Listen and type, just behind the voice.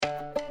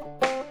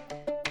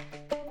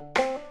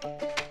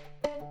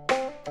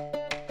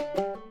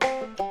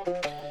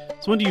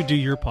So when do you do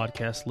your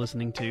podcast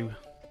listening to?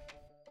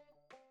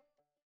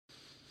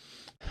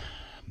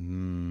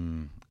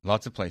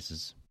 Lots of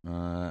places.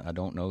 I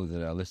don't know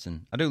that I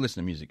listen. I do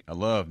listen to music. I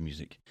love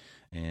music.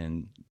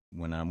 And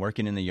when I'm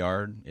working in the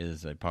yard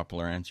is a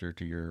popular answer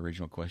to your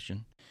original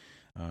question.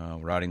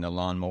 Riding the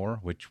lawnmower,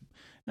 which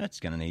that's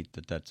kind of neat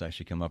that that's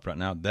actually come up right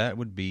now. That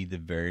would be the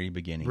very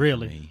beginning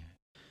Really?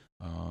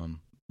 for me.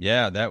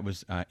 Yeah, that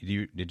was.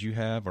 Did you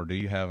have or do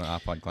you have an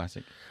iPod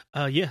Classic?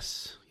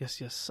 Yes.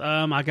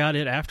 I got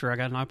it after I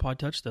got an iPod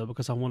Touch though,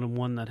 because I wanted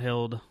one that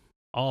held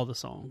all the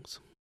songs.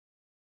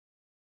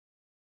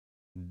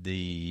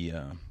 The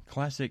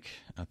Classic,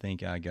 I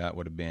think I got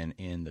would have been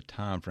in the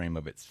time frame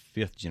of its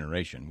fifth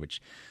generation,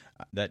 which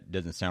that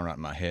doesn't sound right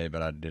in my head,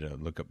 but I did a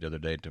look up the other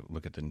day to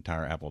look at the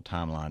entire Apple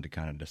timeline to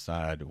kind of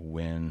decide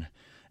when,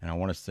 and I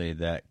want to say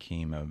that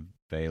came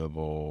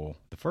available.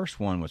 The first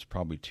one was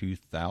probably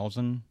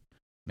 2000,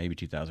 maybe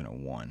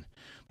 2001,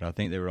 but I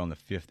think they were on the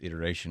fifth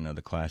iteration of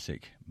the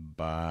Classic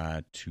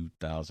by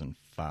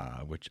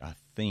 2005, which I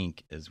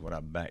think is what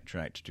I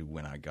backtracked to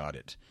when I got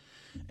it.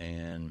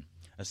 And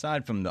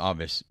aside from the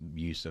obvious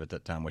use of it at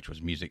that time, which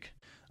was music,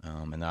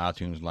 and the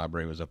iTunes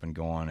library was up and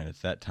going, and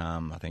at that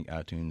time, I think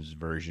iTunes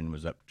version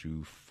was up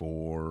to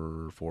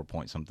 4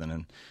 point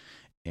something,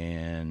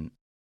 and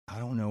I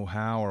don't know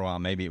how or why,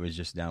 maybe it was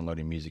just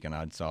downloading music, and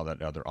I saw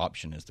that other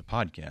option is the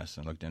podcast,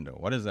 and looked into it.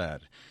 What is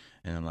that?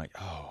 And I'm like,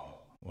 oh,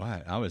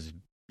 what? Always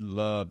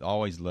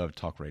loved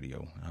talk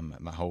radio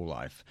my whole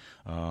life,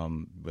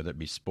 whether it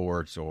be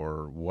sports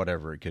or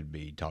whatever it could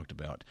be talked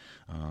about.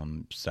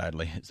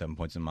 Sadly, at some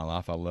points in my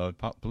life, I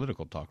loved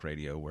political talk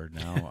radio, where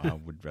now I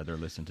would rather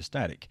listen to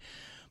static.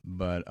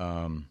 But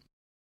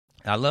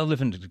I love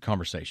listening to the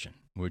conversation,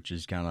 which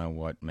is kind of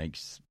what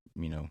makes,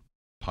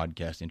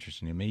 podcasts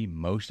interesting to me.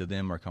 Most of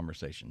them are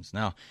conversations.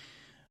 Now,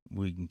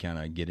 we can kind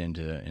of get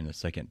into in a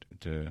second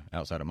to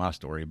outside of my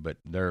story, but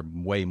they're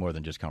way more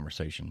than just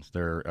conversations.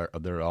 There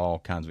are all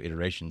kinds of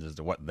iterations as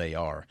to what they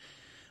are.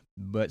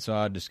 But so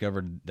I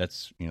discovered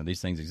that's,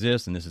 these things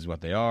exist and this is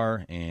what they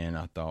are. And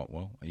I thought,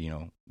 well,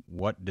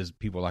 what does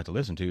people like to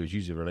listen to is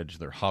usually related to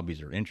their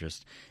hobbies or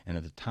interests. And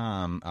at the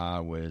time I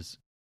was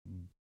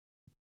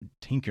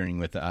tinkering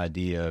with the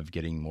idea of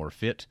getting more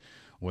fit.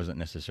 Wasn't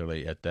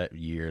necessarily at that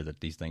year that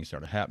these things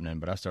started happening,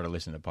 but I started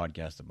listening to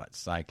podcasts about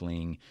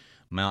cycling,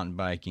 mountain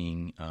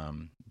biking,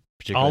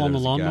 particularly all on the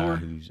lawnmower.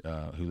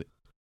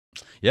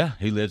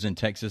 Who lives in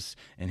Texas,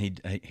 and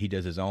he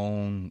does his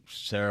own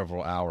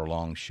several hour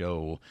long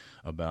show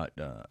about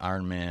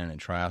Ironman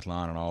and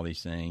triathlon and all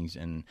these things.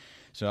 And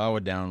so I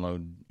would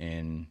download,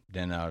 and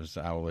then I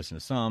would listen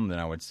to some. Then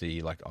I would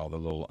see like all the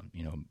little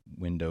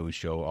windows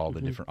show all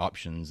the different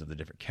options of the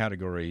different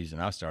categories,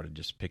 and I started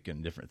just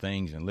picking different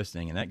things and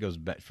listening. And that goes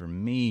back for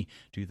me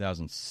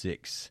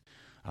 2006.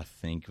 I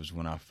think was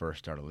when I first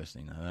started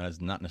listening. Now, that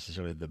is not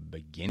necessarily the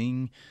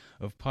beginning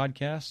of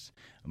podcasts,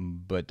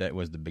 but that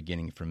was the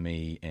beginning for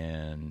me.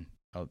 And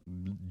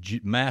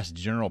mass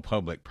general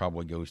public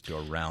probably goes to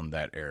around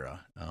that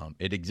era.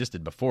 It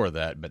existed before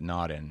that, but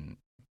not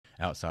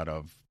outside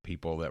of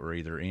people that were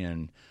either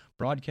in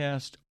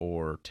broadcast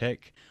or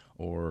tech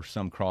or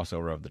some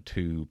crossover of the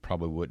two.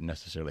 Probably wouldn't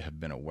necessarily have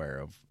been aware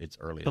of its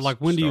earliest.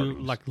 But when do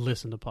you startings.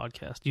 listen to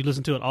podcasts? Do you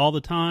listen to it all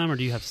the time, or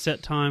do you have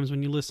set times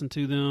when you listen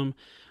to them?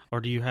 Or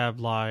do you have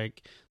when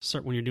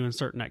you're doing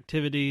certain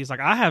activities?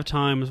 Like I have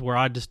times where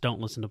I just don't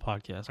listen to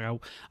podcasts.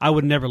 Like I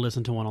would never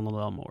listen to one on the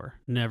lawnmower.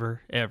 Never,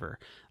 ever.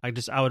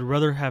 I would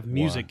rather have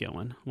music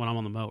going when I'm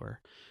on the mower.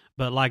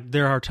 But like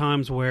there are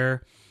times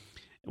where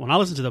when I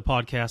listen to the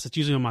podcast, it's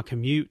usually on my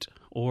commute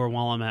or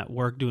while I'm at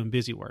work doing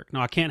busy work.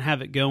 Now I can't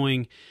have it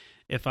going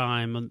if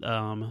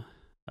I'm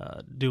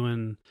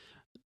doing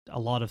a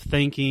lot of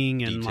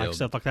thinking and like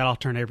stuff like that. I'll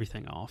turn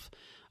everything off.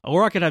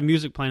 Or I could have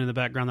music playing in the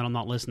background that I'm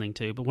not listening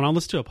to. But when I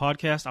listen to a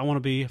podcast, I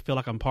want to feel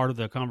like I'm part of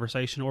the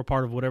conversation or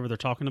part of whatever they're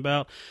talking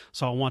about.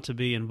 So I want to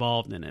be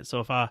involved in it.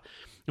 So if I'm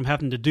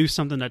having to do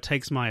something that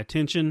takes my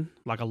attention,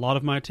 like a lot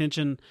of my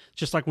attention,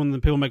 just like when the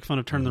people make fun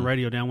of turning the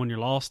radio down when you're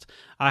lost,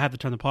 I have to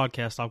turn the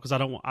podcast off because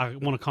I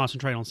want to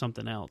concentrate on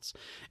something else.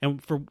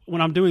 And for when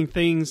I'm doing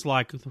things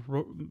like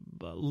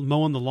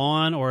mowing the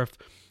lawn, or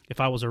if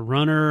I was a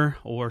runner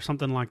or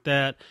something like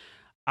that,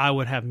 I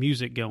would have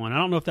music going. I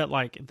don't know if that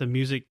the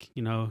music,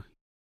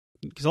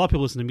 because a lot of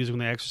people listen to music when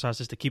they exercise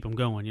just to keep them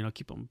going,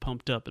 keep them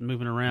pumped up and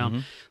moving around.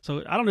 Mm-hmm.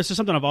 So I don't know. It's just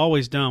something I've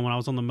always done when I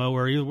was on the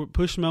mower, either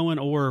push mowing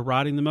or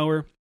riding the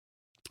mower.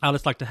 I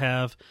just like to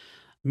have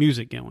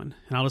music going,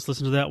 and I'll just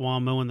listen to that while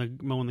I'm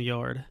mowing the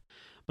yard.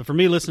 But for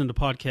me, listening to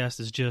podcasts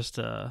is just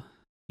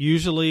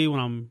usually when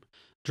I'm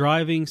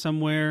driving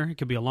somewhere. It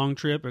could be a long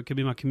trip, or it could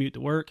be my commute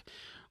to work.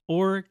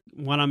 Or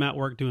when I'm at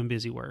work doing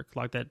busy work,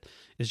 like that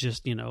is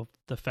just,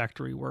 the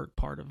factory work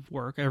part of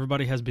work.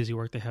 Everybody has busy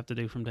work they have to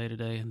do from day to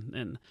day.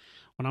 And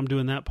when I'm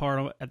doing that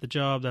part at the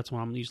job, that's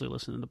when I'm usually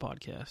listening to the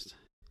podcast.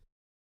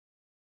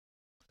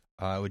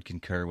 I would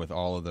concur with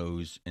all of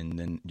those. And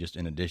then just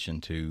in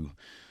addition to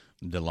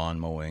the lawn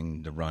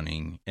mowing, the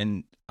running,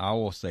 and I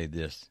will say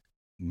this,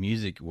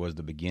 music was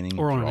the beginning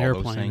or on for an all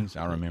airplane. those things.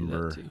 I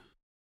remember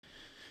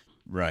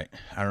Right.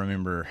 I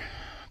remember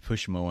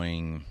push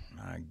mowing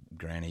my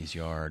granny's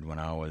yard when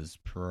I was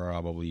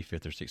probably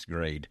 5th or 6th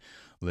grade,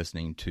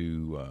 listening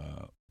to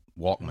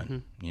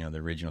Walkman, the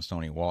original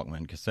Sony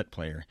Walkman cassette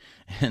player.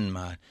 And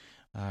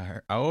I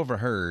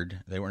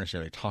overheard, they weren't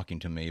necessarily talking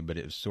to me, but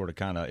it was sort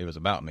of it was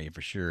about me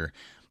for sure.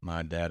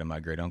 My dad and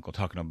my great uncle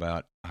talking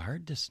about, I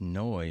heard this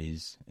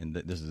noise, and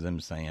this is them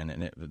saying,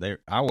 and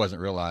I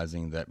wasn't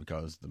realizing that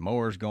because the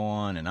mower's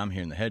going and I'm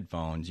hearing the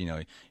headphones, you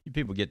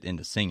people get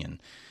into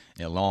singing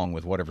along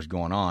with whatever's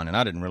going on, and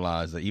I didn't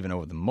realize that even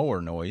over the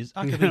mower noise,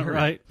 I could be heard.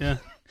 Right, yeah.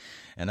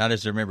 And I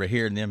just remember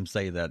hearing them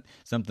say that,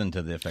 something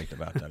to the effect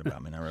about that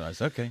about me, and I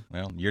realized, okay,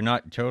 well, you're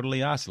not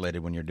totally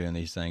isolated when you're doing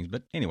these things,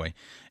 but anyway,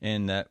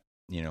 and that,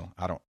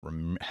 I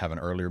don't have an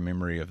earlier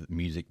memory of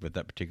music with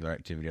that particular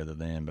activity other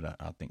than, but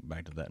I think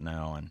back to that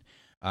now.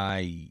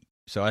 And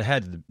so I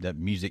had that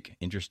music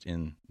interest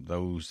in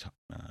those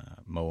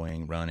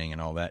mowing, running, and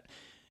all that,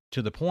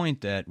 to the point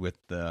that with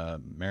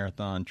the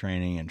marathon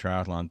training and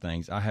triathlon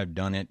things, I have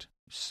done it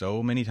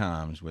so many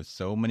times with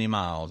so many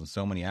miles and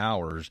so many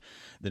hours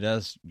that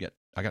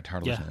I got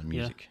tired of listening to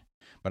music.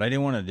 But I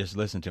didn't want to just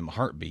listen to my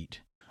heartbeat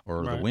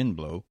or the wind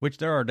blow, which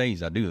there are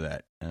days I do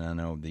that. And I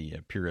know the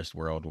purist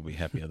world will be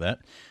happy with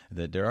that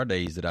there are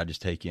days that I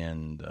just take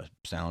in the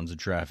sounds of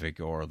traffic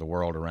or the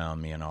world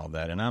around me and all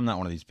that. And I'm not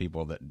one of these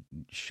people that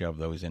shove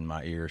those in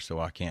my ear so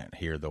I can't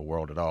hear the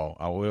world at all.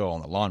 I will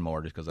on the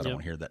lawnmower just because I don't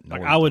want to hear that noise.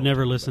 Like I would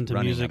never listen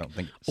to music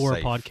or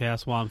safe. A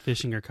podcast while I'm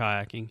fishing or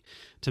kayaking.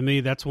 To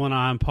me, that's when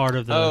I'm part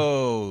of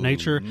the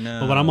nature.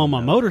 But when I'm on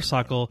my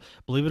motorcycle,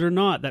 believe it or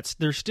not,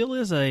 there still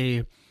is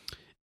a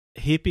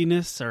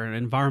hippiness or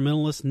an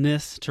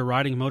environmentalistness to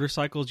riding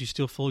motorcycles. You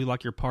still feel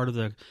like you're part of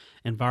the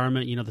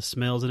environment, the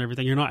smells and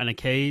everything. You're not in a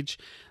cage.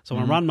 So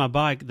when I'm riding my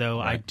bike, though,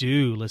 right, I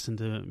do listen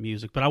to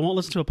music, but I won't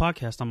listen to a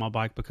podcast on my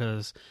bike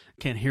because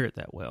I can't hear it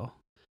that well.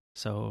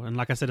 So, and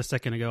like I said a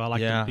second ago, I like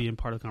to be in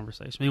part of the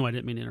conversation. Anyway, I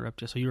didn't mean to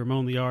interrupt you. So you were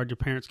mowing the yard, your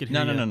parents could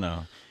hear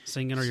No.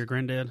 Singing, or your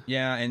granddad?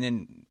 Yeah, and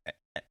then,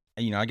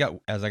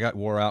 as I got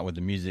wore out with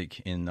the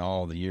music in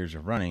all the years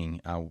of running,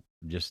 I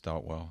just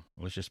thought, well,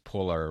 let's just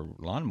pull our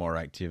lawnmower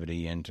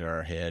activity into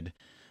our head.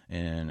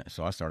 And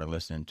so I started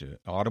listening to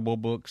Audible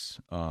books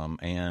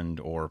and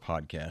or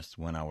podcasts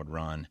when I would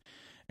run.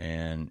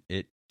 And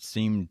it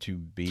seemed to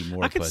be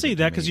more. I could see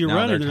that because you're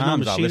running, there's no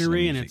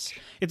machinery, and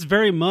it's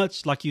very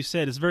much, like you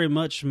said, it's very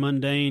much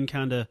mundane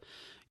kind of,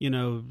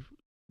 you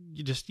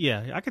just,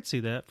 I could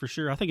see that for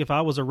sure. I think if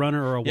I was a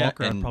runner or a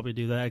walker, I'd probably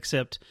do that,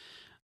 except,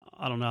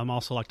 I don't know, I'm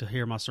also like to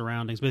hear my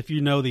surroundings. But if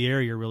you know the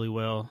area really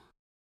well,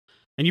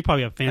 and you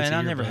probably have fancy. And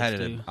I never had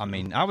it.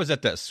 I was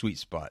at that sweet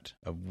spot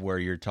of where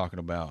you're talking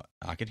about.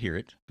 I could hear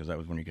it because that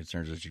was one of your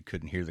concerns, is you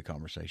couldn't hear the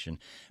conversation,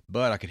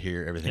 but I could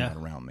hear everything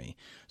around me.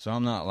 So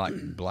I'm not like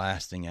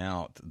blasting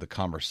out the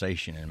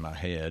conversation in my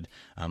head.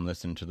 I'm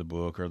listening to the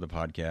book or the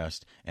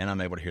podcast, and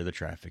I'm able to hear the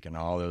traffic and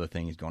all the other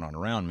things going on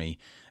around me,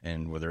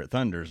 and whether it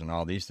thunders and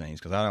all these things.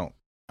 Because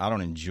I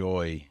don't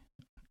enjoy.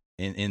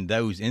 In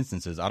those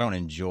instances, I don't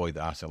enjoy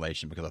the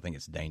isolation because I think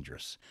it's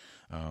dangerous.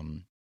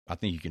 I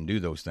think you can do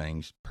those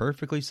things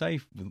perfectly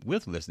safe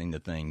with listening to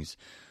things.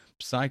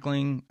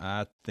 Cycling,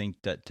 I think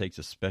that takes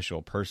a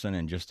special person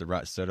and just the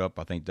right setup.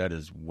 I think that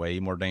is way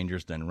more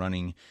dangerous than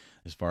running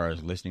as far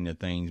as listening to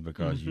things,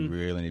 because you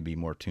really need to be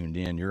more tuned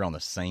in. You're on the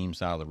same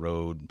side of the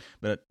road,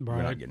 but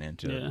we're not getting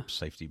into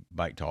safety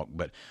bike talk.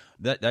 But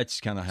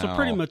that's kind of how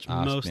pretty much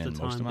I most spend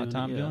most of my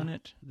time doing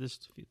it.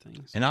 Just a few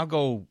things. And I'll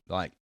go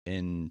like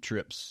in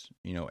trips,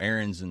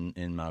 errands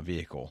in my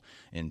vehicle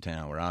in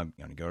town where I'm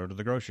going to go to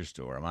the grocery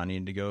store. I might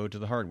need to go to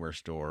the hardware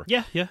store.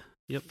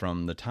 Yep.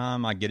 From the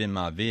time I get in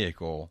my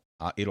vehicle,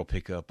 it'll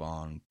pick up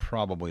on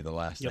probably the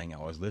last thing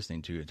I was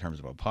listening to in terms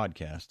of a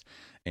podcast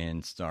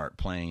and start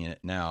playing it.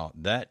 Now,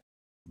 that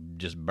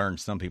just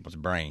burns some people's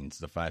brains,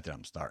 the fact that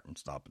I'm starting,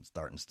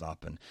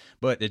 stopping.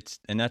 But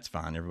that's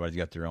fine. Everybody's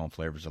got their own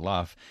flavors of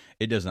life.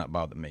 It does not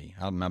bother me.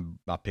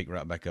 I pick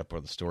right back up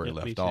where the story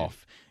left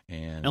off.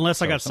 And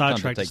unless I got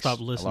sidetracked to stop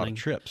listening. A lot of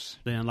trips.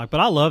 Then,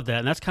 but I love that,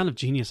 and that's kind of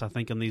genius, I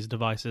think, in these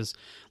devices.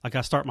 Like,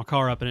 I start my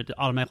car up, and it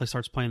automatically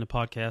starts playing the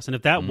podcast. And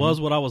if that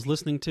was what I was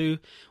listening to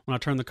when I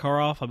turned the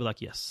car off, I'd be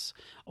like, yes.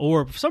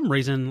 Or for some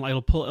reason,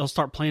 it'll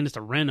start playing just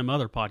a random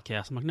other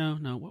podcast. I'm like, no,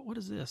 what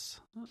is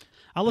this?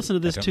 I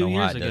listened to this 2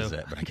 years ago. It does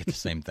that, but I get the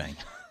same thing.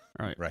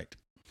 Right.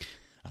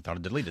 I thought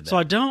it deleted that. So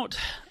I don't.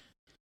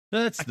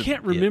 I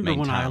can't remember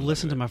when I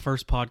listened to my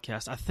first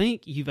podcast. I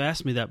think you've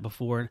asked me that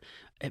before.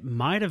 It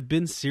might have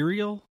been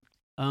Serial.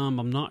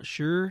 I'm not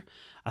sure.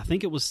 I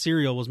think it was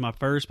Serial was my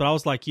first, but I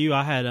was like you.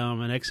 I had an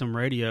XM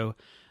radio.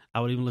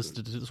 I would even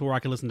listen to where I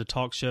could listen to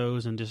talk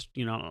shows and just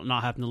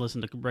not having to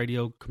listen to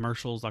radio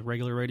commercials like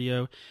regular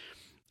radio.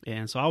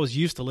 And so I was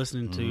used to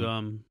listening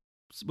to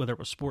whether it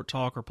was sport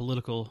talk or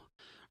political.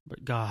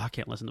 But God, I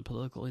can't listen to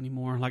political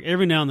anymore. Like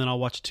every now and then I'll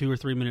watch a 2 or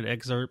 3 minute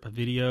excerpt, a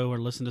video, or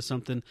listen to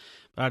something,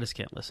 but I just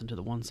can't listen to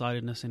the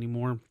one-sidedness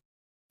anymore.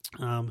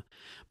 But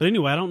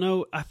anyway, I don't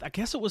know. I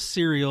guess it was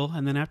Serial,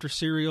 and then after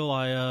Serial,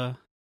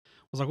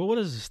 was like, well, what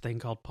is this thing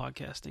called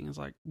podcasting? It's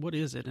like, what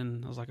is it?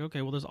 And I was like,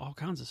 okay, well, there's all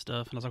kinds of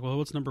stuff. And I was like, well,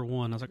 what's number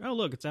one? I was like, oh,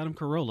 look, it's Adam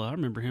Carolla. I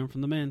remember him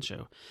from The Man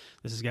Show.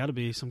 This has got to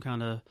be some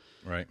kind of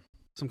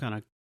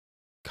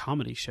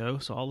comedy show.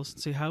 So I'll listen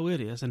to see how it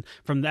is. And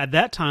from at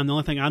that time, the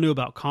only thing I knew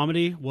about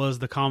comedy was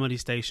the comedy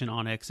station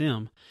on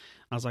XM.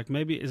 I was like,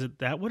 maybe, is it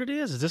that what it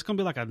is? Is this going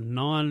to be like a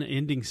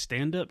non-ending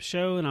stand-up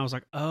show? And I was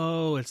like,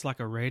 oh, it's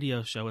like a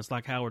radio show. It's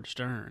like Howard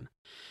Stern.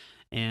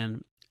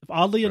 And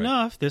oddly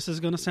enough, this is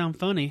going to sound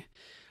funny.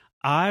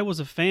 I was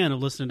a fan of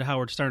listening to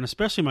Howard Stern,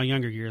 especially in my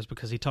younger years,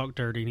 because he talked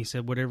dirty and he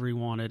said whatever he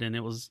wanted. And it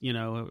was, it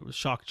was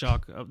Shock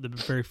Jock, the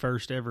very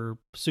first ever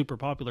super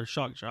popular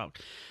Shock Jock.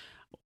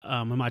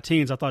 In my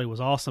teens, I thought he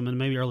was awesome, and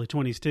maybe early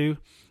 20s too.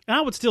 And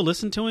I would still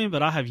listen to him,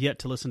 but I have yet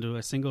to listen to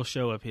a single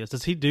show of his.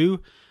 Does he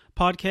do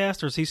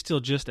podcasts, or is he still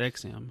just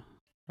XM?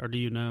 Or do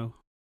you know?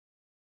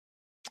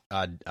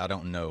 I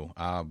don't know.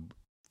 I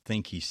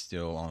think he's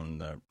still on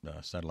the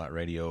satellite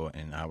radio,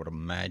 and I would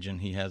imagine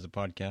he has a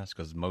podcast,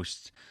 because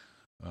most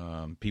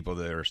people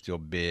that are still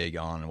big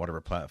on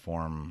whatever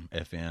platform,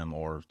 FM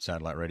or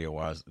satellite radio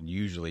wise,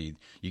 usually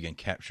you can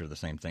capture the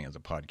same thing as a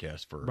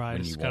podcast for right.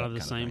 When you it's walk, kind of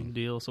the same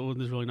deal. So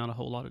there's really not a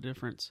whole lot of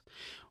difference.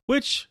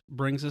 Which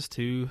brings us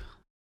to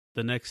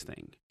the next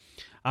thing.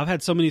 I've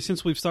had so many,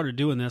 since we've started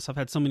doing this, I've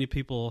had so many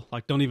people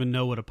like don't even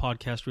know what a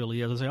podcast really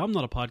is. They say, I'm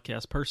not a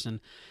podcast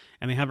person,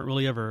 and they haven't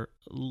really ever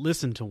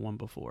listened to one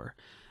before.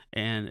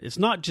 And it's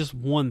not just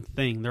one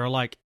thing. There are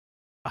like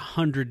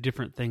 100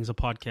 different things a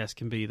podcast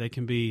can be. They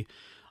can be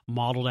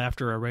modeled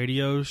after a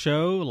radio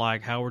show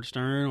like Howard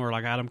Stern or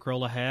like Adam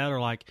Carolla had, or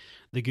like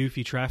the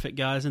goofy traffic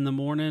guys in the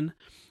morning.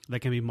 They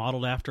can be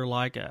modeled after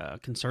like a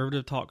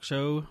conservative talk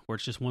show where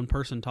it's just one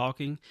person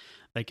talking.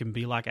 They can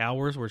be like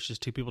ours where it's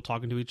just two people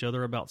talking to each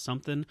other about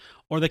something.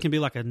 Or they can be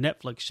like a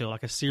Netflix show,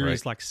 like a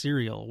series like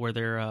Serial, where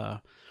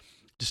they're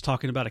just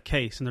talking about a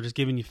case and they're just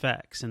giving you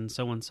facts and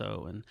so,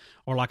 and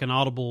or like an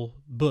Audible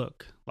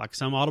book. Like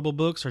some Audible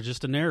books are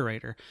just a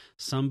narrator.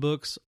 Some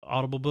books,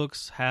 Audible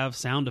books, have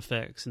sound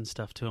effects and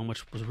stuff to them,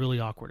 which was really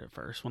awkward at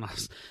first when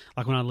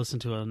I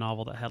listened to a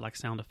novel that had like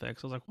sound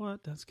effects. I was like,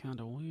 what? That's kind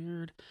of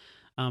weird.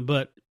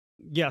 But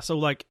yeah, so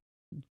like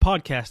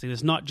podcasting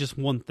is not just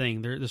one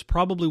thing. There's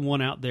probably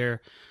one out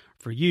there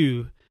for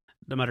you,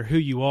 no matter who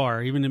you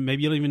are. Even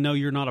maybe you don't even know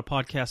you're not a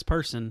podcast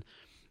person.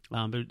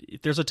 But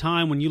if there's a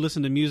time when you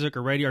listen to music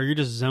or radio, or you're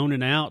just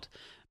zoning out,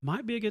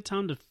 might be a good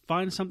time to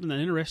find something that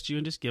interests you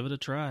and just give it a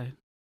try.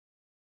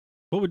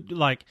 What would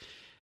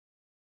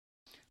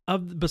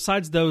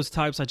besides those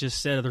types I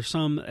just said, are there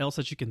some else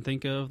that you can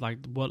think of? Like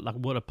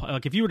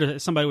if you were to,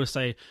 somebody would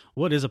say,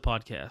 what is a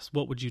podcast?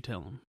 What would you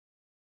tell them?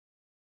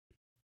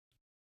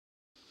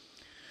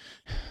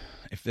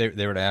 If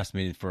they were to ask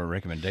me for a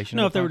recommendation,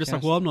 no, if they were just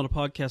like, well, I'm not a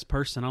podcast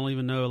person. I don't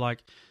even know,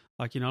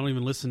 I don't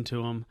even listen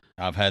to them.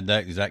 I've had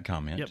that exact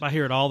comment. Yep, I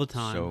hear it all the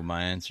time. So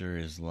my answer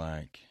is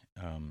like,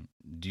 and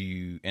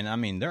I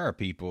mean, there are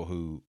people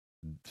who,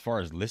 as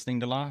far as listening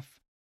to life,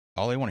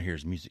 all they want to hear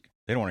is music.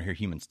 They don't want to hear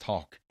humans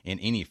talk in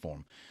any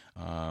form.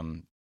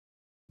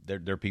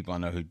 There are people I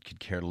know who could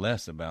care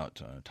less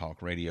about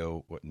talk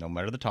radio, no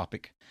matter the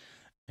topic.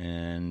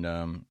 And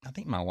I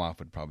think my wife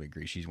would probably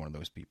agree. She's one of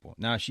those people.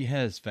 Now, she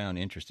has found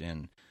interest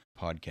in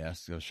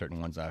podcasts. There's certain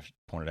ones I've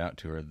pointed out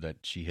to her that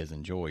she has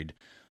enjoyed.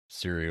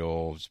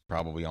 Serial's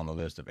probably on the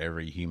list of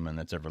every human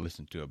that's ever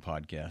listened to a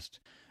podcast,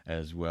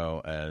 as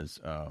well as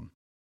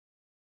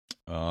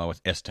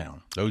what's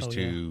S-Town. Those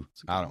two,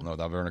 yeah. I don't know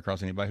that I've run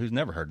across anybody who's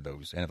never heard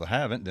those. And if I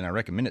haven't, then I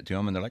recommend it to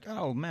them, and they're like,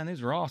 oh, man,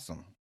 these are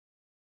awesome.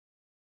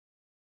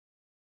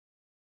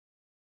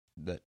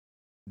 That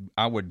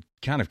I would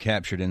kind of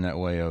capture it in that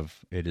way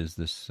of it is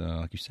this,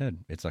 like you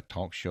said, it's a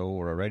talk show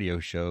or a radio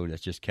show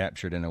that's just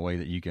captured in a way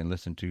that you can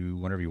listen to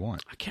whenever you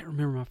want. I can't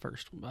remember my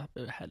first one,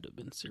 but it had to have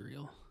been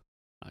Serial,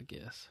 I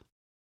guess.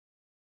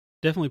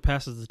 Definitely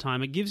passes the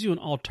time. It gives you an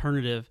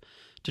alternative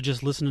to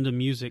just listening to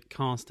music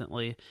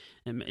constantly,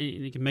 and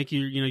it can make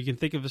you, you can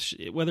think of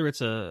whether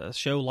it's a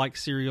show like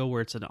Serial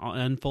where it's an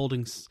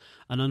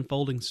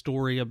unfolding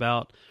story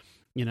about,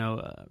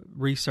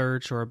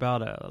 research, or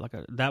about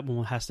that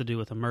one has to do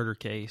with a murder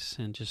case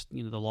and just,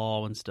 the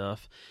law and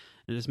stuff.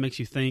 It just makes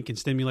you think and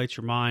stimulates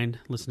your mind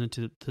listening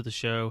to the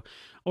show.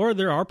 Or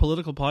there are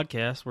political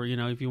podcasts where,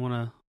 if you want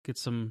to get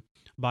some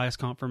bias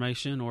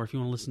confirmation, or if you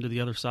want to listen to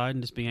the other side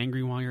and just be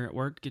angry while you're at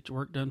work, get your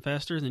work done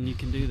faster, then you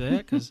can do that,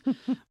 because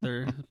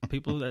there are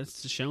people,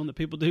 that's shown that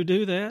people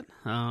do that.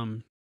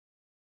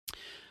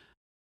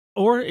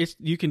 Or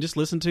you can just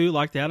listen to,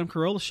 like the Adam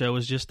Carolla show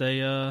is just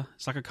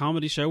it's like a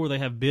comedy show where they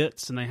have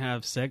bits and they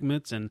have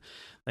segments and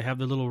they have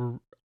the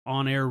little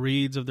on-air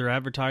reads of their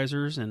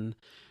advertisers and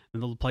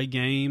they'll play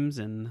games,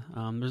 and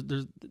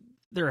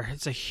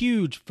it's a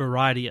huge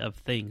variety of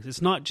things.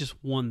 It's not just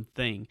one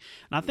thing.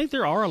 And I think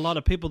there are a lot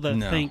of people that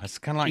think it's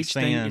kind of like each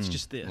saying, thing it's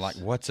just this. Like,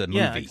 what's a movie?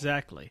 Yeah,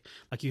 exactly.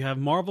 Like you have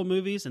Marvel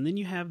movies, and then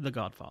you have The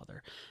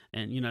Godfather,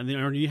 and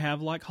or you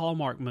have like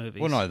Hallmark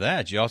movies. Well, not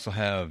that, you also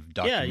have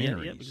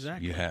documentaries. Yeah,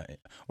 exactly. You have,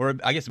 or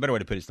I guess a better way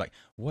to put it is like,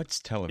 what's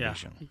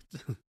television?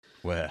 Yeah.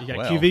 Well, you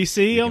got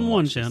QVC you on can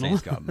one watch these channel.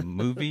 things, got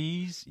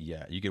movies.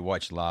 Yeah, you could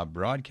watch live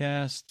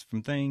broadcasts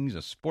from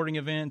things, sporting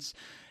events.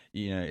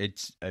 You know,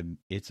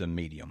 it's a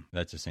medium.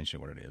 That's essentially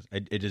what it is.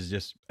 It is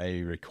just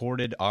a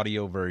recorded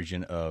audio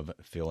version of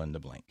fill in the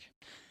blank.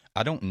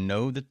 I don't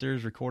know that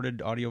there's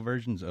recorded audio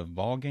versions of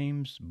ball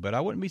games, but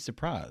I wouldn't be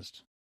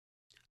surprised.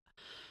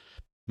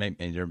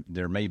 Maybe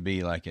there may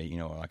be like a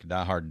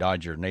diehard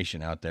Dodger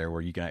nation out there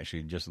where you can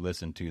actually just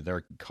listen to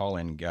their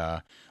call-in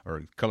guy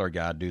or color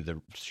guy do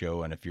the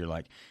show, and if you're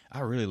like, I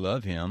really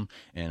love him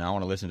and I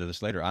want to listen to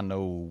this later, I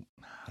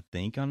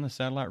think on the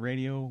satellite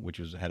radio, which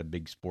had a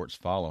big sports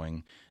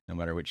following, no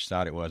matter which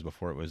side it was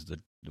before it was the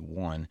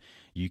one,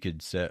 you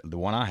could set the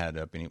one I had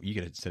up, and you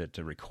could set it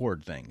to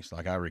record things.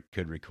 Like I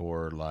could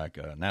record like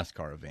a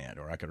NASCAR event,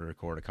 or I could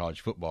record a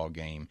college football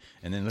game,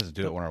 and then listen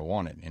to it when I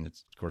wanted. And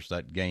it's of course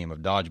that game of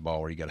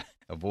dodgeball where you got to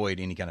avoid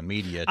any kind of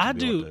media. I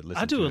do a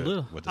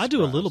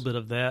little bit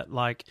of that,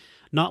 like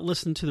not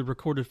listen to the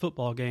recorded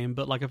football game,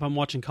 but like if I'm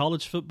watching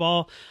college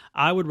football,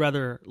 I would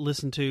rather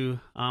listen to.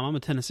 I'm a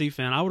Tennessee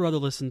fan. I would rather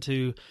listen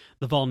to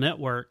the Vol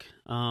Network.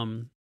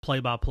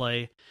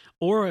 Play-by-play,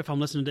 or if I'm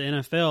listening to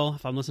NFL,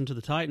 if I'm listening to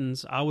the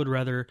Titans, I would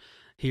rather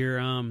hear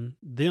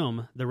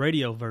the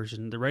radio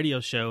version, the radio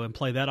show, and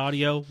play that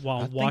audio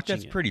while watching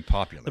that's pretty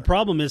popular. The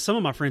problem is some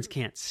of my friends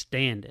can't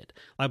stand it,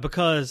 like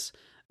because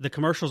the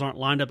commercials aren't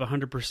lined up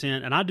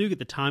 100%, and I do get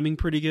the timing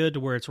pretty good to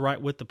where it's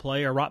right with the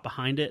play or right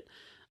behind it,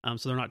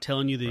 so they're not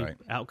telling you the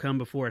outcome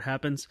before it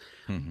happens.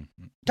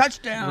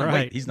 Touchdown! Right,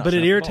 Wait, he's not. But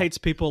it irritates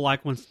people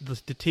like when the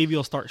TV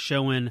will start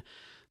showing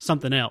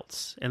something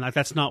else, and like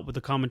that's not what the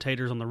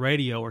commentators on the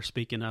radio are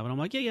speaking of, and I'm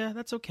like, yeah,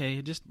 that's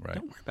okay, just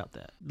don't worry about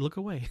that, look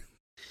away,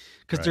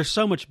 because they're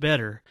so much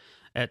better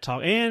at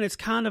talk. And it's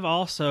kind of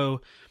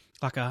also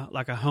like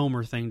a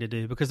homer thing to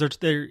do, because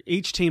they're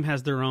each team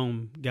has their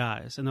own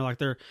guys, and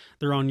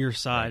they're on your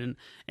side,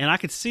 and I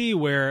could see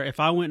where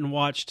if I went and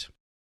watched,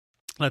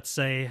 let's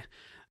say,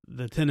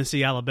 the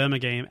Tennessee Alabama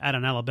game at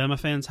an Alabama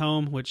fan's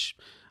home, which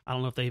I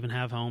don't know if they even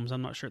have homes.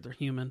 I'm not sure if they're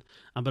human.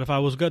 But if I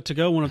was to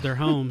go one of their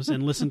homes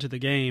and listen to the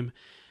game,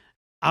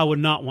 I would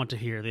not want to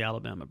hear the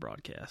Alabama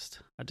broadcast.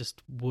 I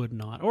just would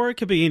not. Or it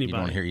could be anybody.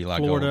 You don't hear Eli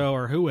Florida Gold.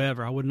 Or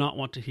whoever. I would not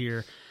want to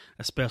hear,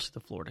 especially the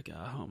Florida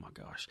guy. Oh, my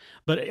gosh.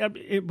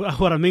 But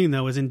what I mean,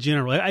 though, is in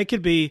general. I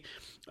could be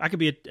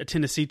a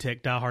Tennessee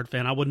Tech diehard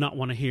fan. I would not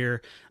want to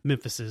hear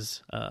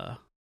Memphis's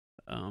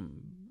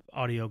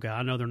audio guy.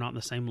 I know they're not in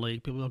the same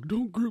league. People are like,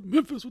 don't group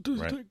Memphis with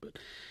Tennessee Tech. But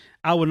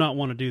I would not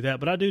want to do that,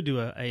 but I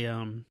do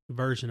a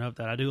version of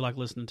that. I do like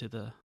listening to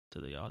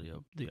the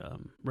audio, the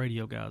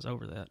radio guys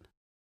over that.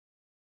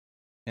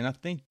 And I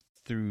think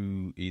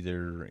through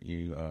either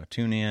you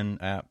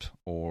TuneIn app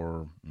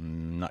or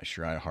not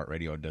sure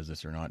iHeartRadio does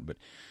this or not, but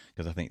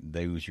because I think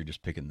those you're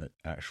just picking the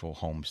actual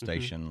home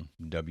station,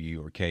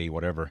 W or K,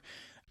 whatever.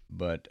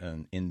 But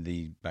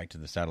back to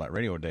the satellite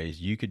radio days,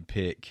 you could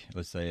pick.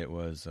 Let's say it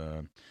was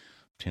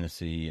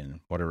Tennessee and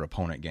whatever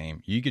opponent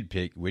game, you could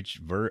pick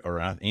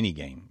or any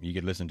game. You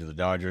could listen to the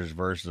Dodgers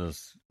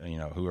versus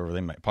whoever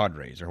they might,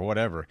 Padres or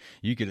whatever.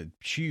 You could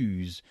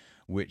choose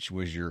which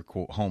was your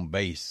quote home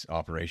base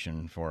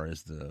operation as far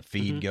as the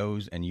feed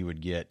goes, and you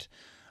would get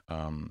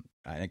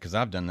because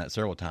I've done that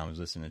several times,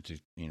 listening to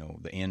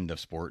the end of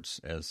sports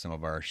as some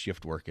of our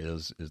shift work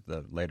is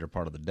the later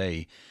part of the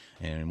day,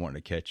 and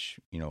wanting to catch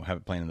have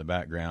it playing in the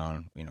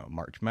background,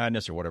 March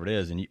Madness or whatever it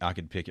is, and I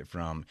could pick it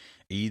from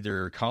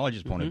either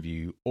college's point of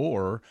view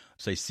or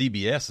say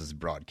CBS's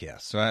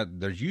broadcast. So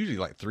there's usually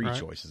like three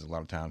choices a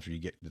lot of times where you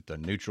get the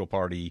neutral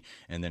party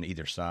and then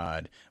either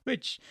side,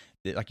 which,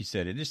 like you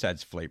said, it just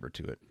adds flavor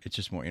to it. It's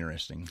just more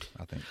interesting,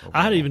 I think. Overall.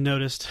 I had even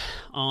noticed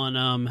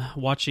on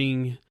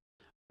watching,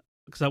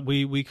 because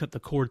we cut the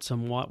cord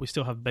somewhat. We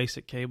still have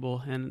basic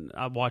cable, and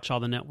I watch all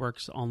the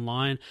networks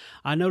online.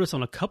 I noticed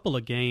on a couple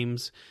of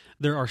games,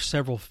 there are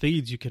several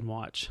feeds you can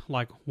watch.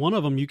 Like one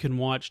of them, you can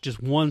watch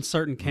just one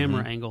certain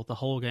camera angle the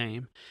whole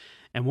game.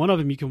 And one of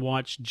them you can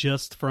watch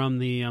just from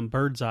the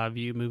bird's eye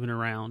view moving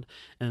around.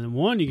 And then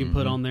one you can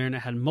put on there, and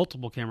it had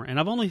multiple camera. And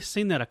I've only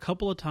seen that a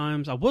couple of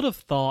times. I would have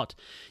thought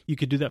you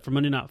could do that for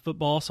Monday Night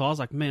Football. So I was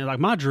like, man, like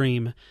my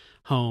dream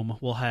home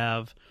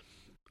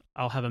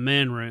I'll have a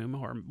man room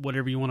or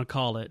whatever you want to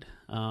call it,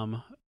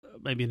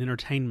 maybe an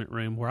entertainment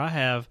room where I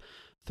have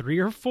 3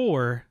 or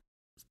 4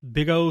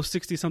 big old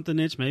 60-something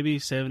inch, maybe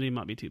 70,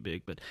 might be too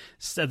big, but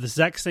the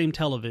exact same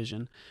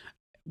television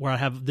where I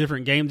have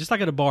different games, just like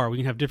at a bar, we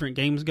can have different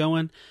games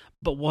going.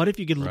 But what if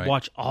you could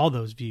watch all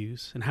those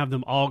views and have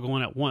them all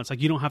going at once?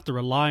 Like you don't have to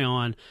rely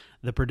on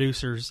the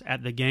producers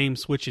at the game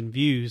switching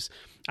views.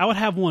 I would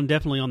have one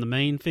definitely on the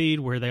main feed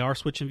where they are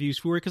switching views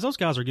for it, because those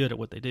guys are good at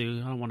what they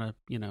do. I don't want to,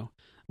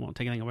 I won't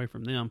take anything away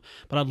from them,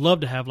 but I'd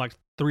love to have like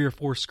 3 or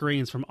 4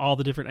 screens from all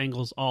the different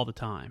angles all the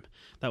time.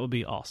 That would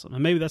be awesome.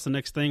 And maybe that's the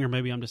next thing, or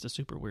maybe I'm just a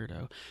super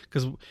weirdo,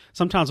 because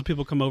sometimes when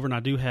people come over and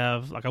I do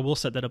have, like I will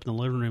set that up in the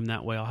living room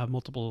that way. I'll have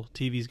multiple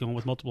TVs going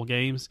with multiple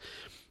games.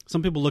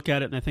 Some people look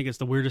at it and they think it's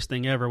the weirdest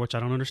thing ever, which I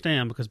don't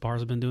understand, because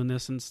bars have been doing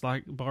this since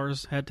like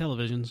bars had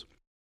televisions.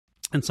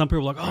 And some people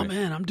are like, oh, Right.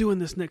 man, I'm doing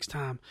this next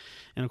time.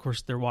 And, of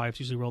course, their wives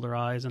usually roll their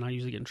eyes, and I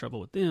usually get in trouble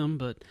with them.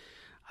 But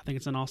I think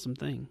it's an awesome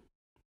thing.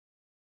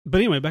 But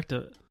anyway, back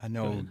to... I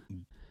know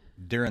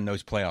during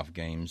those playoff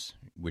games,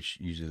 which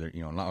usually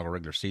they're, not a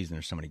regular season,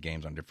 there's so many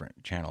games on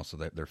different channels, so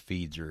that their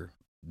feeds are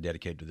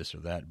dedicated to this or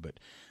that. But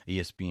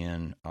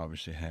ESPN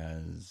obviously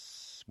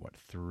has,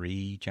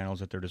 3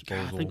 channels at their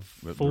disposal? I think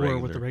 4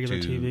 with the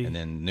regular 2, TV. And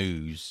then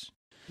news.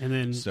 And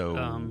then...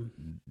 So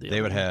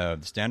they would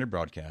have the standard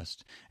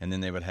broadcast, and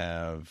then they would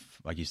have,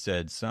 like you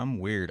said, some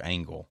weird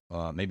angle,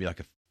 maybe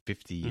like a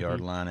 50-yard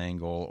line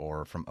angle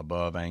or from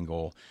above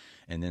angle.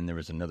 And then there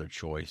was another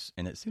choice,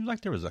 and it seems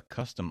like there was a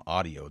custom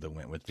audio that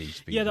went with these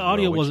feeds. Yeah, the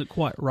audio wasn't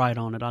quite right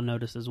on it, I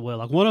noticed as well.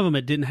 Like one of them,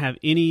 it didn't have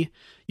any,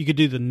 you could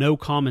do the no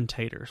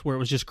commentators, where it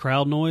was just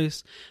crowd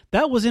noise.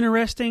 That was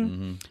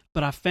interesting,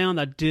 but I found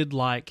I did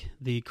like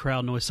the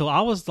crowd noise. So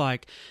I was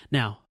like,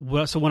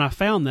 so when I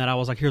found that, I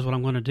was like, here's what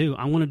I'm going to do.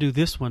 I'm going to do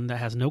this one that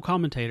has no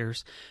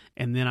commentators,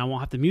 and then I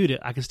won't have to mute it.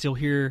 I can still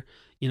hear,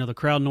 the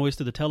crowd noise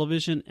through the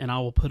television, and I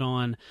will put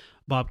on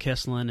Bob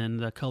Kesselin and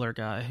the color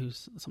guy,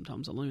 who's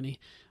sometimes a loony.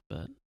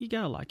 But you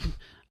gotta like him.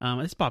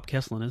 It's Bob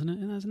Kesselin, isn't it?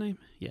 Isn't that his name?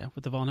 Yeah,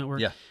 with the Vol Network.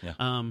 Yeah.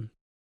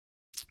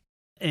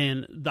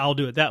 And I'll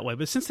do it that way.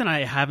 But since then,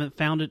 I haven't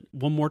found it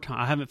one more time.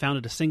 I haven't found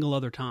it a single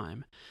other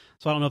time.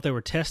 So I don't know if they were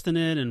testing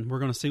it, and we're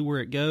going to see where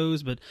it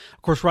goes. But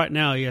of course, right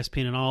now,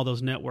 ESPN and all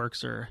those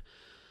networks are,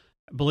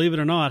 believe it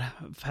or not,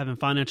 having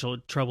financial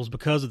troubles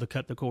because of the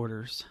cut the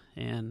quarters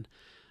and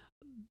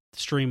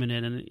streaming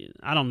it. And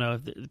I don't know,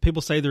 if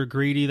people say they're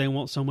greedy, they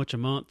want so much a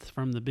month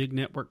from the big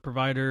network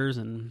providers,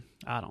 and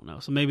I don't know.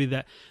 So maybe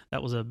that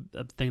was a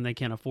thing they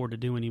can't afford to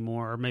do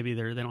anymore, or maybe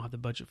they don't have the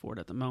budget for it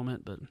at the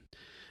moment. But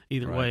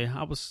either way,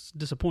 I was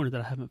disappointed that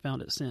I haven't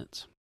found it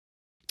since.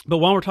 But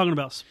while we're talking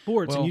about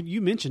sports, and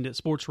you mentioned it,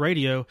 sports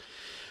radio,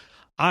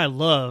 I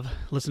love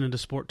listening to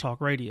sport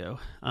talk radio.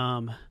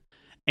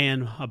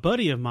 And a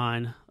buddy of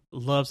mine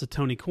loves the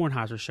Tony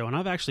Kornheiser show, and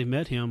I've actually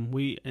met him.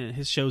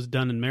 His show's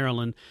done in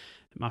Maryland.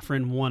 My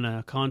friend won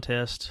a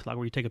contest, like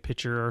where you take a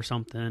picture or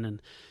something and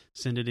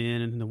send it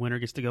in, and the winner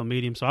gets to go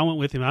meet him. So I went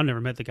with him. I've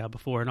never met the guy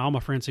before, and all my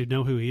friends who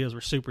know who he is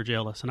were super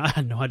jealous, and I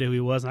had no idea who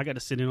he was, and I got to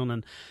sit in on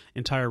an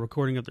entire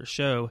recording of their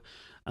show.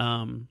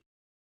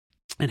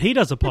 And he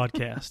does a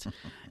podcast,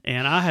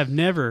 and I have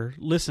never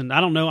listened.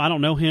 I don't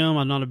know him.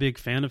 I'm not a big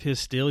fan of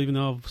his still, even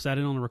though I've sat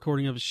in on a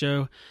recording of his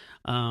show.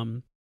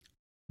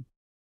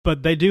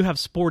 But they do have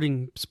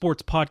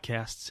sports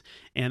podcasts.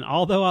 And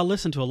although I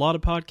listen to a lot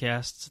of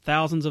podcasts,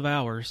 thousands of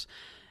hours,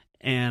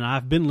 and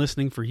I've been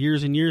listening for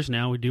years and years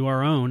now, we do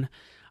our own,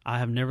 I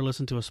have never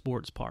listened to a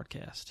sports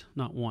podcast,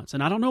 not once.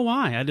 And I don't know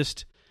why. I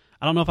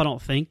don't know if I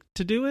don't think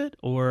to do it,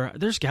 or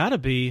there's got to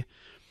be.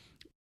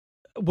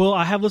 Well,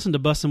 I have listened to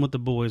Bussin' with the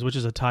Boys, which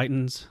is a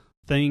Titans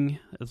thing.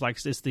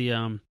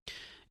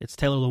 It's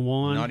Taylor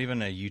Lewan. Not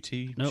even a UT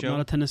nope, show?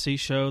 Not a Tennessee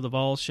show, the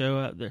Vols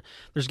show.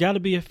 There's got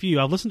to be a few.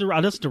 I listen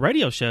to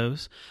radio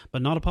shows,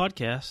 but not a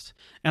podcast.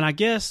 And I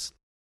guess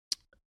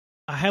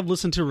I have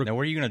listened to... Now,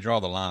 where are you going to draw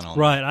the line on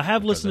Right, that? I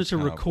have Because listened to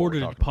that's kind of what we're recorded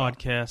talking about.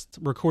 podcasts,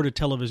 recorded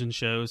television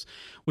shows,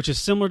 which is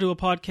similar to a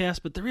podcast,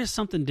 but there is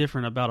something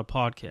different about a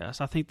podcast.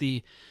 I think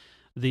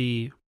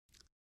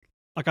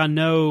like I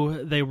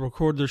know they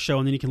record their show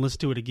and then you can listen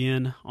to it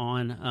again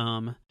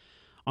on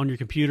your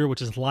computer,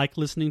 which is like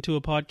listening to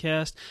a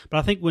podcast. But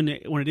I think when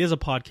it is a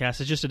podcast,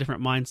 it's just a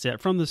different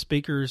mindset from the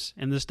speakers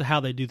and just to how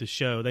they do the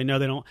show. They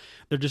know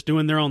they're just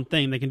doing their own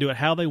thing. They can do it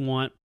how they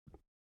want.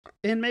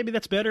 And maybe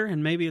that's better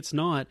and maybe it's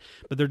not,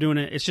 but they're doing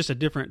it. It's just a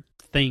different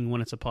thing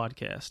when it's a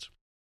podcast.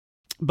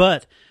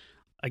 But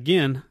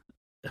again,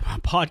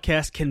 a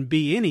podcast can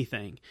be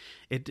anything.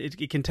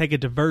 It can take a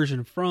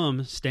diversion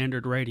from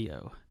standard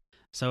radio.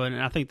 So,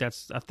 and I think that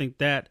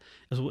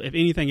is, if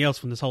anything else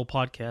from this whole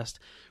podcast,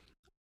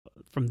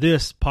 from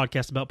this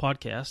podcast about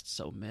podcasts,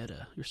 so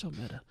meta, you're so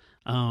meta.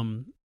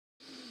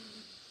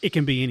 It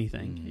can be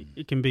anything.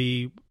 It can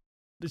be,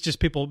 it's just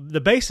people, the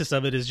basis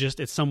of it is just,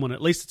 it's someone,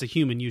 at least it's a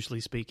human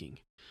usually speaking.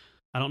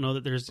 I don't know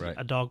that there's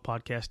a dog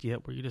podcast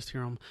yet where you just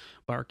hear them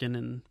barking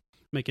and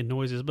making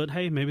noises, but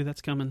hey, maybe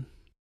that's coming.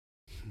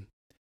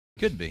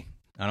 Could be.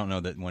 I don't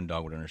know that one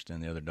dog would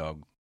understand the other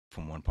dog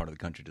from one part of the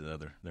country to the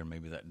other. There may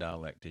be that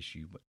dialect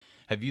issue. But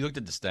have you looked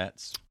at the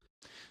stats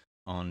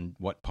on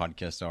what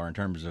podcasts are in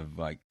terms of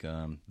like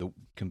the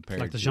compared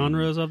like the to,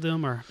 genres of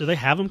them, or do they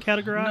have them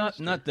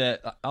categorized? Not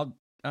that. I'll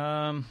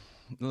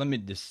let me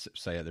just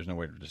say it. There's no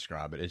way to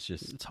describe it.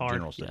 It's hard,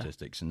 general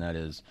statistics, and that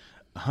is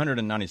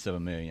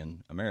 197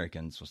 million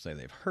Americans will say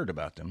they've heard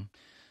about them.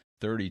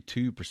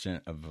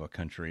 32% of a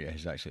country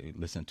has actually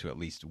listened to at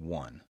least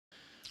one.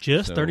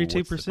 Just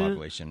 32%?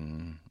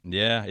 Population.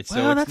 Yeah.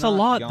 That's a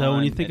lot, though,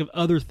 when you think of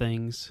other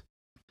things.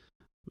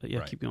 But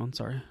yeah, keep going.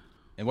 Sorry.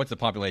 And what's the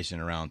population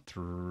around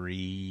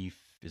 3?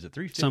 Is it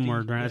 350?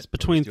 Somewhere around. It's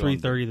between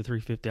 330 to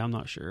 350. I'm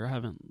not sure. I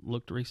haven't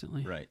looked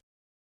recently. Right.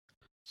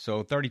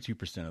 So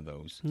 32% of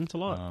those. That's a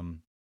lot.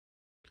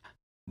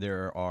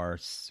 There are,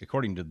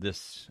 according to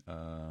this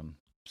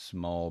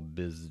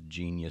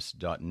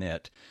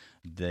smallbizgenius.net,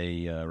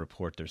 they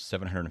report there's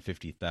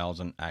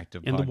 750,000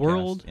 active in podcasts the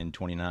world in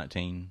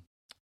 2019.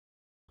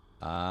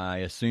 I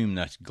assume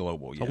that's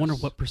global, yes. I wonder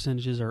what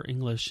percentages are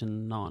English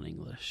and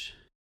non-English.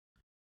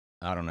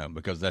 I don't know,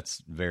 because that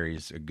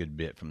varies a good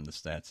bit from the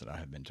stats that I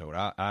have been told.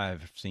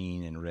 I've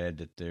seen and read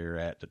that they're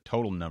at the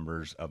total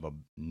numbers of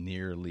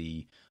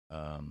nearly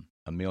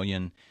a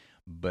million,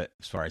 but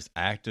as far as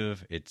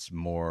active, it's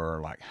more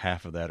like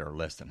half of that or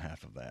less than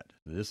half of that.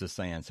 This is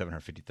saying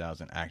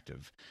 750,000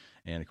 active,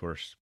 and of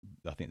course,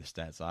 I think the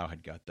stats I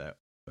had got that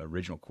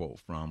original quote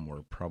from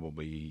were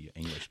probably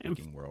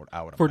English-speaking world.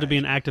 I would For it to be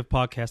an imagine. active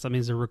podcast, that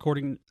means they're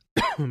recording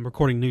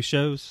recording new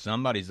shows.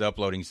 Somebody's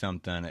uploading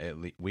something at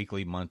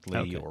weekly, monthly,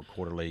 Okay. or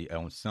quarterly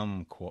on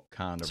some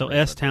kind of. So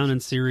regular S-Town and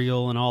basis.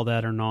 Serial and all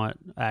that are not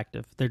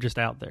active. They're just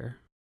out there.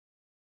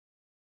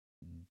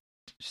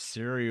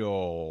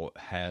 Serial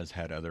has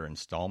had other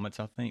installments,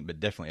 I think, but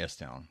definitely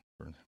S-Town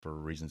for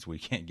reasons we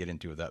can't get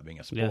into without being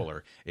a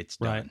spoiler. It's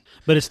done. Right.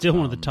 But it's still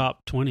one of the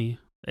top 20,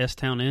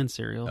 S-Town and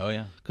Serial, Oh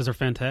yeah, because they're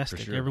fantastic.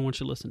 For sure. Everyone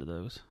should listen to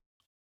those.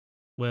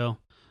 Well,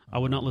 I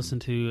would not listen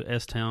to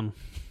S-Town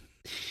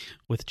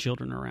with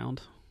children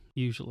around,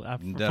 usually,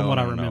 from what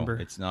I remember.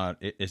 It's not.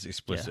 It's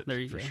explicit. There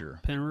you for go.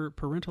 sure.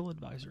 Parental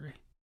advisory.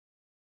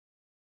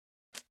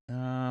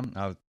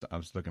 I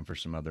was looking for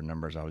some other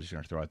numbers. I was just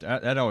going to throw out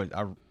there.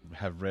 I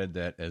have read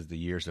that as the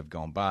years have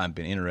gone by and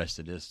been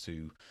interested as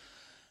to,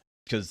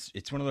 because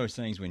it's one of those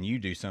things when you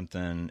do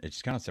something,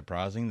 it's kind of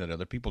surprising that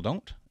other people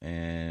don't.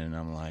 And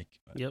I'm like,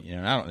 Yep. I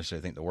don't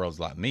necessarily think the world's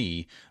like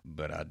me,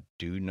 but I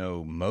do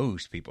know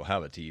most people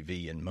have a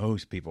TV and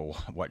most people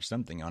watch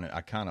something on it.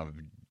 I kind of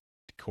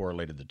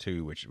correlated the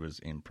two, which was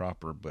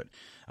improper, but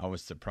I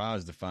was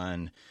surprised to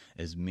find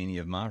as many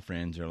of my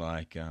friends are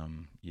like,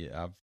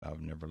 I've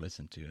never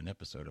listened to an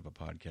episode of a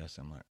podcast.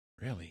 I'm like,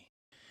 really?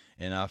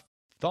 And I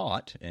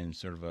thought, and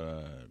sort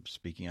of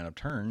speaking out of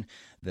turn,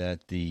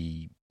 that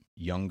the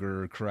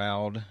younger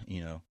crowd,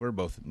 we're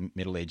both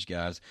middle-aged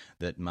guys,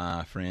 that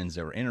my friends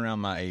that were in around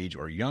my age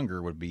or younger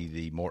would be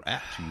the more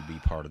apt to be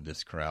part of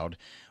this crowd.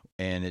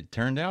 And it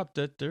turned out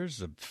that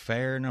there's a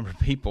fair number of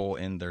people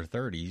in their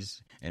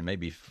 30s and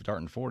maybe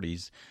starting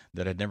 40s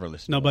that had never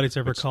listened. Nobody's to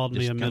one, ever which called me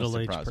just a kinda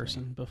middle-aged surprised me.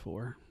 person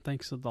before.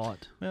 Thanks a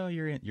lot. Well,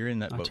 you're in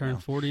that I boat turned now.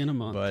 40 in a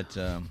month. But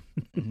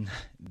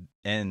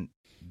and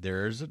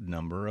there's a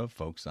number of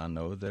folks I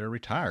know that are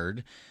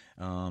retired,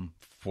 for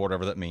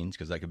whatever that means,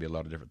 because that could be a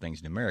lot of different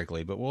things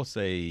numerically. But we'll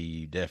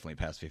say definitely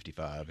past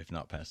 55, if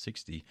not past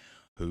 60,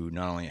 who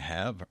not only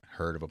have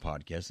heard of a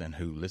podcast and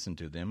who listen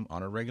to them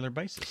on a regular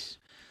basis.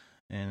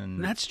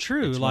 And that's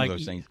true. It's one of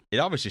those things. It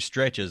obviously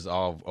stretches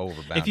all over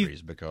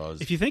boundaries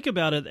because if you think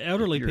about it,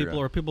 elderly you're, people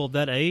or people of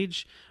that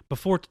age,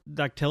 before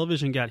like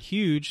television got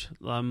huge,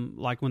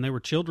 like when they were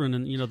children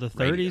in the 30s,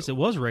 Radio. it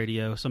was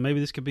radio. So maybe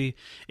this could be,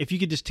 if you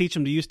could just teach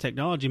them to use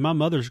technology. My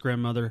mother's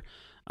grandmother,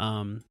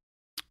 now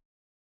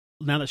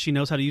that she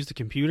knows how to use the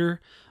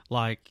computer,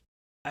 like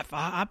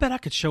I bet I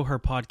could show her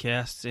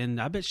podcasts, and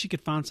I bet she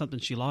could find something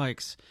she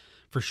likes.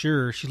 For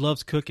sure. She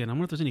loves cooking. I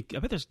wonder if there's any. I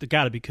bet there's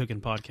got to be cooking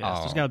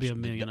podcasts. There's got to be a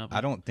million of them.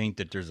 I don't think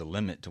that there's a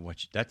limit to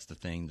what. That's the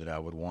thing that I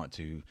would want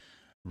to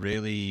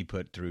really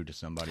put through to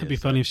somebody. It'd be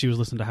funny if she was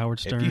listening to Howard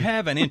Stern. If you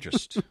have an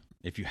interest,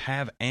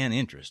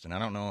 and I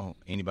don't know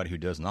anybody who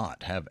does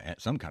not have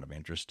some kind of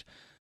interest,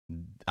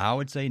 I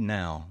would say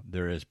now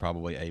there is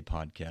probably a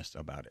podcast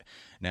about it.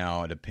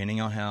 Now, depending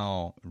on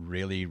how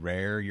really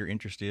rare your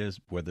interest is,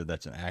 whether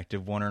that's an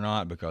active one or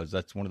not, because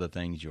that's one of the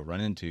things you'll run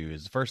into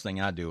is the first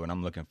thing I do when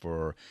I'm looking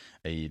for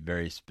a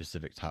very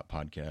specific type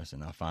podcast,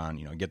 and I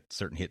find, get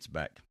certain hits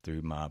back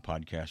through my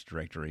podcast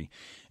directory,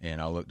 and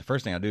I'll look. The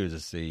first thing I do is to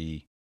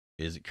see,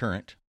 is it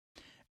current,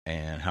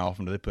 and how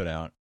often do they put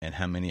out, and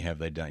how many have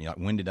they done? Like,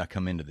 when did I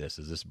come into this?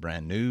 Is this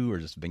brand new, or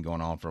has this been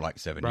going on for like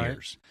 7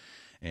 years?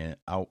 And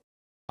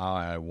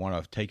I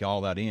want to take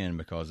all that in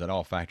because that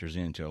all factors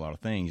into a lot of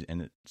things,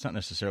 and it's not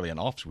necessarily an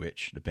off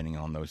switch depending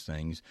on those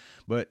things.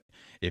 But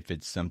if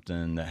it's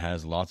something that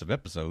has lots of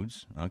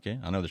episodes, okay,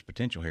 I know there's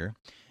potential here.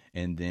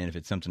 And then if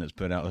it's something that's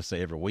put out, let's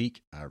say every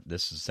week,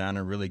 this is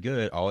sounding really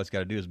good. All it's got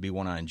to do is be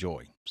one I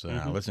enjoy. So then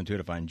I listen to it.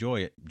 If I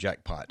enjoy it,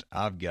 jackpot.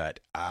 I've got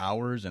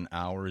hours and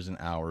hours and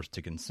hours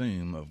to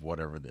consume of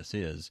whatever this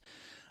is.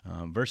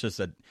 Versus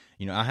that,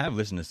 I have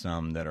listened to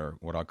some that are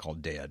what I call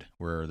dead,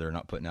 where they're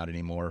not putting out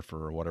anymore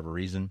for whatever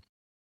reason.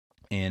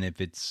 And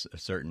if it's a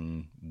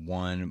certain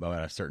one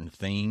about a certain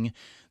thing,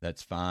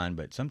 that's fine.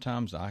 But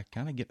sometimes I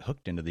kind of get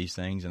hooked into these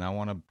things, and I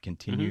want to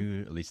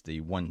continue at least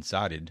the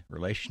one-sided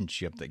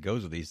relationship that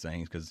goes with these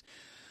things. Because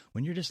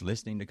when you're just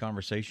listening to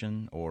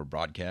conversation or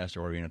broadcast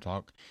or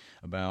talk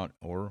about,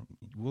 or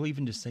we'll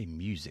even just say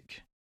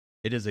music,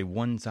 it is a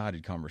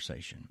one-sided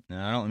conversation.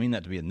 And I don't mean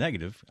that to be a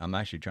negative. I'm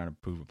actually trying to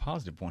prove a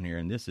positive point here.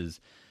 And this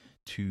is,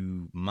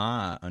 to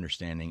my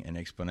understanding, an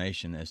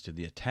explanation as to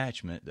the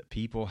attachment that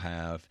people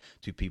have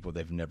to people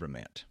they've never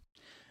met.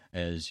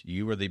 as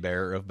you were the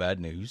bearer of bad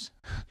news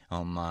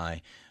on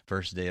my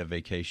first day of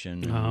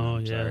vacation. Oh,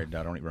 I'm yeah. sorry,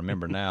 I don't even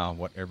remember now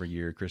whatever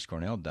year Chris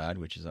Cornell died,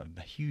 which is I'm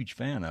a huge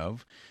fan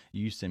of.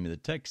 You sent me the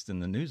text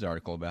and the news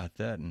article about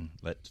that and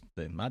let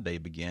my day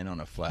begin on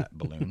a flat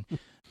balloon.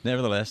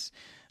 Nevertheless,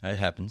 it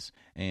happens.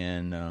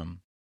 And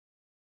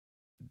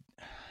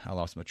I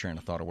lost my train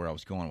of thought of where I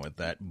was going with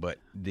that. But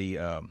the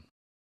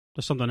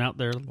There's something out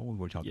there. what were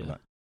we talking Yeah.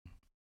 about?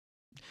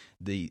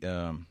 The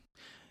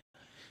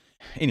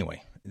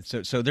anyway,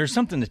 so there's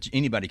something that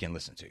anybody can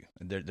listen to.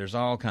 There's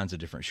all kinds of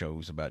different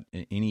shows about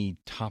any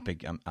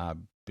topic.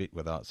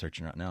 Without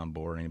searching right now, I'm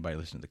bored. Anybody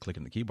listening to the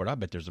clicking the keyboard? I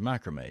bet there's a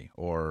macrame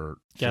or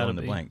fill in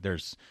the blank.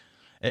 There's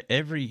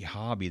every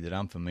hobby that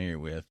I'm familiar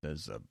with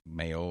as a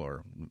male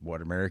or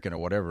American or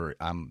whatever.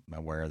 I'm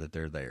aware that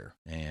they're there.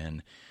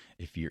 And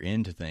if you're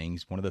into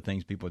things, one of the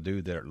things people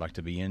do that like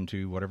to be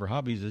into whatever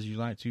hobbies is you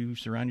like to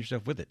surround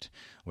yourself with it.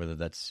 Whether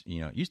that's,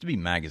 it used to be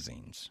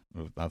magazines.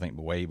 I think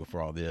way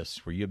before all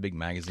this. Were you a big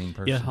magazine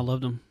person? Yeah, I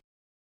loved them.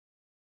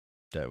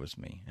 That was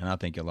me. And I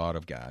think a lot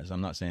of guys,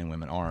 I'm not saying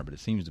women aren't, but it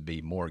seems to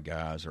be more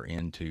guys are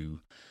into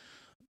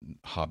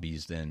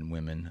hobbies than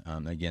women.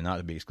 Again, not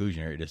to be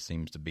exclusionary, it just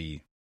seems to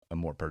be a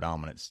more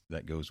predominance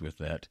that goes with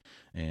that.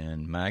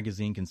 And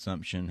magazine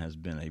consumption has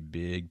been a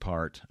big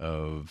part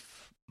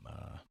of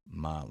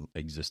my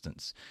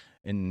existence.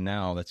 And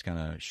now that's kind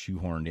of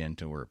shoehorned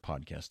into where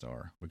podcasts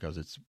are because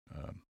it's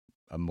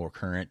a more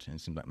current, and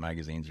it seems like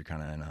magazines are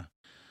kind of in a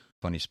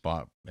funny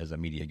spot as the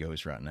media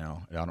goes right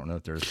now. I don't know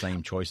if the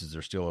same choices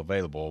are still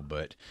available,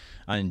 but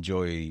I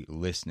enjoy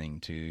listening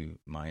to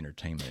my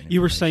entertainment.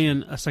 You were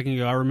saying a second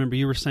ago, I remember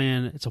you were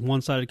saying it's a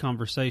one-sided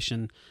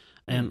conversation,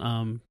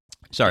 and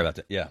sorry about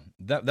that. Yeah,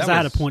 that I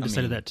had a point to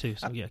say to that too.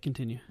 So yeah,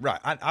 continue. Right,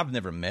 I've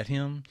never met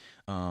him,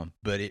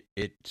 but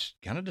it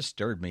kind of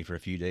disturbed me for a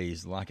few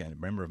days. Like a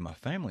member of my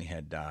family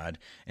had died,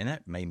 and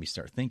that made me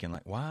start thinking,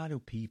 like, why do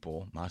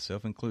people,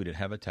 myself included,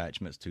 have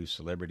attachments to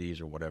celebrities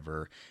or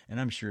whatever? And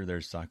I'm sure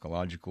there's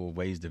psychological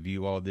ways to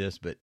view all this,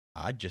 but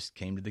I just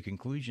came to the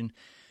conclusion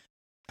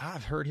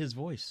I've heard his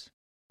voice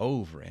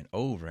over and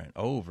over and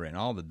over in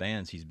all the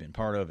bands he's been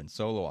part of and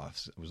solo. I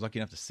was lucky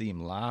enough to see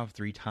him live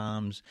 3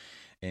 times.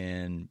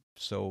 And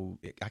so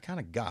I kind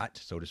of got,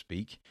 so to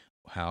speak,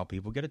 how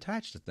people get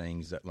attached to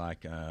things that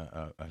like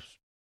a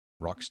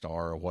rock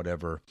star or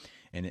whatever.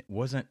 And it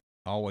wasn't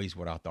always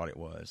what I thought it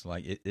was.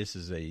 Like this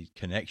is a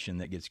connection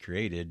that gets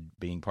created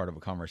being part of a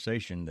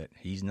conversation that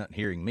he's not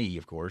hearing me,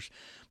 of course,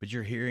 but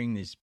you're hearing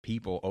these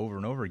people over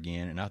and over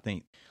again. And I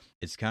think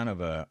it's kind of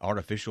a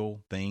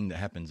artificial thing that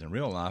happens in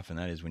real life, and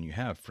that is when you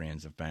have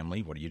friends and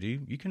family, what do?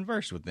 You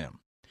converse with them,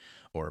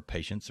 or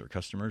patients or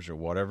customers or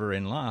whatever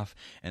in life,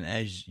 and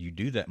as you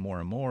do that more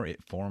and more,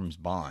 it forms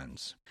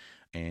bonds.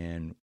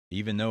 And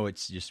even though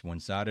it's just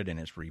one-sided and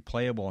it's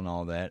replayable and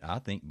all that, I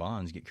think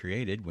bonds get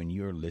created when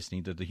you're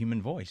listening to the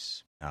human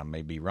voice. I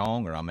may be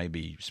wrong or I may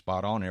be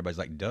spot on. Everybody's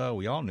like, duh,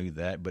 we all knew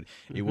that. But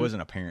it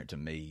wasn't apparent to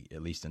me,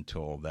 at least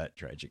until that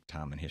tragic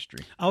time in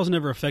history. I was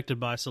never affected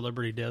by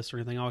celebrity deaths or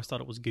anything. I always thought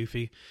it was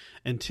goofy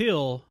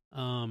until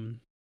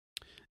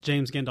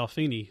James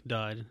Gandolfini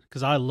died,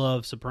 because I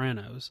love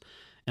Sopranos.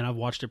 And I've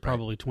watched it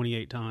probably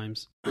 28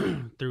 times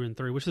through and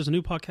through, which is a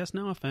new podcast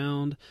now I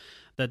found.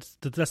 That's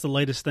the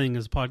latest thing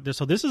is podcast.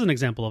 So this is an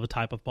example of a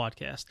type of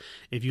podcast.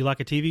 If you like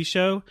a TV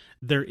show,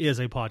 there is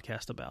a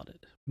podcast about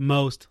it,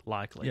 most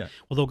likely. Yeah.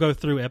 Well, they'll go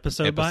through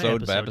episode by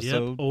episode.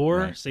 Yep, or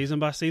right. Season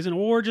by season,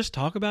 or just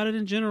talk about it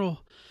in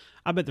general.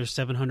 I bet there's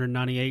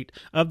 798.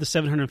 Of the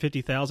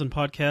 750,000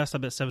 podcasts, I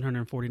bet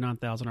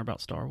 749,000 are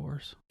about Star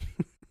Wars.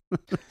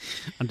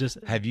 I'm just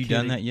Have you kidding.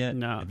 done that yet?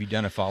 No. Have you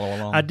done a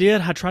follow-along? I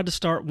did. I tried to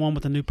start one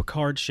with a new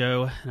Picard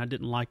show, and I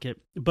didn't like it.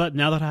 But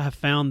now that I have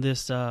found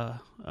this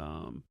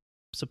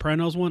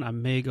Sopranos one, I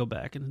may go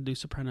back and do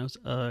Sopranos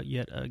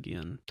yet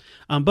again.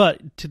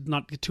 But to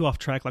not get too off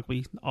track like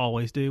we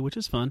always do, which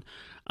is fun,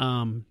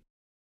 I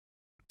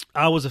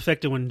was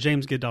affected when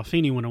James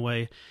Gandolfini went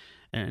away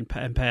and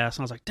passed.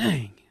 And I was like,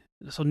 dang.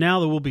 So now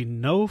there will be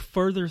no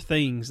further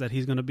things that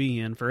he's going to be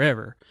in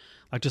forever.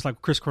 Like just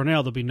like Chris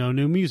Cornell, there'll be no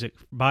new music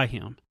by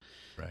him.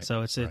 Right.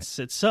 So it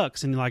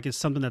sucks, and like it's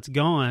something that's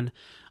gone.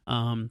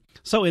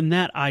 So in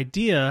that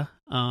idea,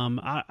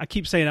 I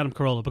keep saying Adam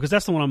Carolla because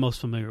that's the one I'm most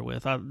familiar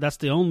with. That's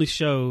the only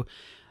show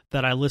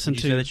that I listen to.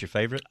 Would you say that's your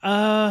favorite?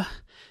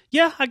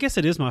 Yeah, I guess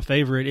it is my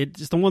favorite.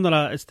 It's the one that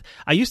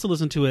I used to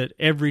listen to it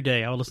every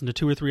day. I would listen to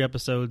 2 or 3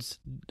 episodes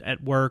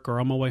at work or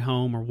on my way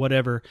home or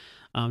whatever,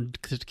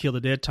 to kill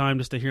the dead time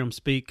just to hear him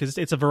speak, because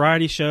it's a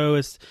variety show.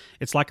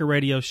 It's like a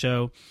radio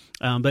show.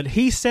 But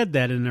he said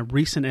that in a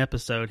recent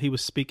episode. He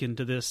was speaking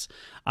to this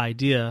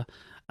idea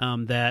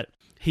that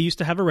he used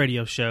to have a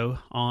radio show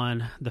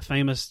on the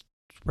famous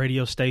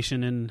radio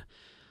station in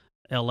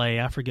L.A.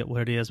 I forget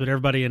what it is, but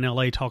everybody in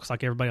L.A. talks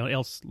like everybody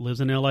else lives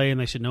in L.A. and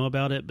they should know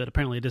about it. But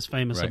apparently it is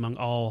famous among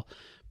all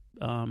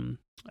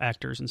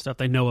actors and stuff.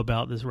 They know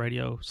about this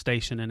radio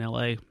station in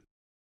L.A.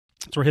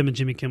 It's where him and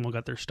Jimmy Kimmel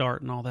got their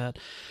start and all that.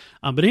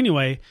 But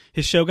anyway,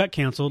 his show got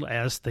canceled,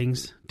 as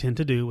things tend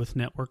to do with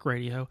network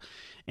radio.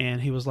 And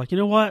he was like, you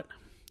know what?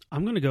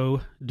 I'm going to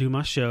go do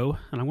my show,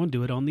 and I'm going to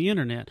do it on the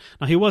internet.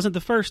 Now, he wasn't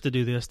the first to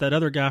do this. That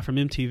other guy from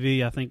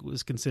MTV, I think,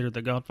 was considered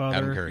the Godfather.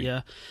 Adam Curry.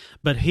 Yeah.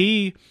 But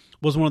he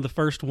was one of the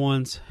first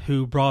ones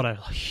who brought a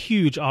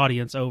huge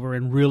audience over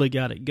and really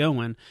got it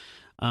going.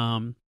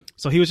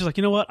 So he was just like,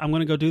 you know what, I'm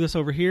going to go do this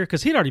over here,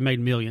 because he'd already made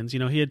millions. You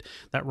know, he had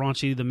that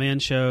Raunchy the Man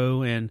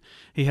Show, and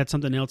he had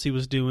something else he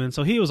was doing.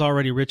 So he was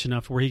already rich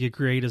enough where he could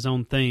create his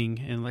own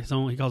thing, and like his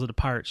own, he calls it a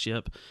pirate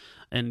ship,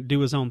 and do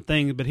his own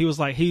thing. But he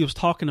was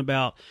talking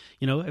about,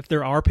 you know, if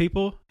there are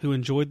people who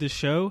enjoyed this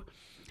show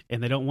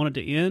and they don't want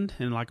it to end,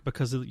 and like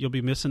because you'll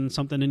be missing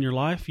something in your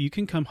life, you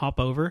can come hop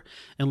over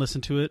and listen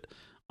to it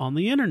on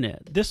the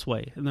internet this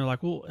way. And they're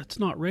like, well, it's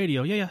not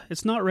radio. Yeah,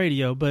 it's not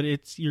radio, but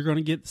you're going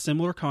to get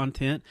similar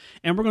content,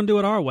 and we're going to do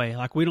it our way.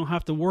 Like, we don't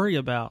have to worry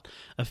about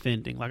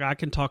offending. Like, I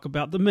can talk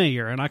about the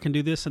mayor, and I can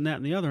do this and that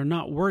and the other, and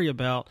not worry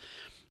about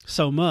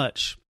so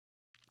much.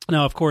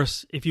 Now, of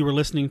course, if you were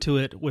listening to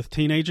it with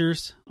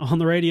teenagers on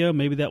the radio,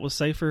 maybe that was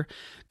safer,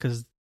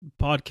 because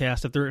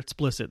podcasts, if they're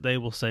explicit, they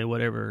will say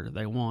whatever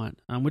they want,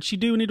 which you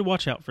do need to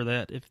watch out for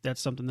that if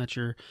that's something that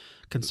you're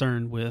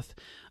concerned with.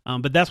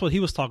 But that's what he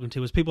was talking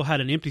to, is people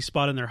had an empty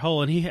spot in their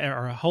hole, and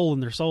or a hole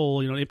in their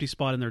soul, you know, an empty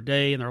spot in their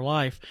day, in their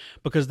life,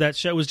 because that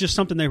show was just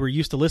something they were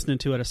used to listening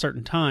to at a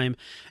certain time,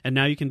 and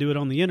now you can do it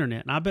on the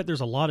internet. And I bet there's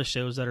a lot of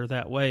shows that are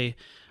that way,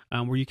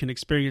 where you can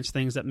experience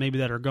things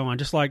that are gone,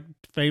 just like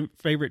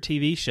favorite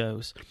TV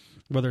shows,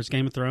 whether it's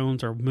Game of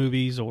Thrones or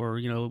movies or,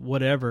 you know,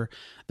 whatever.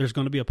 There's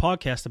going to be a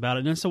podcast about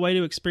it, and it's a way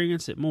to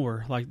experience it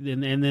more. Like,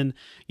 and then,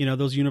 you know,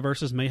 those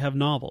universes may have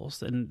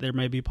novels, and there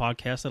may be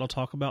podcasts that'll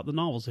talk about the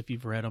novels if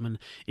you've read them. And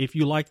if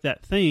you like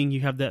that thing, you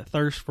have that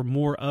thirst for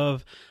more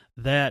of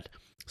that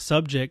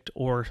subject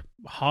or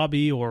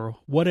hobby or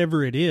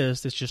whatever it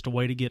is. It's just a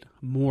way to get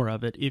more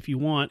of it if you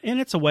want, and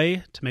it's a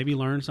way to maybe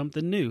learn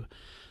something new.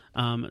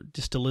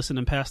 Just to listen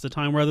and pass the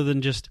time, rather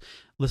than just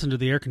listen to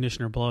the air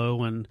conditioner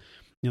blow and,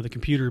 you know, the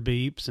computer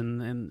beeps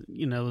and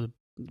you know,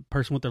 the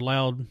person with their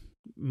loud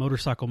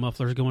motorcycle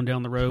mufflers going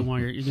down the road while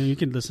you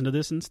can listen to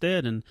this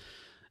instead and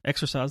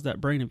exercise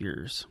that brain of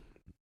yours.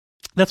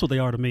 That's what they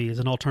are to me, as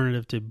an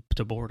alternative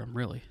to boredom,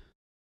 really.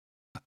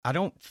 I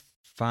don't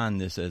find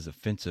this as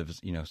offensive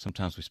as, you know,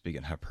 sometimes we speak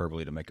in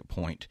hyperbole to make a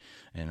point,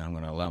 and I'm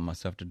going to allow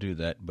myself to do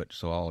that, but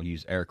so I'll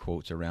use air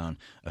quotes around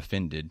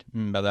offended.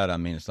 By that I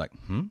mean it's like,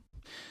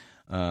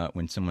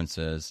 when someone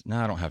says, no,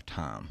 I don't have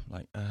time.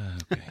 Like,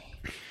 okay.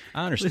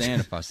 I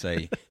understand if I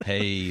say,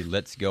 hey,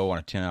 let's go on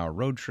a 10-hour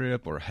road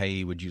trip, or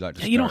hey, would you like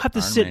to start You don't have to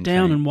Iron sit Man down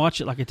training? and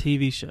watch it like a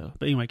TV show.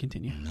 But anyway,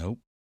 continue. Nope.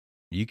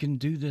 You can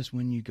do this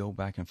when you go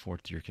back and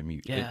forth to your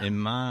commute. Yeah.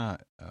 And my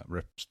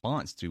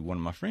response to one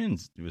of my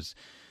friends was,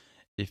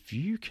 if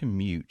your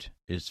commute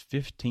is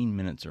 15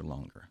 minutes or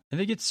longer, if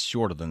it gets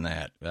shorter than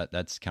that,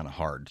 that's kind of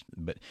hard.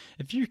 But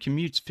if your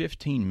commute's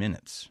 15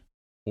 minutes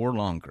or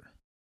longer,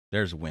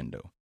 there's a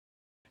window.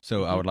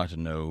 So I would like to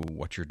know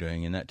what you're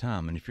doing in that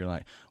time. And if you're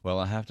like, well,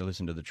 I have to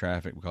listen to the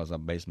traffic because I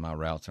base my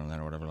routes on that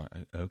or whatever, like,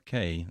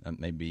 okay, that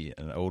may be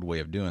an old way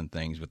of doing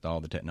things with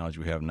all the technology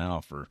we have now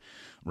for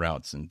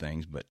routes and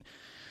things, but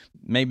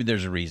maybe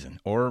there's a reason.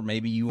 Or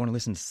maybe you want to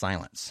listen to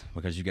silence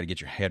because you got to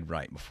get your head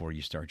right before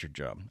you start your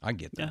job. I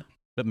get that. Yeah.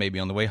 But maybe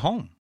on the way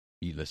home,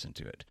 you listen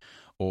to it.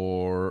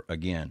 Or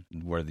again,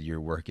 whether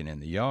you're working in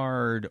the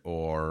yard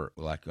or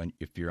like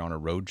if you're on a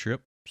road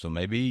trip. So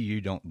maybe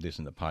you don't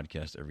listen to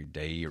podcasts every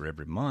day or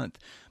every month,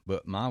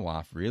 but my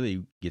wife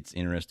really gets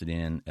interested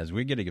in, as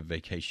we get a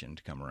vacation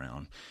to come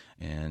around,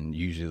 and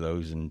usually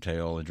those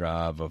entail a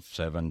drive of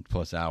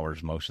 7+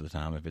 hours most of the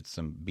time if it's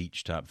some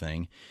beach type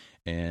thing,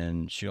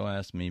 and she'll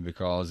ask me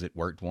because it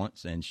worked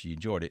once and she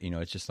enjoyed it. You know,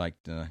 it's just like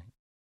the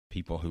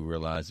people who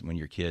realize when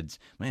you're kids,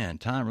 man,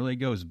 time really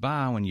goes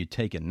by when you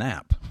take a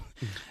nap.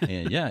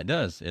 And yeah, it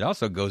does. It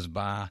also goes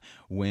by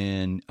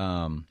when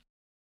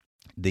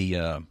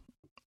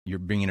you're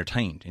being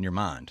entertained in your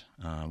mind,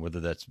 whether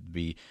that's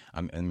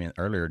I mean,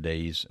 earlier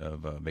days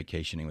of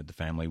vacationing with the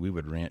family, we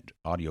would rent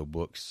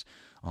audiobooks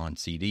on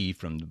CD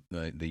from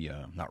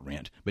not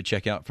rent, but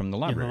check out from the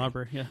library. Yeah, the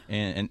library,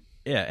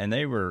 yeah. And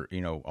they were, you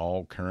know,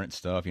 all current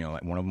stuff. You know,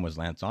 like one of them was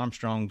Lance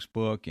Armstrong's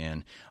book,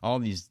 and all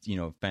these, you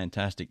know,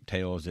 fantastic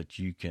tales that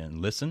you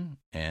can listen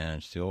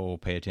and still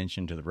pay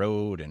attention to the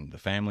road and the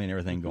family and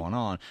everything going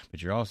on.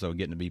 But you're also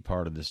getting to be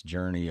part of this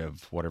journey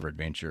of whatever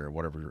adventure or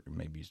whatever,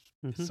 maybe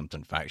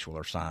something factual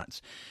or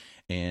science.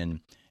 And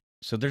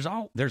so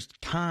there's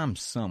time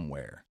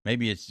somewhere.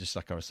 Maybe it's just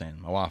like I was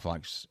saying, my wife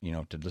likes, you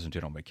know, to listen to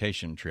it on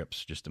vacation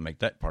trips just to make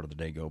that part of the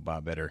day go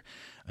by better.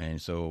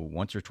 And so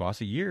once or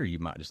twice a year, you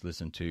might just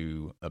listen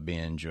to a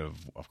binge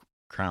of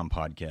crime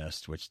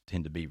podcasts, which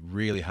tend to be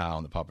really high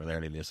on the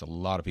popularity list. A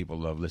lot of people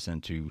love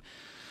listening to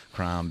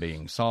crime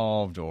being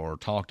solved or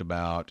talked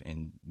about.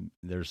 And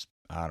there's,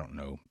 I don't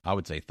know, I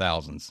would say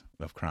thousands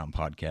of crime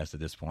podcasts at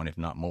this point, if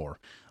not more.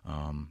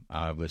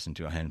 I've listened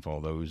to a handful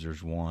of those.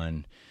 There's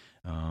one,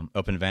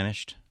 Up and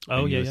Vanished.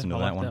 Oh, yeah, I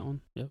like that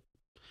one. Yep.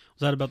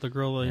 Was that about the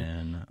girl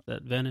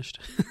that vanished?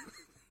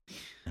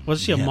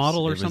 Was she a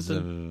model or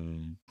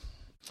something?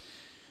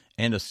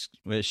 And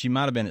well, she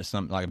might have been at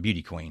some like a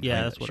beauty queen. Yeah,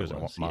 Maybe that's what she it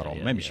was. was. A model.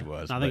 Yeah, Maybe yeah. she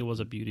was. I think it was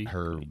a beauty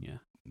her queen,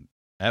 yeah.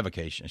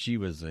 avocation. She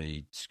was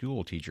a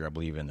school teacher, I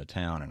believe, in the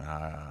town, and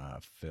I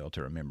fail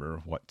to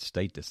remember what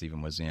state this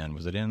even was in.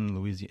 Was it in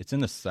Louisiana? It's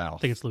in the South. I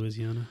think it's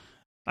Louisiana.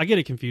 I get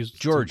it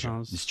confused. Georgia.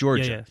 Sometimes. It's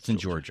Georgia. Yeah, it's in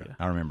Georgia. Yeah.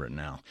 I remember it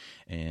now.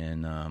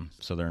 And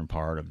southern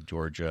part of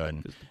Georgia.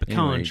 And the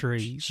pecan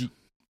trees.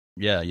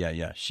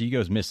 Yeah. She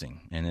goes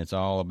missing, and it's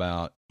all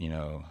about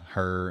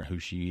her, who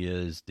she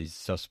is, these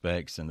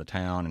suspects, and the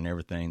town, and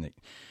everything.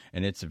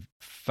 And it's a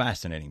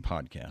fascinating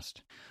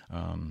podcast.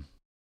 I'm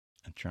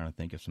trying to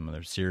think of some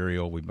other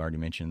Serial. We've already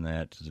mentioned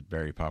that. It's a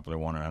very popular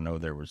one, and I know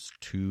there was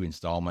 2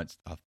 installments.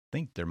 I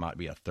think there might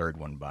be a 3rd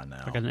one by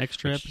now. Like an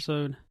extra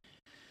episode?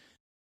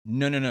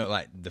 No.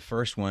 Like the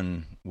first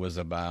one was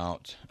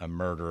about a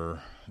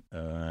murder,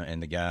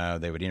 and the guy,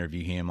 they would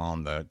interview him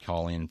on the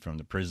call in from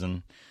the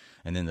prison.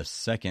 And then the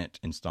second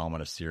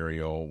installment of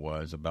Serial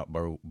was about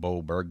Bo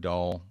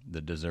Bergdahl, the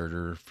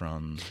deserter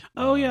from...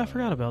 Oh, yeah, I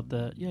forgot about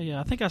that.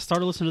 Yeah. I think I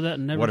started listening to that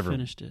and never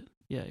finished it.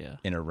 Yeah.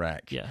 In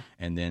Iraq. Yeah.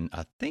 And then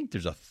I think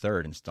there's a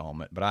 3rd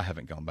installment, but I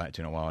haven't gone back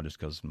to it in a while just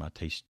because my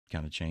taste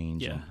kind of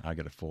changed. Yeah. And I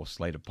got a full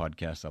slate of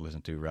podcasts I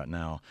listen to right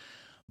now.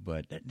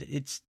 But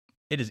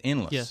it is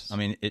endless. Yes. I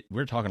mean,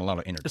 we're talking a lot of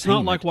entertainment. It's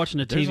not like watching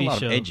a TV show. There's a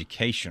lot of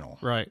educational.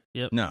 Right.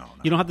 Yep. No.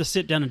 You don't have to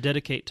sit down and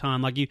dedicate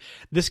time. Like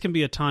this can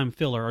be a time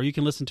filler, or you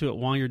can listen to it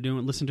while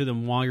listen to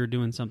them while you're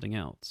doing something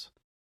else.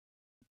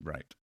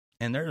 Right.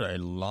 And there's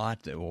a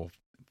lot that will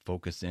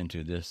focus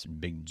into this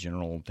big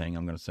general thing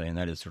I'm going to say, and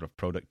that is sort of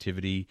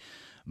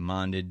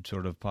productivity-minded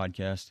sort of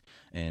podcast.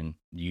 And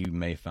you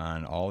may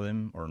find all of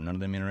them or none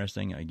of them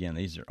interesting. Again,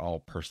 these are all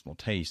personal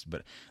taste,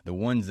 but the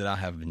ones that I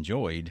have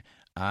enjoyed,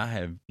 I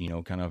have,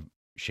 kind of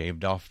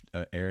shaved off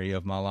an area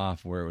of my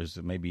life where it was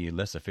maybe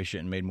less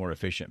efficient and made more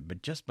efficient,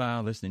 but just by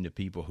listening to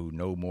people who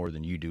know more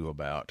than you do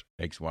about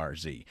X, Y, or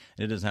Z.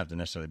 And it doesn't have to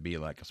necessarily be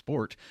like a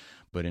sport,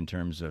 but in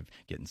terms of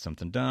getting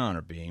something done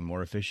or being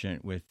more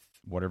efficient with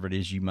whatever it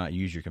is you might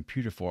use your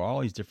computer for,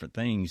 all these different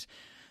things,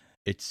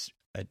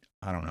 I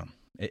don't know.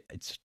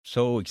 It's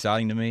so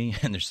exciting to me,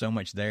 and there's so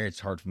much there. It's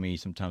hard for me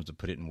sometimes to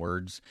put it in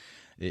words.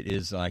 It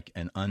is like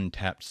an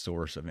untapped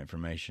source of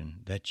information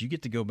that you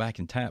get to go back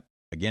and tap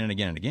again and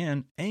again and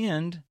again.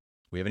 And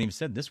we haven't even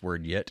said this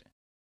word yet.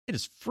 It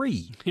is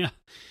free. Yeah.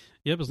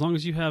 Yep. As long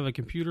as you have a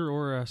computer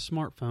or a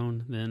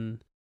smartphone,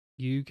 then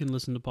you can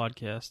listen to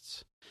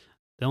podcasts.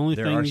 The only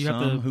there thing are you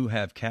some have to... who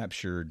have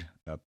captured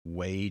a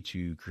way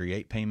to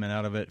create payment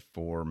out of it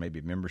for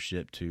maybe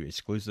membership to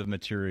exclusive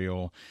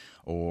material,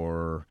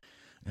 or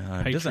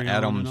doesn't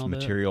Adam's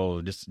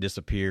material just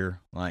disappear?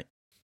 Like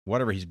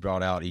whatever he's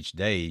brought out each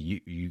day,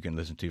 you can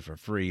listen to for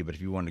free. But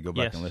if you wanted to go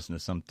back and listen to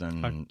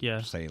something,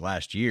 say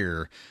last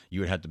year,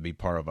 you would have to be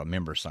part of a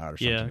member site or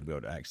something to be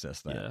able to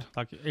access that. Yeah,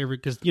 like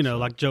because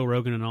like Joe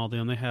Rogan and all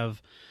them, they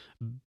have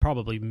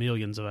probably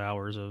millions of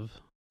hours of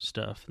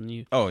stuff, and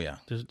it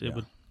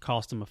would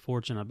cost them a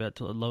fortune, I bet,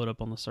 to load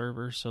up on the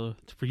server. So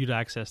for you to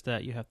access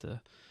that, you have to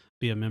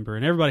be a member.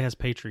 And everybody has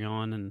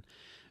Patreon, and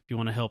if you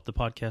want to help the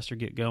podcaster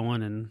get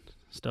going and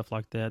stuff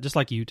like that, just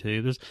like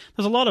YouTube, there's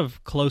a lot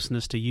of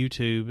closeness to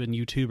YouTube and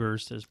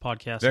YouTubers as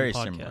podcasts and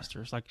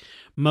podcasters. Similar. Like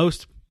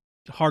most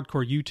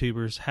hardcore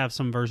YouTubers have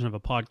some version of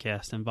a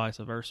podcast, and vice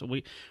versa.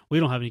 We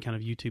don't have any kind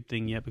of YouTube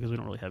thing yet because we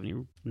don't really have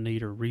any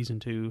need or reason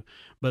to,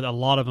 but a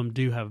lot of them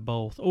do have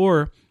both,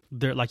 or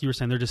they're, like you were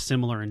saying, they're just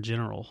similar in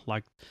general,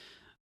 like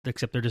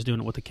except they're just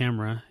doing it with the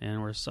camera, and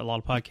whereas a lot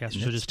of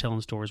podcasters are just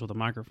telling stories with a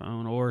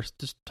microphone or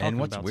just talking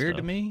about stuff. And what's weird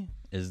to me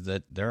is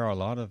that there are a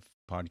lot of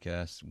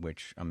podcasts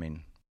which, I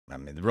mean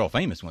the real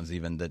famous ones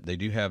even, that they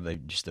do have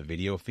just a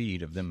video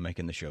feed of them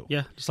making the show.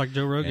 Yeah, just like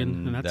Joe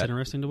Rogan, and that's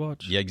interesting to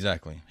watch. Yeah,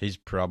 exactly. He's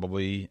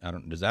probably,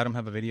 does Adam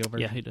have a video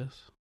version? Yeah, he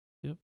does.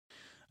 Yep.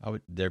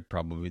 They're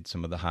probably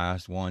some of the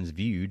highest ones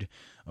viewed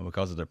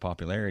because of their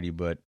popularity,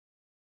 but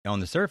on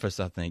the surface,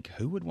 I think,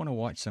 who would want to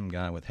watch some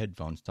guy with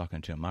headphones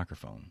talking to a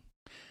microphone?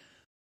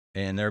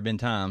 And there have been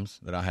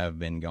times that I have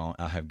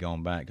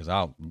gone back,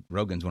 because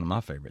Rogan's one of my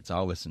favorites.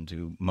 I'll listen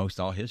to most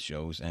all his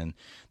shows, and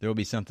there will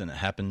be something that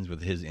happens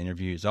with his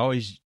interview.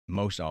 It's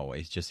most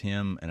always just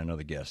him and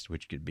another guest,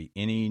 which could be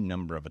any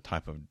number of a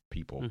type of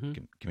people,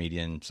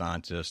 comedian,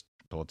 scientist,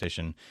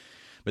 politician.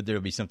 But there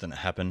will be something that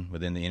happened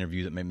within the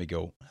interview that made me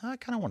go, I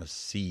kind of want to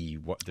see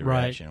what the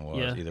reaction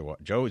was, either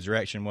what Joe's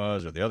reaction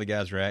was or the other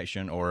guy's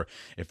reaction, or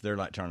if they're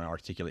like trying to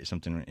articulate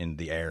something in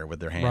the air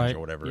with their hands or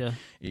whatever,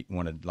 you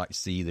want to like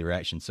see the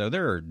reaction. So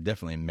there are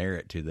definitely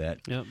merit to that.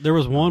 Yeah, there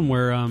was one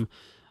where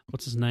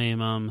what's his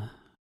name,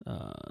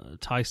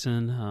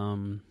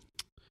 Tyson,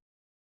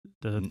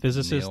 the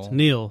physicist,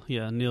 Neil,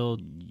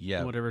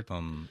 whatever.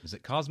 Is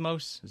it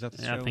Cosmos? Is that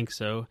the show? I think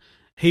so.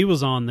 He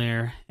was on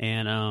there,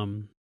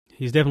 and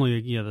he's definitely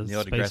the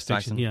Neil space deGrasse fiction.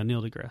 Tyson? Yeah,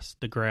 Neil deGrasse.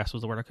 DeGrasse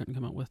was the word I couldn't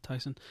come up with.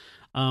 Tyson.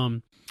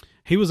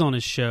 He was on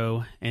his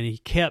show, and he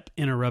kept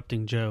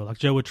interrupting Joe. Like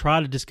Joe would try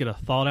to just get a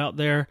thought out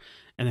there,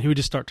 and then he would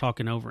just start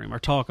talking over him or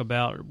talk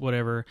about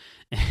whatever.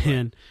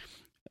 And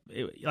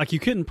like you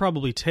couldn't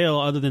probably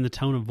tell other than the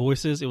tone of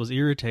voices. It was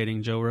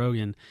irritating Joe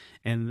Rogan,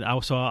 and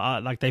I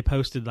like they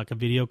posted like a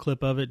video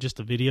clip of it, just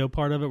a video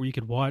part of it where you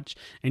could watch,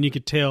 and you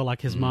could tell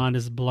like his mind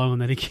is blown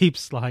that he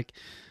keeps like,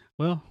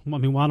 well, I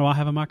mean, why do I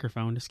have a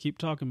microphone? Just keep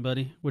talking,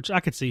 buddy. Which I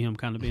could see him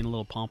kind of being a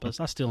little pompous.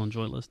 I still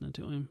enjoy listening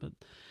to him, but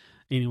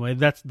anyway,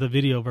 that's the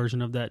video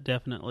version of that.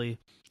 Definitely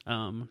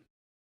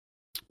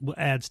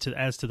adds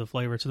to the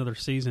flavor. It's another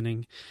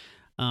seasoning,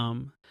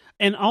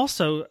 and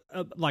also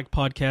like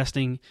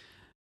podcasting.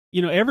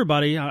 You know,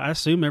 everybody, I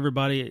assume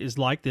everybody is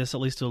like this, at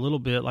least a little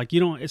bit. Like,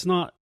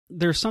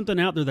 there's something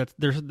out there that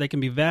they can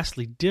be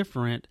vastly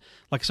different.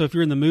 Like, so if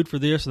you're in the mood for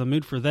this or the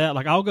mood for that,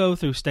 like I'll go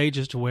through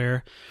stages to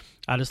where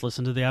I just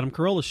listen to the Adam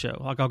Carolla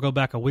show. Like I'll go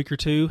back a week or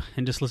two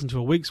and just listen to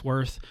a week's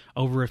worth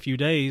over a few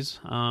days.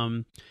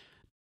 And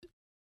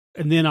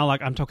then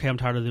I'm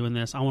tired of doing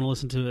this. I want to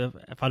listen to,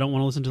 if I don't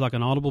want to listen to like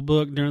an Audible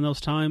book during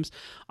those times,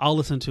 I'll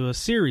listen to a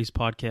series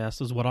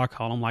podcast is what I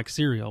call them, like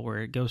Serial, where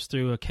it goes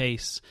through a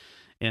case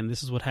and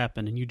this is what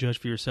happened, and you judge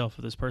for yourself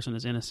if this person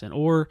is innocent,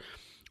 or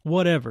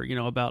whatever,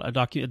 about a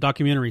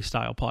documentary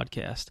style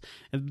podcast.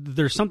 And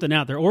there's something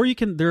out there, or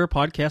there are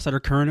podcasts that are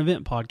current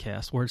event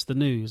podcasts where it's the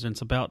news and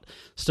it's about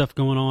stuff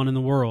going on in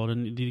the world,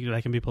 and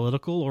they can be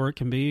political or it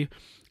can be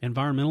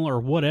environmental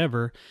or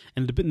whatever.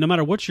 And no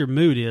matter what your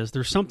mood is,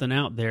 there's something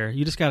out there.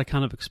 You just got to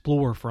kind of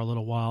explore for a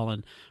little while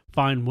and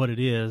find what it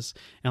is.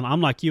 And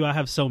I'm like you, I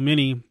have so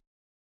many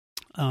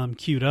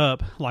queued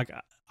up, like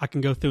I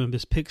can go through and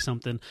just pick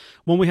something.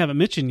 One we haven't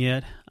mentioned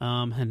yet,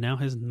 and now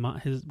is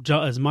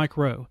Mike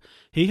Rowe.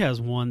 He has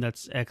one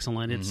that's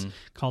excellent. It's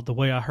called The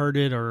Way I Heard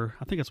It, or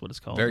I think that's what it's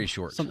called. Very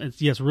short.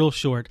 Yes, real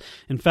short.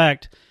 In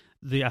fact,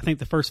 I think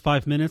the first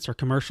 5 minutes are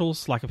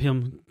commercials, like of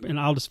him, and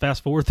I'll just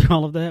fast forward through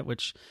all of that,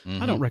 which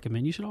I don't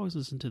recommend. You should always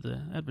listen to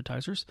the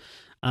advertisers,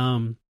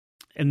 and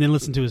then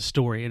listen to his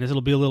story, and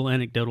it'll be a little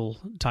anecdotal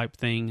type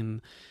thing,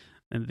 and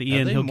at the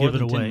end he'll give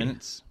it away. 10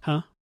 minutes?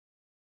 Huh?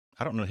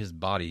 I don't know his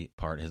body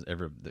part has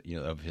ever,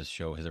 of his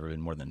show has ever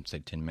been more than, say,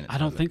 10 minutes. I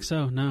don't think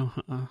so. No.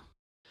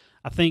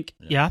 I think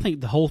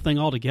the whole thing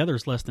altogether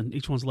is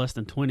each one's less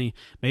than 20,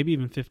 maybe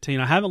even 15.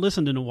 I haven't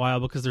listened in a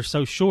while because they're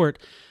so short.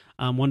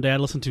 One day I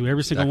listened to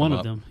every single one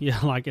of them. Yeah,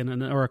 like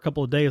or a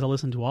couple of days I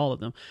listened to all of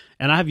them,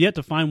 and I have yet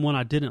to find one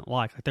I didn't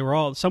like. Like they were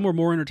all, some were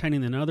more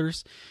entertaining than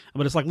others,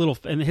 but it's like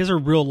and his are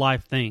real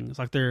life things.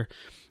 Like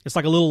it's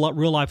like a little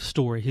real life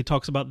story. He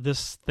talks about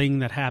this thing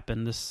that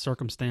happened, this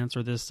circumstance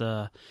or this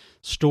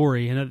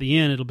story, and at the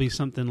end it'll be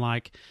something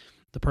like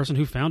the person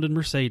who founded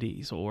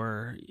Mercedes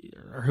or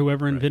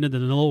whoever invented the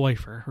vanilla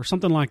wafer or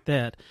something like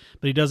that.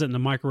 But he does it in a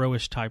Mike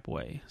Rowe-ish type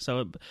way. So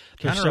it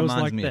kind of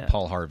reminds me of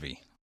Paul Harvey.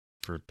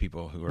 For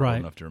people who are old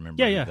enough to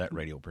remember who that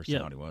radio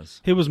personality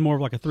was. It was more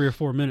of like a 3 or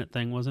 4 minute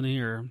thing, wasn't he?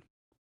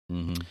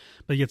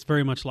 But it's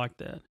very much like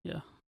that. Yeah.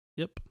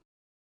 Yep.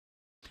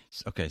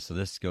 Okay, so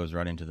this goes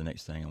right into the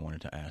next thing I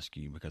wanted to ask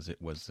you, because it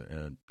was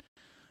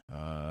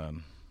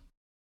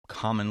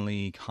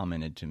commonly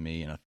commented to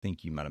me, and I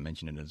think you might have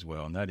mentioned it as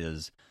well, and that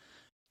is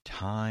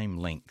time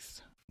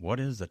length. What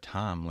is the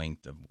time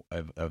length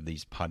of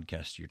these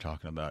podcasts you're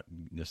talking about?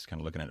 Just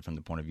kind of looking at it from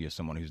the point of view of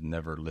someone who's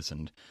never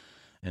listened.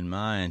 And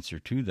my answer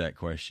to that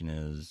question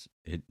is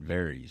it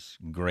varies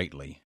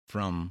greatly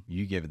from,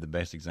 you gave it the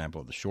best example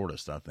of the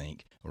shortest, I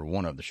think, or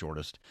one of the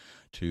shortest,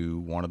 to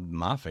one of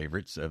my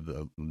favorites of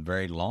the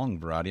very long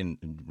variety.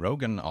 And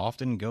Rogan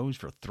often goes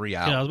for 3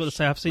 hours. Yeah, I was about to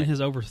say, I've seen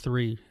his over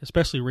 3,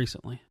 especially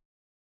recently.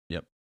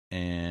 Yep.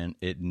 And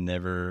it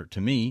never,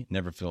 to me,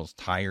 never feels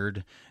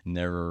tired,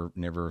 never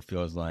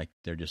feels like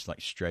they're just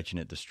like stretching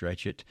it to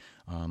stretch it.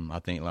 I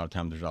think a lot of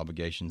times there's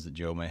obligations that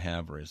Joe may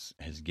have or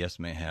his guests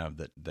may have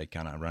that they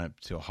kind of run up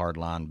to a hard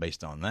line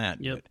based on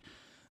that. Yep. But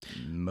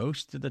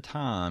most of the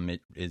time it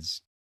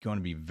is going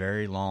to be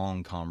very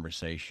long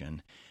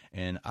conversation.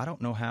 And I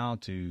don't know how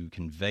to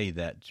convey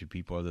that to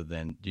people other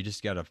than you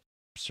just got to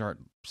start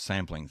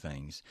sampling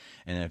things.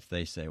 And if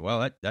they say,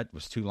 well, that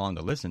was too long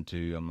to listen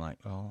to, I'm like,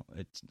 well,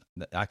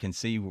 I can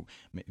see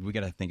we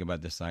got to think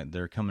about this. Like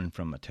they're coming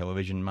from a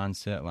television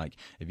mindset. Like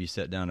if you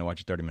sit down to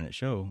watch a 30-minute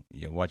show,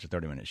 you watch a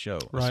 30-minute show,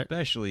 right.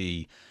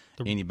 Especially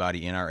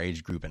anybody in our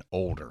age group and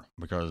older,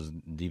 because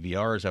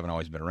DVRs haven't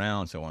always been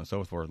around, so on and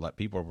so forth. Like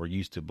people were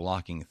used to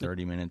blocking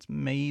 30 minutes,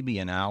 maybe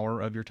an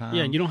hour of your time.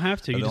 Yeah, you don't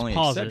have to. You just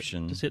pause it,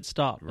 just hit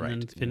stop, right,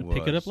 and then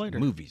pick it up later.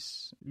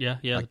 Movies. Yeah,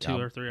 like 2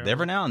 or 3 hours.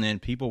 Every now and then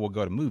people will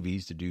go to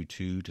movies to do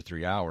 2 to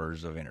 3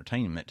 hours of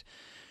entertainment,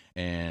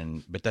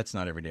 but that's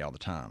not every day all the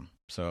time.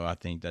 So I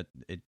think that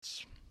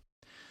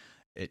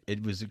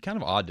it was kind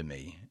of odd to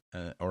me,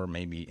 or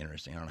maybe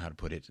interesting. I don't know how to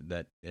put it.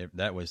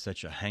 That was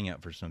such a hang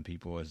up for some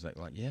people. Is like,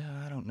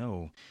 yeah, I don't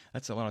know.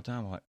 That's a lot of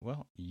time. I'm like,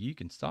 well, you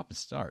can stop and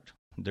start.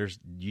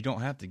 You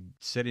don't have to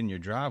sit in your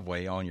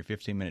driveway on your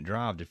 15-minute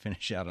drive to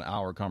finish out an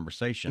hour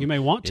conversation. You may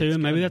want to,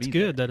 and maybe that's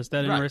good that it's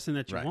that right. interesting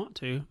that you want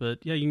to. But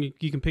yeah, you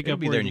can pick up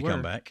be where there and you you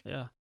come back.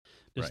 Yeah,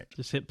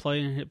 just hit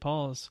play and hit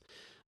pause.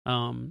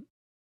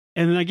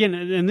 And then again,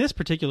 in this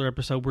particular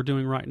episode we're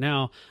doing right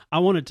now, I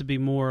want it to be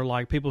more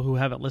like people who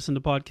haven't listened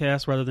to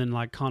podcasts rather than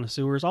like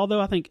connoisseurs.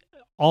 Although I think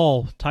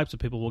all types of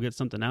people will get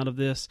something out of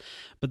this.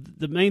 But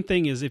the main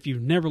thing is, if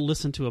you've never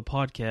listened to a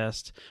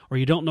podcast or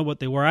you don't know what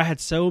they were, I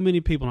had so many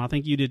people, and I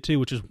think you did too,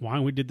 which is why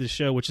we did this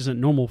show, which isn't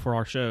normal for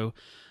our show.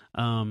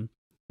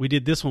 We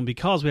did this one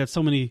because we had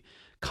so many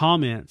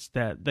comments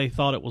that they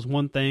thought it was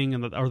one thing,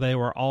 or they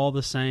were all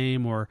the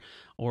same, or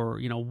I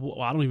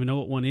don't even know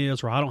what one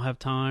is, or I don't have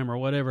time, or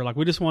whatever. Like,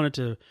 we just wanted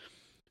to,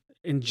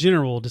 in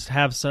general, just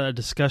have a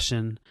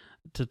discussion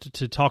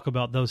to talk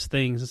about those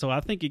things. And so I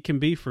think it can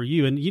be for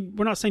you. And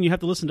we're not saying you have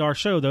to listen to our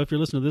show, though. If you're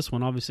listening to this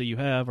one, obviously you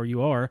have, or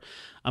you are.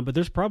 But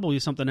there's probably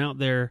something out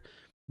there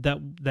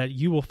that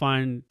you will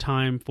find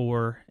time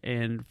for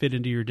and fit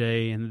into your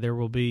day, and it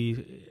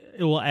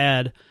will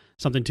add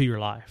something to your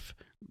life,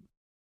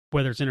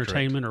 whether it's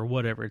entertainment or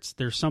whatever.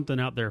 There's something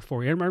out there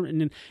for you.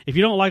 And if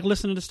you don't like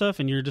listening to stuff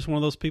and you're just one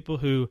of those people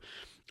who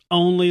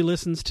only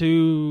listens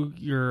to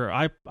your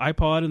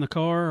iPod in the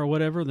car or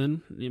whatever,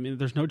 then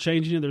there's no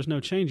changing you. There's no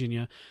changing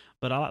you.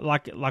 But I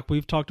like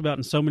we've talked about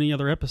in so many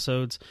other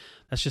episodes,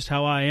 that's just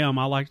how I am.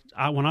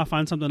 When I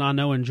find something I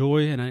know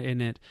enjoy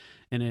and it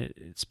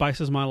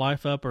spices my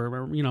life up,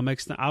 or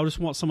I just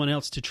want someone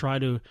else to try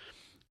to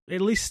at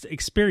least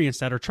experience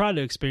that, or try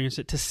to experience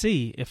it, to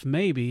see if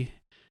maybe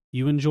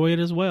you enjoy it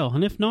as well.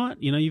 And if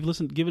not, you've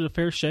listened, give it a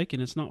fair shake,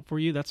 and it's not for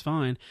you, that's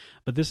fine.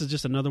 But this is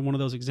just another one of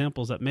those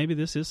examples that maybe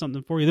this is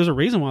something for you. There's a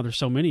reason why there's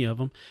so many of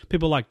them.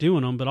 People like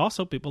doing them, but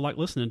also people like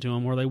listening to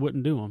them where they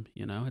wouldn't do them.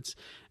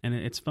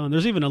 It's fun.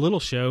 There's even a little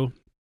show.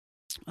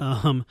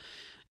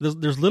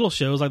 There's little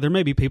shows, like there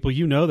may be people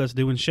that's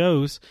doing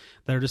shows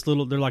that are just they're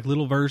like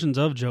little versions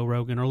of Joe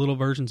Rogan or little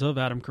versions of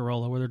Adam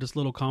Carolla, where they're just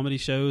little comedy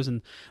shows,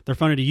 and they're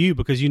funny to you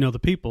because you know the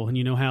people and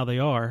you know how they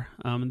are.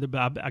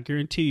 I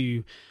guarantee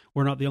you,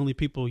 we're not the only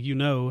people you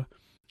know.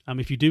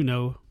 If you do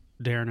know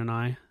Darren and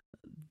I,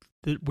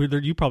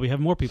 you probably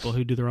have more people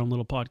who do their own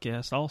little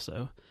podcast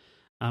also.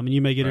 And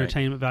you may get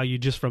entertainment value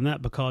just from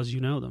that because you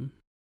know them.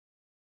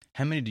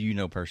 How many do you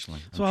know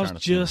personally? So I was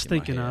just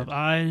thinking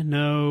I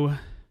know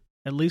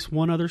at least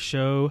one other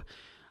show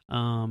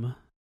of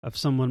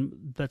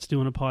someone that's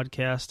doing a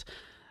podcast.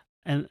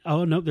 And,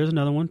 there's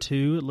another one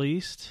too, at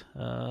least.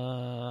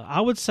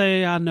 I would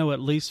say I know at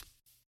least,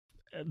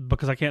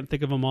 because I can't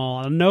think of them all,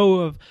 I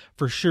know of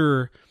for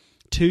sure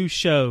 2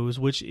 shows,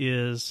 which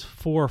is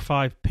 4 or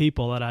 5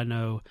 people that I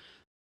know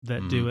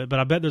that do it. But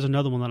I bet there's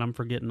another one that I'm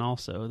forgetting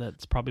also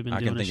that's probably been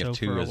doing a show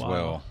for a while. I can think of 2 as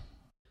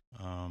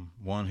well.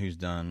 One who's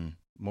done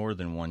more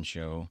than one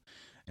show,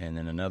 and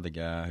then another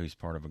guy who's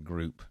part of a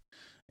group.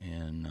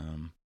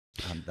 And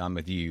I'm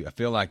with you. I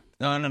feel like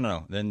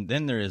no.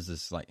 Then there is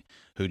this, like,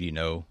 who do you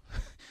know?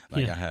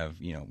 I have,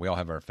 we all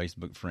have our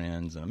Facebook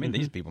friends. And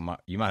these people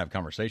you might have a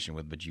conversation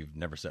with, but you've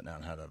never sat down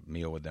and had a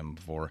meal with them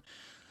before.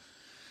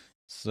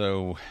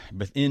 So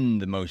within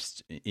the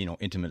most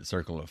intimate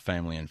circle of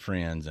family and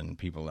friends and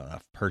people that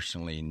I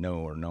personally know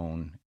or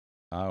known,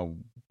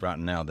 right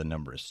now the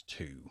number is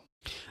 2.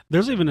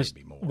 There's even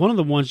one of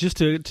the ones just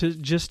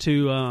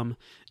to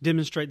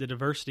demonstrate the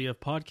diversity of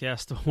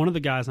podcasts. One of the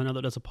guys I know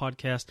that does a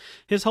podcast,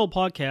 his whole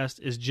podcast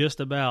is just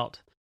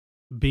about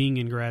being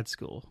in grad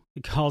school.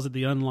 He calls it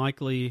the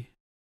Unlikely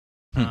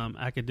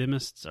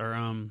Academists,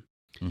 or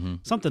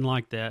something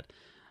like that,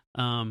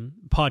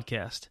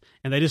 podcast.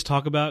 And they just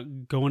talk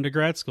about going to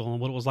grad school and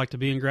what it was like to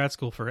be in grad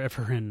school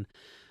forever, and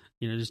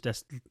just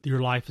that's your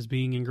life as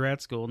being in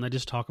grad school. And they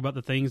just talk about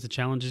the things, the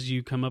challenges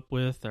you come up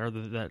with, or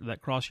that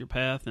cross your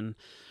path. And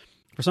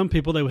for some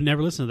people, they would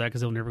never listen to that because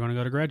they're never going to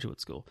go to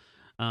graduate school.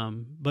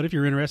 But if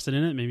you're interested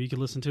in it, maybe you could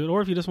listen to it.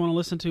 Or if you just want to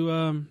listen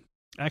to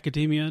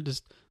academia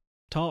just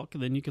talk,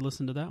 then you could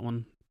listen to that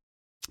one.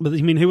 But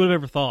who would have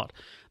ever thought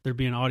there'd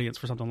be an audience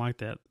for something like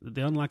that?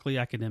 The Unlikely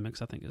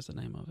Academics, I think, is the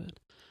name of it.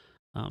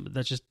 But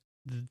that's just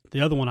the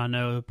other one I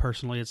know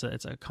personally. It's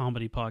a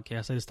comedy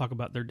podcast. They just talk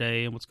about their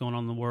day and what's going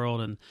on in the world,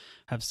 and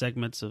have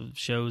segments of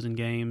shows and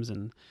games,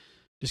 and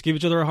just give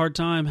each other a hard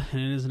time.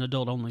 And it is an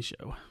adult only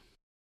show.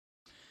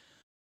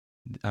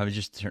 I was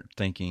just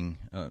thinking,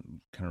 kind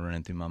of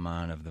running through my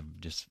mind of the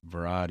just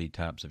variety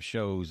types of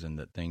shows and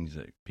the things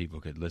that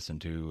people could listen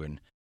to,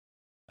 and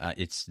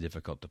it's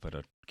difficult to put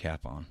a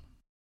cap on.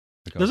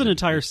 There's an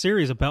entire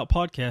series about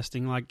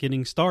podcasting, like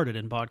getting started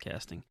in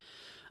podcasting.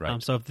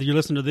 Right. So if you're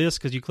listening to this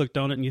because you clicked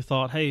on it and you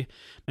thought, hey,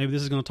 maybe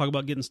this is going to talk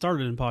about getting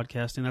started in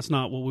podcasting, that's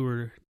not what we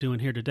were doing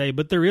here today.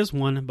 But there is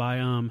one by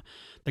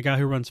the guy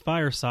who runs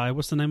Fireside.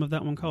 What's the name of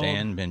that one called?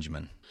 Dan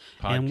Benjamin.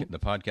 The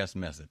Podcast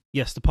Method.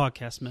 Yes, the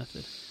Podcast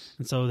Method.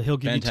 And so he'll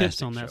give you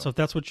tips on that. Show. So if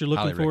that's what you're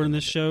looking for in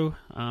this show,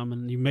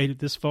 and you made it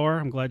this far,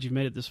 I'm glad you've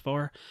made it this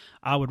far,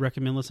 I would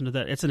recommend listening to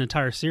that. It's an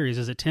entire series.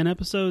 Is it 10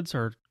 episodes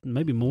or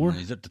maybe more?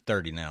 He's up to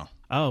 30 now.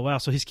 Oh, wow.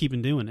 So he's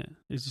keeping doing it.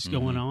 It's just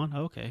going on?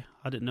 Okay.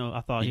 I didn't know.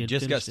 I thought he had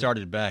just got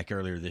started back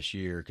earlier this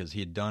year because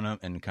he had done it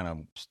and kind of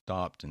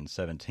stopped in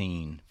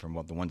 17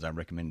 from the ones I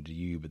recommended to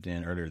you. But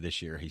then earlier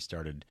this year, he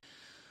started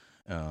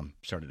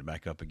it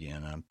back up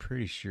again. I'm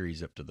pretty sure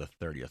he's up to the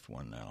 30th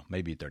one now,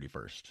 maybe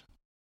 31st.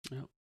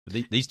 Yep.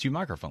 These two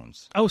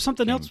microphones. Oh,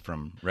 something came else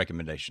from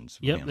recommendations.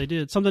 From Yep, him. they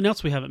did. Something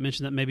else we haven't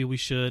mentioned that maybe we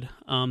should,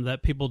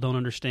 that people don't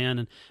understand,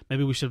 and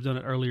maybe we should have done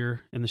it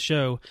earlier in the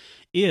show,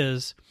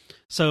 is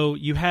so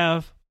you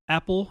have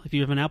Apple. If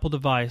you have an Apple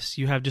device,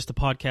 you have just the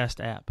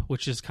podcast app,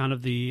 which is kind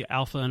of the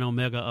alpha and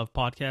omega of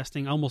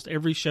podcasting. Almost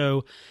every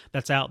show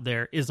that's out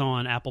there is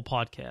on Apple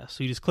Podcasts.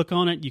 So you just click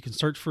on it, you can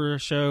search for a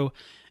show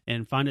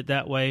and find it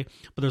that way.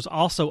 But there's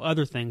also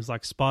other things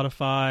like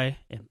Spotify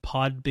and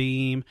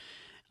Podbeam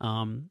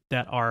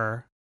that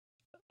are...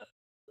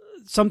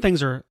 Some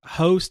things are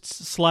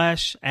hosts /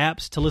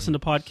 apps to listen to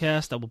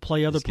podcasts that will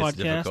play other This gets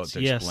podcasts. difficult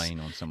to Yes. explain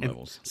on some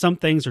levels. Some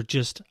things are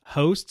just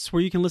hosts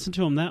where you can listen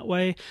to them that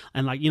way.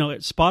 And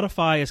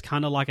Spotify is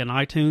kind of like an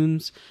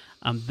iTunes.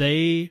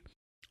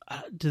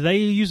 Do they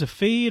use a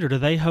feed or do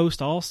they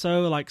host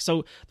also?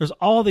 So there's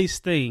all these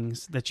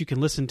things that you can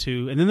listen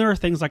to. And then there are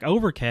things like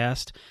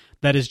Overcast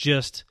that is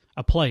just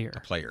a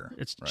player.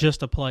 It's right.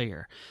 just a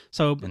player.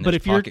 So, And but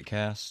if you're Pocket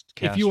Cast,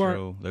 if you are-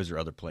 Castro, those are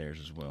other players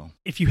as well.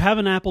 if you have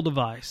an Apple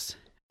device,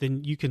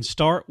 then you can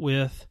start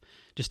with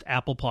just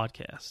Apple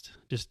Podcast.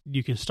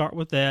 You can start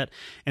with that,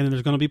 and then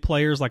there's going to be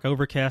players like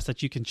Overcast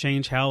that you can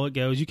change how it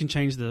goes. You can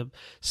change the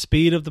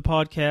speed of the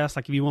podcast,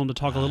 like if you want them to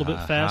talk a little bit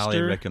I faster.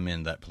 highly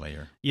recommend that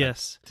player.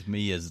 Yes. That, to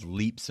me, is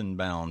leaps and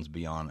bounds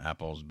beyond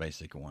Apple's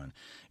basic one.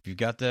 If you've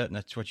got that and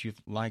that's what you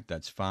like,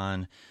 that's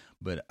fine.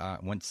 But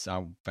once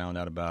I found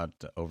out about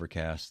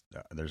Overcast,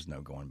 there's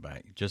no going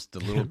back. Just the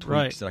little tweaks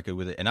Right. that I could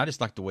with it, and I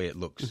just like the way it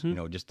looks.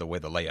 Mhm. Just the way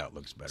the layout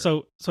looks better.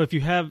 So if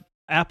you have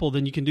Apple,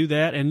 then you can do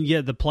that. And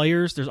yeah, the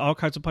players, there's all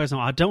kinds of players. Now,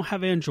 I don't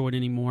have Android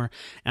anymore,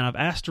 and I've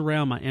asked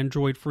around my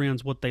Android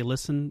friends what they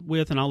listen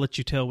with, and I'll let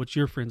you tell what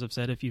your friends have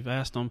said if you've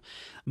asked them.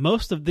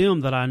 Most of them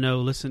that I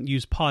know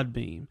use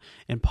Podbean.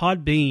 And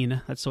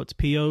Podbean, it's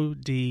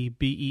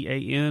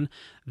Podbean,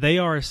 they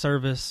are a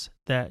service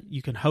that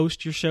you can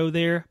host your show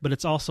there, but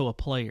it's also a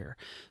player.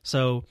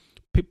 So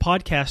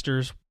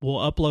podcasters will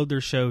upload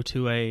their show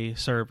to a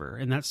server,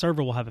 and that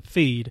server will have a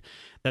feed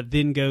that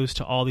then goes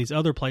to all these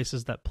other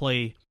places that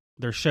play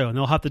their show, and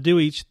they'll have to do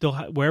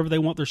wherever they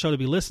want their show to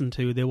be listened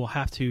to, they will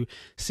have to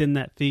send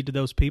that feed to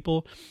those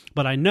people.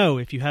 But I know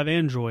if you have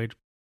Android,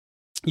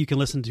 you can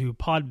listen to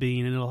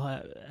Podbean, and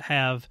it'll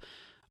have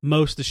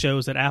most of the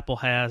shows that Apple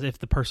has if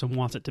the person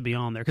wants it to be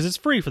on there, because it's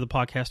free for the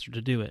podcaster to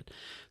do it.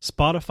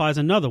 Spotify's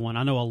another one.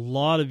 I know a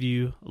lot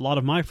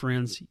of my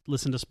friends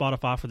listen to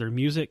Spotify for their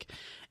music,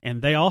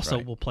 and they also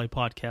Right. will play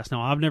podcasts.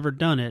 Now, I've never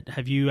done it.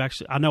 Have you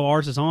actually? I know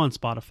ours is on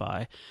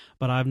Spotify,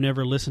 but I've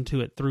never listened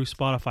to it through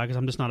Spotify because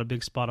I'm just not a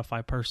big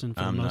Spotify person for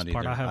the I'm most not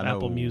part. either. I have I know-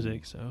 Apple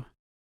Music, so.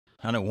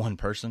 I know one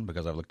person,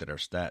 because I've looked at our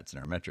stats and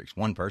our metrics.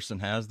 One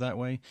person has that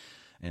way,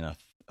 and I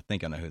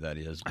think I know who that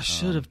is. I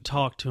should have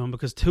talked to him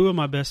because two of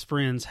my best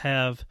friends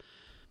have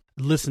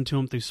listened to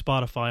him through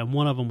Spotify, and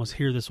one of them was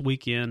here this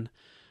weekend.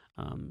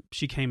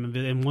 She came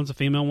and one's a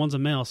female, one's a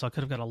male, so I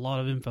could have got a lot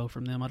of info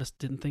from them. I just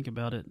didn't think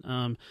about it.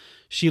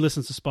 She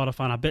listens to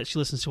Spotify, and I bet she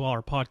listens to all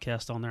our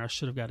podcasts on there. I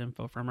should have got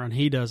info from her, and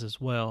he does as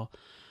well.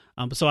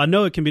 So I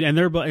know it can be,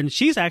 and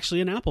she's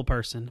actually an Apple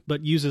person,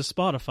 but uses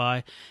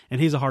Spotify, and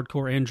he's a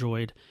hardcore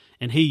Android,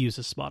 and he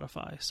uses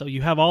Spotify. So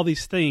you have all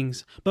these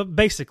things, but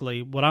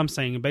basically what I'm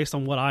saying, based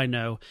on what I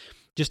know,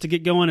 just to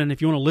get going, and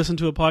if you want to listen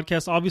to a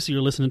podcast, obviously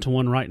you're listening to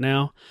one right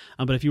now,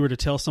 but if you were to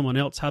tell someone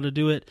else how to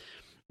do it,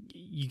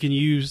 you can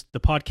use the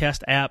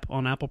podcast app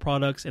on Apple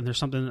products, and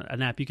there's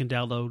an app you can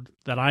download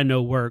that I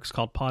know works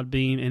called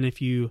Podbean, and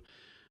if you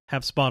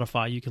have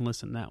Spotify, you can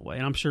listen that way.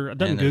 And I'm sure,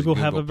 doesn't there's Google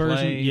have a Google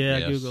version? Play. Yeah,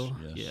 Yes, Google.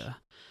 yes. Yeah.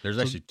 There's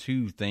So- actually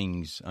two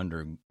things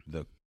under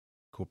the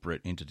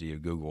corporate entity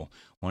of Google.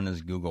 One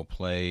is Google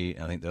Play,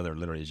 and I think the other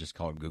literally is just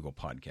called Google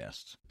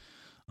Podcasts.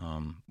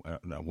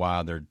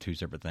 Why they're two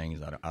separate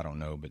things, I don't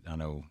know, but I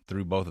know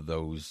through both of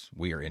those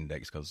we are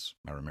indexed because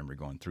I remember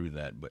going through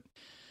that. But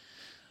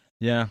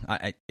yeah,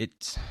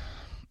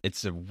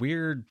 it's a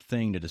weird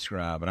thing to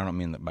describe, and I don't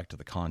mean that back to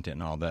the content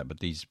and all that, but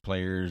these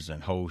players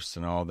and hosts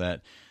and all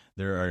that,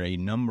 there are a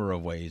number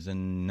of ways,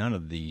 and none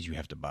of these you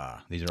have to buy.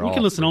 These are all You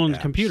can listen free on the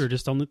apps. computer,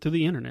 just through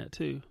the internet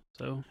too.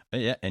 So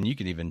Yeah, and you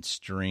could even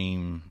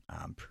stream,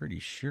 I'm pretty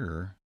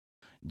sure,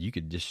 you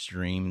could just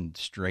stream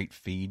straight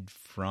feed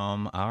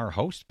from our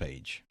host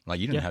page. Like,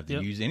 you didn't have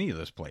to use any of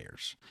those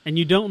players. And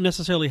you don't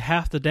necessarily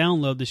have to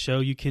download the show.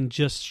 You can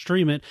just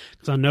stream it,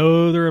 because I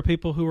know there are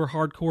people who are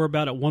hardcore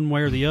about it one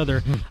way or the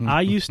other.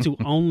 I used to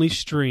only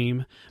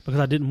stream because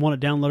I didn't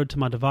want it downloaded to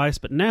my device,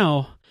 but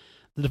now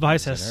the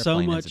device has That so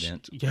airplane much.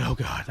 incident. Oh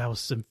God, I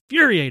was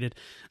infuriated.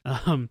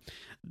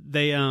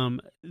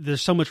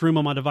 There's so much room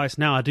on my device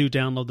now. I do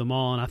download them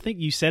all, and I think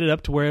you set it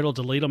up to where it'll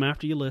delete them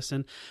after you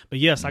listen. But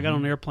yes, I got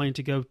on an airplane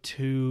to go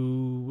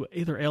to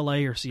either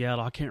L.A. or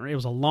Seattle. I can't remember. It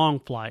was a long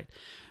flight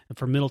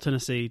from Middle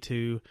Tennessee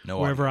to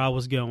wherever I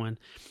was going,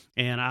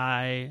 and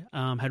I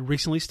had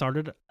recently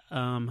started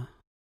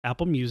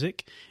Apple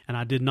Music, and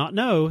I did not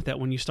know that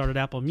when you started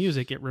Apple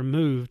Music, it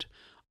removed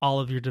all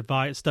of your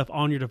device stuff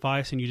on your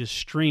device, and you just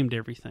streamed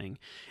everything,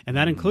 and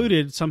that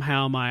included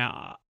somehow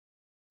my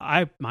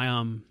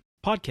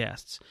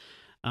podcasts.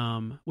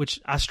 which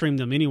I streamed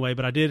them anyway,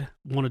 but I did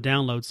want to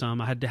download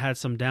some. I had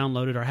some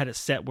downloaded, or I had it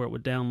set where it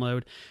would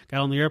download.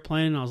 Got on the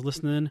airplane and I was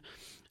listening.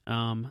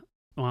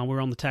 While we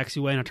were on the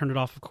taxiway, and I turned it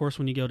off, of course,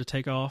 when you go to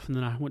take off, and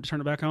then I went to turn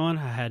it back on.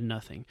 I had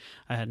nothing.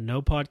 I had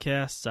no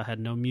podcasts. I had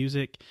no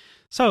music.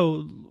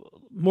 So,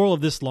 moral of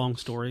this long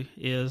story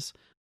is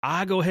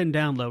I go ahead and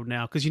download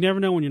now, because you never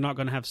know when you're not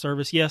going to have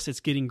service. Yes,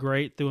 it's getting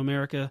great through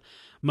America.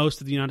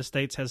 Most of the United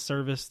States has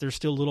service. There's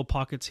still little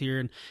pockets here,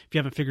 and if you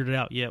haven't figured it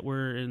out yet,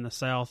 we're in the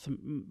South.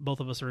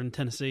 Both of us are in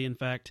Tennessee, in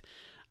fact.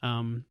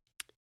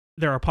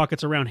 There are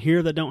pockets around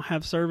here that don't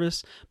have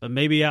service, but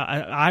maybe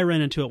I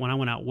ran into it when I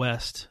went out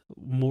west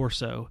more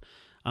so,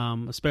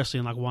 especially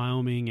in like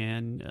Wyoming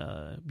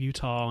and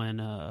Utah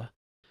and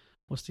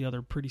what's the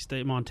other pretty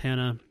state,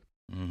 Montana.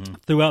 Mm-hmm.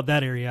 Throughout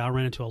that area, I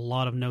ran into a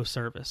lot of no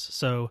service.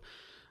 So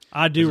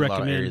I do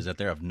recommend a lot of areas that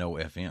there have no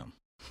FM.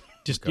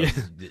 Just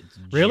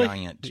really,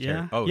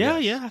 yeah, oh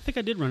yeah. I think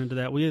I did run into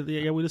that. We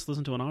just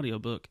listened to an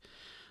audiobook.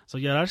 So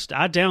yeah,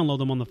 I download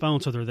them on the phone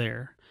so they're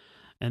there.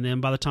 And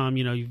then by the time,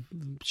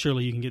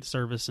 surely you can get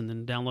service and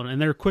then download it.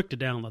 And they're quick to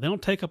download. They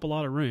don't take up a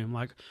lot of room.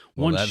 Like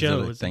one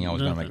show is the thing I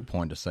was going to make a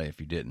point to say if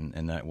you didn't,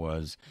 and that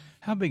was,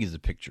 how big is the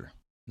picture?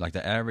 Like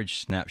the average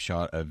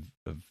snapshot of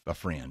a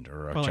friend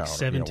or a probably child, like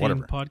 17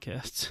 whatever.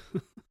 podcasts.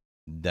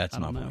 That's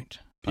my point.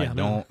 Yeah, I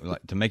don't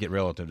like to make it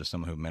relative to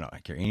someone who may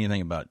not care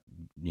anything about,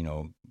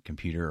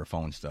 computer or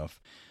phone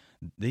stuff.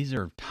 These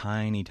are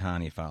tiny,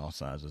 tiny file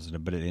sizes. To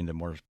put it into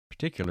more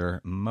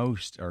particular,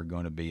 most are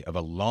going to be of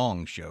a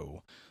long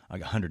show,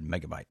 like 100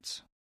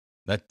 megabytes.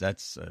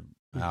 That's an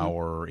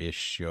hour-ish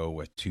show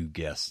with 2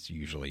 guests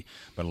usually,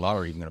 but a lot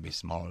are even going to be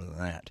smaller than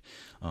that.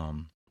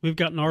 We've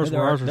gotten ours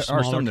where ours are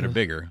smaller. There are some that are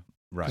bigger,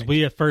 right?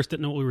 We at first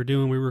didn't know what we were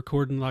doing. We were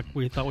recording like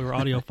we thought we were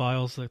audio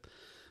files, like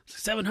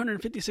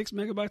 756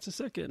 megabytes a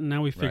second, and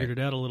now we figured it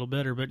out a little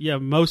better. But yeah,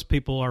 most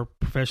people are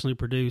professionally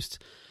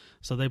produced,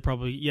 so they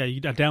probably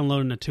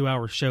downloading a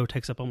 2-hour show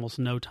takes up almost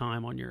no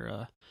time on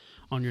your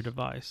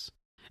device.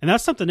 And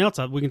that's something else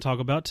we can talk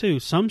about too.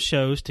 Some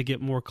shows, to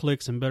get more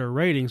clicks and better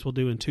ratings, will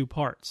do in 2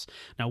 parts.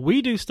 Now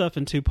we do stuff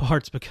in 2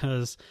 parts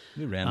because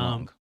we ran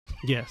long.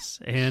 Yes,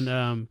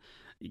 and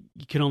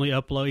you can only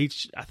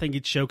upload I think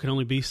each show can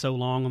only be so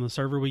long on the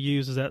server we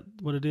use. Is that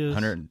what it is?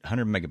 100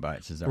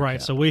 megabytes is that right?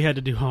 Cap. So we had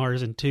to do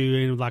ours in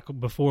 2, and like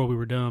before we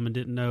were dumb and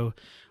didn't know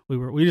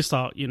we just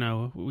thought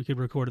we could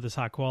record at this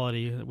high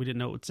quality. We didn't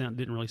know it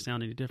didn't really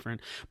sound any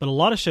different. But a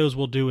lot of shows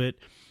will do it.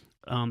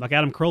 Like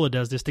Adam Carolla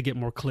does this to get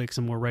more clicks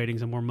and more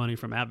ratings and more money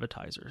from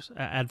advertisers.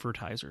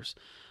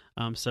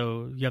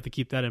 So you have to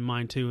keep that in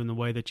mind too in the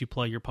way that you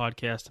play your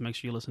podcast to make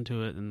sure you listen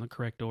to it in the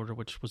correct order,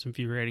 which was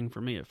infuriating for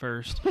me at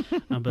first.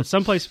 But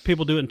some places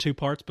people do it in 2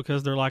 parts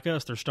because they're like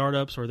us. They're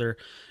startups, or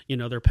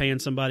they're paying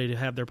somebody to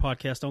have their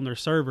podcast on their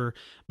server.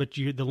 But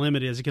the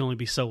limit is it can only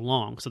be so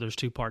long. So there's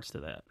 2 parts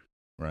to that.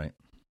 Right.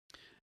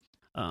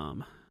 I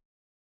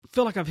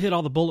feel like I've hit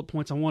all the bullet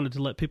points I wanted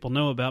to let people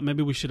know about.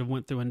 Maybe we should have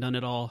went through and done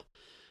it all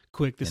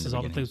quick. This is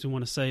all the things we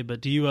want to say, but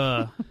do you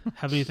have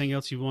anything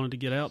else you wanted to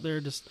get out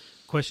there? Just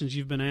questions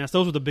you've been asked.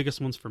 Those were the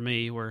biggest ones for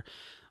me, were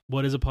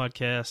what is a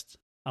podcast?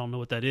 I don't know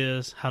what that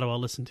is. How do I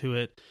listen to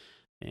it?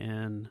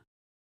 And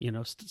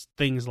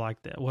things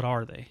like that. What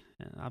are they?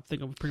 And I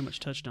think I've pretty much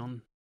touched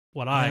on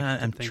what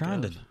I'm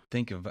trying to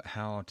think of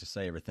how to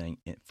say everything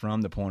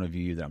from the point of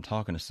view that I'm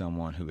talking to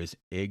someone who is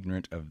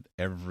ignorant of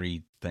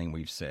everything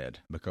we've said,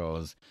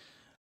 because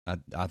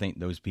I think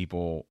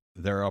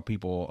there are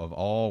people of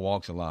all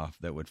walks of life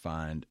that would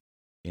find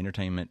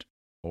entertainment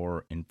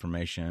or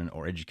information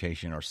or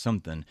education or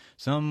something.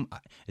 It's kind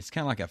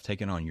of like I've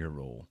taken on your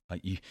role.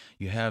 Like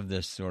you have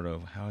this sort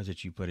of, how is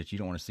it you put it? You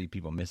don't want to see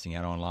people missing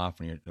out on life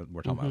when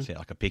we're talking about, say,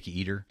 like a picky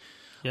eater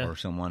or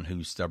someone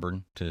who's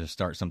stubborn to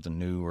start something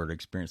new or to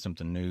experience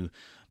something new.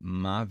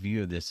 My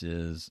view of this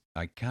is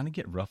I kind of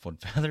get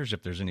ruffled feathers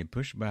if there's any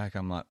pushback.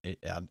 I'm like,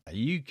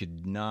 you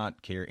could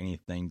not care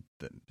anything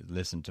that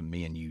listen to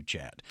me and you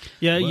chat.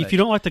 Yeah, but if you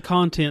don't like the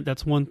content,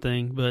 that's one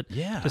thing. But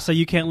to say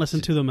you can't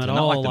listen to them at all.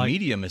 Not like the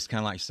medium is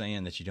kind of like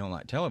saying that you don't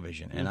like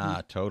television. And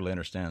I totally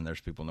understand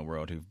there's people in the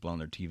world who've blown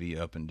their TV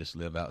up and just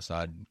live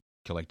outside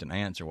collecting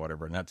ants or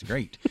whatever, and that's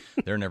great.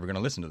 They're never going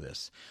to listen to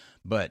this.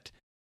 But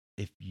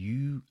if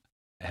you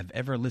have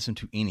ever listened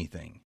to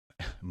anything,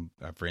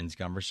 a friend's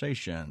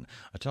conversation,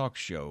 a talk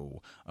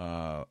show,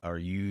 or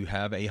you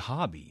have a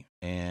hobby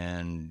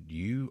and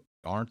you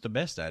aren't the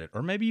best at it,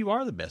 or maybe you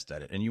are the best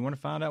at it and you want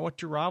to find out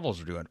what your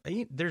rivals are doing,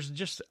 there's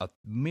just a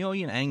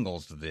million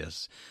angles to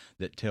this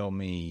that tell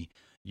me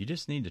you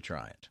just need to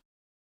try it.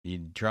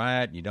 You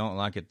try it, you don't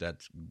like it,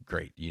 that's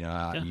great. You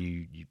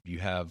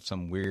have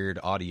some weird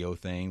audio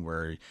thing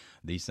where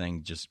these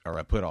things just are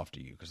a put off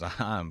to you, because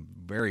I'm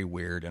very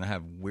weird and I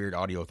have weird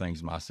audio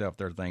things myself.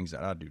 There are things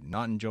that I do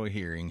not enjoy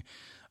hearing.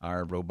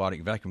 Our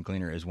robotic vacuum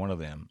cleaner is one of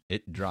them.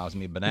 It drives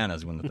me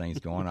bananas when the thing's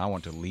going. I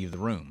want to leave the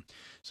room.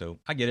 So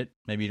I get it.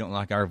 Maybe you don't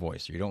like our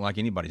voice, or you don't like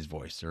anybody's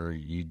voice, or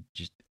you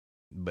just...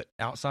 But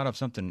outside of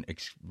something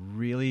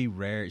really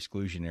rare,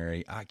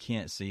 exclusionary, I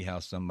can't see how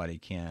somebody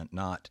can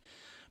not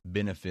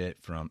benefit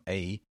from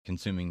A,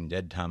 consuming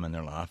dead time in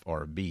their life,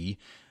 or B,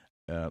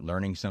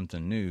 learning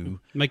something new.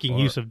 Making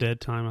use of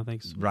dead time, I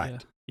think.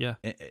 Right. Yeah.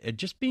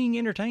 Just being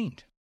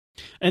entertained.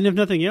 And if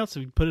nothing else,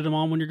 if you put it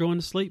on when you're going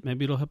to sleep,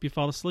 maybe it'll help you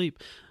fall asleep.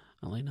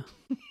 Elena.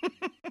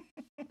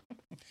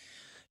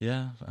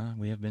 Yeah,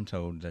 we have been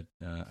told that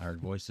our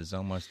voice is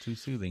almost too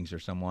soothing for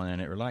someone, and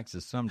it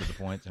relaxes some to the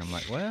point that I'm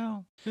like,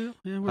 well, yeah,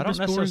 I don't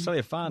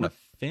necessarily find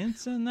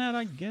offense in that,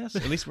 I guess.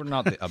 At least we're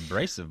not the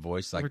abrasive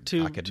voice. Like,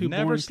 I could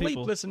never sleep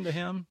listen to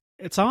him.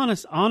 It's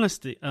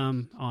honestly,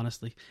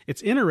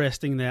 it's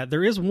interesting that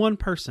there is one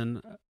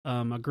person,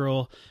 a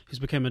girl who's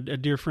become a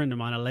dear friend of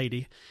mine, a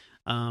lady,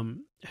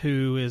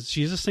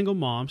 she's a single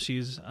mom.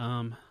 She's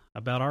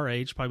about our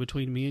age, probably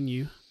between me and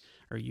you,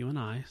 or you and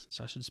I,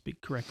 so I should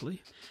speak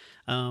correctly.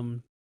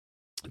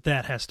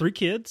 That has 3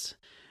 kids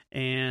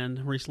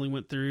and recently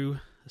went through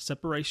a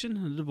separation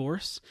and a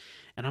divorce,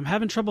 and I'm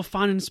having trouble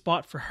finding a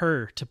spot for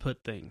her to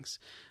put things,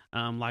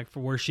 like for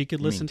where she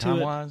could listen to it.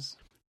 Time-wise?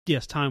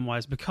 Yes,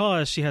 time-wise,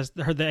 because she has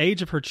the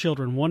age of her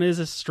children. One is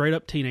a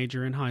straight-up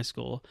teenager in high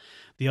school.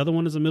 The other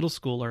one is a middle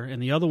schooler,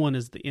 and the other one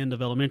is the end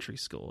of elementary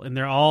school. And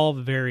they're all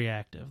very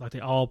active. Like, they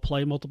all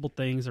play multiple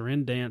things. They're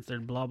in dance. They're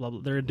blah, blah,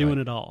 blah. They're doing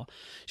it all.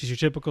 She's your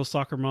typical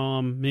soccer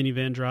mom,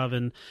 minivan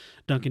driving,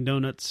 Dunkin'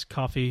 Donuts,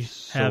 coffee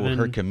having.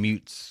 So her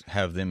commutes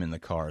have them in the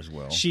car as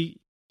well?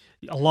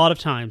 A lot of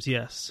times,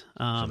 yes.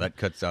 So that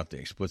cuts out the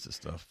explicit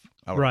stuff,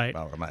 I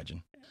would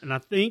imagine. And I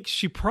think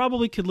she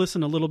probably could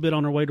listen a little bit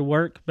on her way to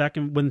work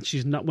when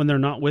they're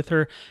not with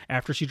her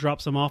after she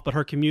drops them off. But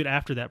her commute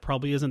after that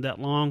probably isn't that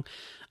long.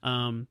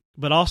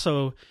 But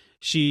also,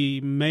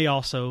 she may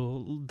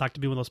also like to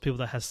be one of those people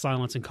that has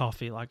silence and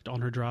coffee, like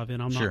on her drive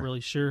in. I'm not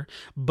really sure.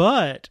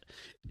 But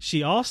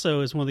she also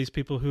is one of these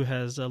people who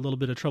has a little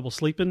bit of trouble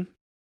sleeping.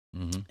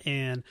 Mm-hmm.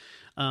 And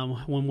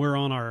when we're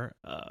on our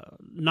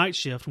night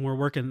shift, when we're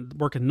working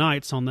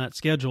nights on that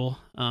schedule,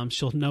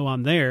 she'll know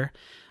I'm there.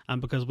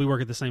 Because we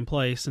work at the same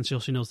place, and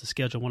she knows the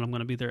schedule when I'm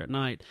going to be there at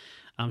night.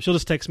 She'll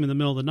just text me in the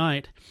middle of the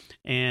night,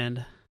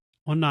 and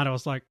one night I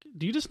was like,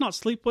 "Do you just not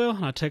sleep well?"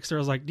 And I text her, I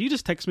was like, "Do you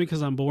just text me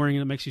because I'm boring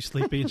and it makes you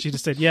sleepy?" And she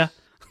just said, "Yeah."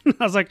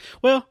 I was like,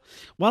 "Well,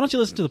 why don't you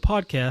listen to the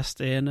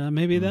podcast, and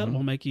maybe that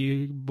will make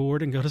you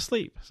bored and go to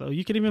sleep. So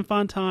you can even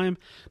find time.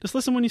 Just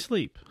listen when you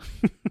sleep."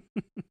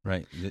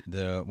 Right.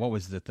 What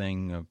was the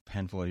thing a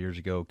handful of years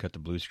ago? Cut the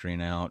blue screen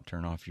out,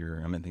 turn off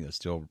I think that's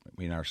still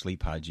in our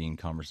sleep hygiene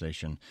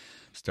conversation,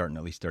 starting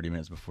at least 30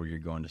 minutes before you're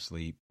going to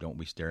sleep. Don't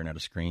be staring at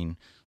a screen.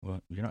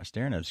 Well, you're not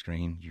staring at a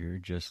screen. You're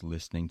just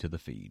listening to the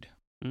feed.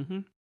 Mm-hmm.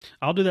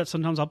 I'll do that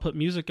sometimes. I'll put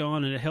music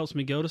on, and it helps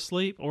me go to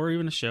sleep, or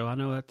even a show. I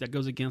know that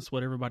goes against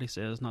what everybody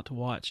says not to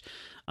watch,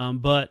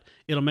 but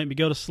it'll make me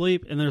go to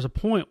sleep, and there's a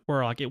point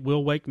where like it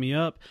will wake me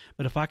up,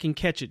 but if I can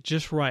catch it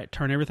just right,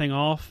 turn everything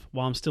off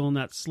while I'm still in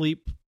that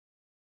sleep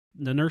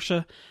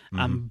inertia,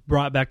 I'm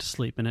brought back to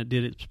sleep, and it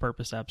did its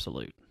purpose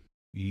absolute.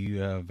 You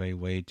have a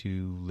way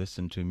to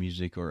listen to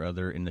music or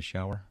other in the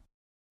shower?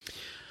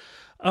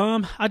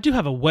 I do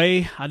have a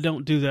way. I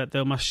don't do that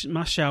though. My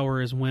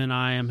shower is when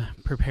I am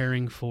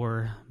preparing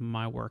for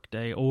my work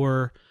day,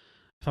 or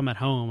if I'm at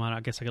home.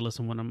 I guess I could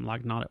listen when I'm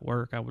like not at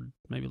work. I would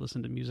maybe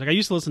listen to music. I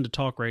used to listen to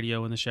talk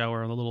radio in the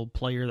shower on the little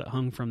player that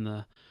hung from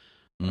the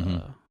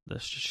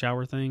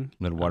shower thing.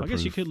 I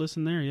guess you could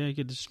listen there. Yeah, you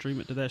could just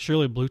stream it to that.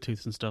 Surely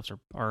Bluetooth and stuff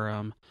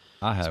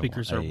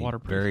speakers are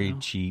waterproof. Very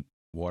cheap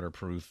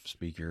waterproof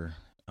speaker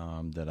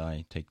that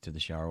I take to the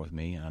shower with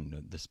me.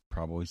 And this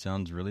probably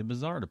sounds really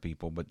bizarre to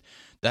people, but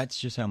that's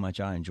just how much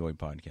I enjoy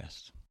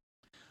podcasts.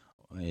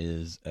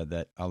 Is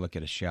that I look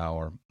at a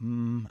shower. I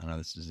know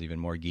this is even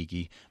more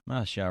geeky.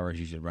 My showers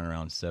usually run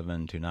around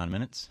 7 to 9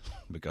 minutes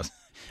because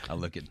I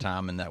look at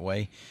time in that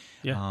way.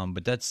 Yeah.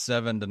 But that's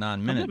 7 to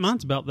 9 minutes.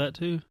 Mine's about that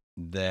too.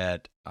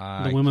 That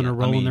the women are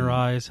rolling their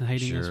eyes and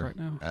hating us right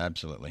now.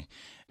 Absolutely.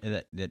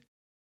 That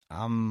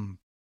I'm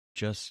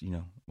just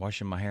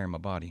washing my hair and my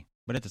body.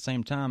 But at the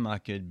same time, I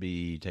could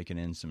be taking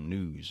in some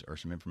news or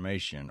some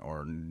information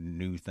or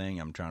new thing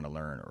I'm trying to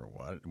learn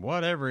or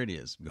whatever it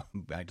is.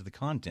 Going back to the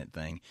content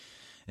thing,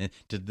 and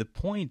to the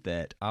point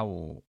that I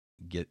will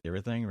get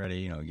everything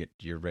ready.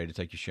 You're ready to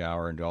take your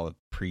shower and do all the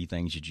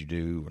pre-things that you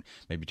do.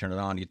 Maybe turn it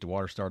on, get the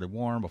water started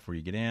warm before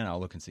you get in. I'll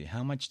look and see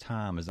how much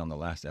time is on the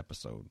last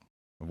episode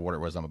of what it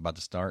was I'm about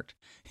to start.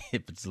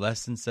 If it's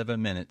less than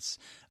 7 minutes,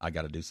 I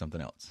got to do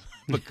something else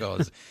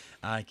because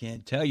I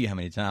can't tell you how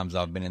many times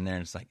I've been in there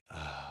and it's like,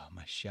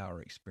 my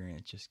shower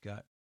experience just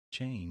got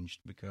changed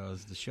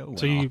because the show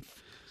went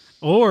off.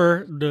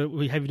 Or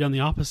have you done the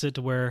opposite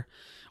to where,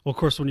 well, of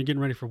course, when you're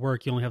getting ready for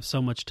work, you only have so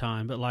much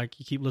time, but like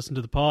you keep listening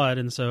to the pod,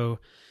 and so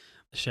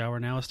the shower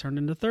now is turned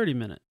into 30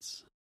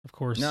 minutes. Of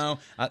course. No,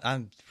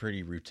 I'm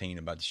pretty routine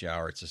about the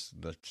shower. It's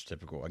just the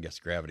typical, I guess,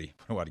 gravity.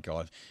 What do you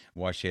call it?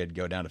 Wash head,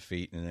 go down to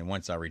feet, and then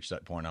once I reach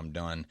that point, I'm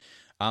done.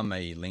 I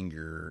may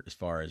linger as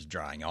far as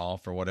drying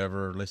off or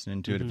whatever,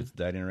 listening to it if it's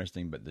that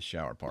interesting, but the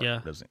shower part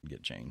doesn't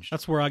get changed.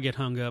 That's where I get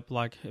hung up.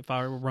 Like if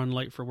I run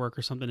late for work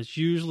or something, it's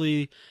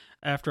usually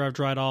after I've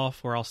dried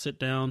off where I'll sit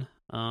down,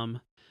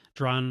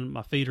 drying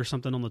my feet or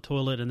something on the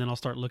toilet, and then I'll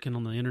start looking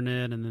on the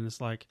internet, and then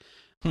it's like,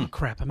 oh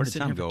crap, I'm Where did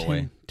sitting here time for go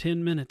away?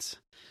 10 minutes.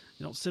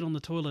 You don't sit on the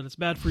toilet. It's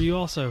bad for you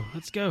also.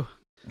 Let's go.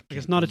 Like,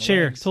 it's Keep not a my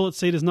chair. legs. Toilet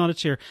seat is not a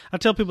chair. I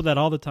tell people that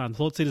all the time.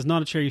 Toilet seat is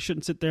not a chair. You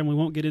shouldn't sit there, and we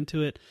won't get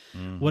into it,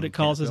 what it Can't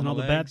causes feel and my all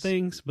the bad legs.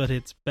 things, but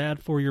it's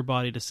bad for your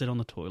body to sit on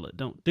the toilet.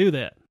 Don't do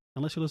that.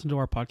 Unless you listen to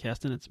our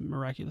podcast, and it's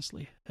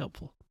miraculously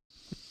helpful.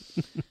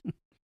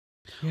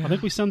 I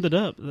think we summed it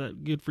up. Is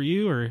that good for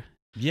you, or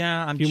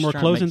Yeah, I'm few just more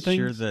trying closing to make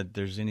sure things? that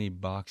there's any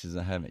boxes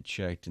I haven't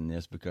checked in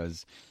this,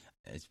 because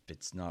if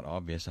it's not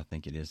obvious, I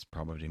think it is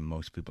probably to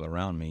most people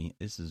around me.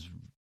 This is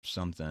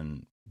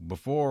something,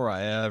 before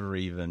I ever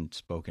even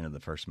spoke into the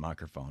first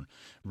microphone,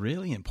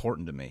 really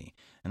important to me.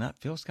 And that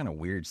feels kind of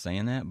weird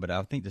saying that, but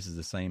I think this is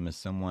the same as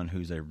someone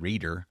who's a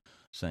reader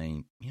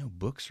saying,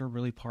 books are a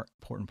really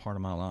important part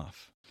of my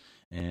life.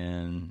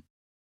 And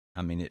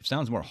I mean, it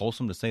sounds more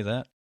wholesome to say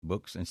that,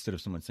 books, instead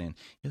of someone saying,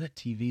 that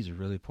TV is a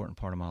really important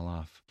part of my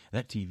life.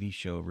 That TV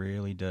show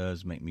really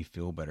does make me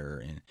feel better.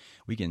 And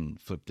we can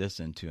flip this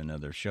into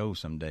another show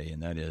someday,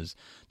 and that is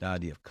the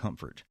idea of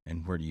comfort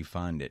and where do you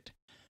find it.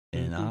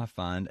 And I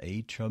find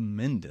a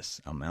tremendous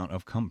amount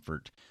of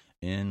comfort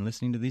in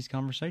listening to these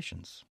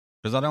conversations,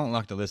 because I don't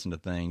like to listen to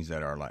things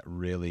that are like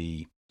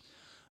really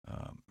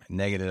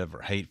negative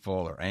or hateful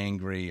or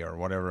angry or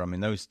whatever. I mean,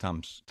 those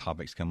times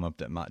topics come up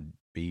that might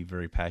be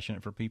very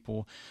passionate for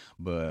people,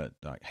 but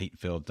like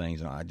hate-filled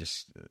things. And I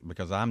just,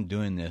 because I'm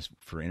doing this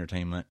for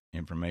entertainment,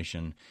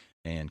 information,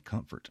 and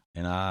comfort.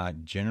 And I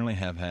generally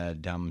have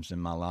had times in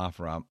my life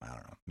where I don't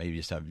know, maybe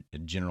just have a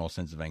general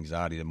sense of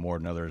anxiety more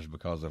than others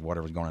because of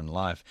whatever's going on in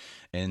life.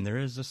 And there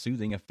is a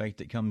soothing effect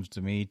that comes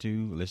to me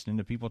to listening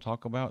to people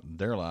talk about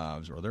their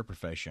lives or their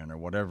profession or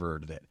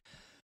whatever that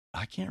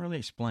I can't really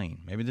explain.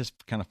 Maybe this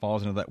kind of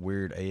falls into that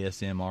weird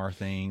ASMR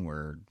thing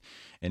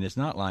and it's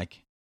not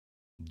like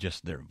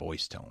just their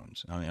voice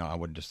tones. I mean, I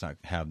would just like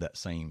have that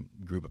same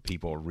group of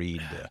people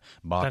read the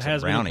box that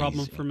has of been a brownies.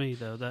 problem for me,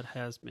 though. That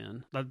has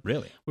been.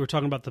 Really? We were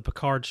talking about the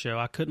Picard show.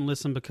 I couldn't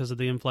listen because of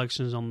the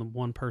inflections on the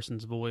one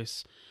person's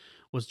voice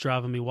was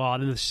driving me wild.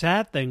 And the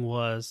sad thing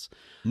was,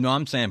 No,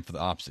 I'm saying for the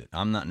opposite.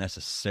 I'm not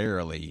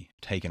necessarily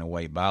taken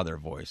away by their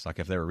voice. Like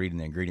if they were reading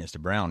the ingredients to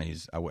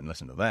brownies, I wouldn't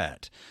listen to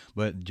that.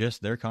 But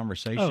just their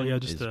conversation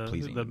just is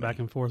pleasing the to back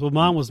me. and forth. Well,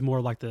 mine was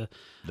more like the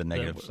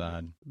Negative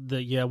side. what do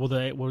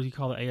you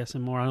call it?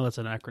 ASMR? I know that's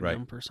an acronym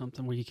Right. for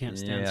something where you can't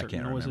stand Yeah, I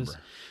certain can't noises.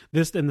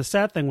 remember. And the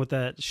sad thing with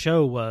that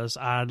show was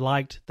I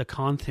liked the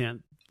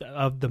content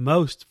of the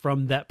most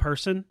from that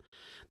person,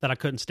 that I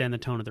couldn't stand the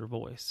tone of their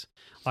voice.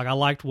 Like I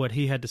liked what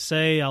he had to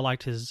say. I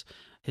liked his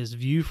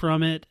view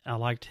from it. I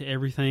liked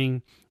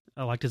everything.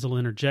 I liked his little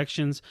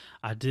interjections.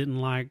 I didn't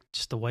like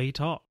just the way he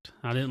talked.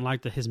 I didn't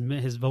like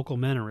his vocal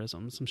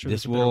mannerisms. I'm sure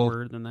This there's a better will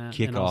word than that.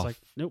 kick and I was off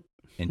like, nope.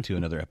 Into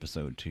another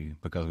episode too,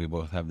 because we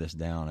both have this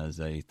down as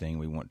a thing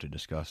we want to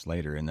discuss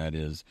later, and that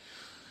is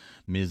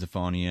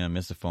misophonia.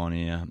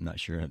 I'm not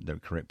sure the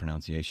correct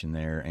pronunciation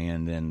there,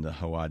 and then the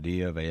whole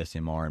idea of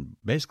ASMR and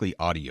basically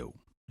audio.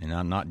 And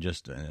I'm not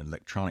just an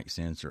electronic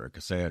sense or a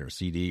cassette or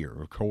CD or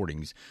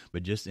recordings,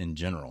 but just in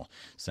general,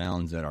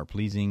 sounds that are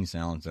pleasing,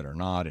 sounds that are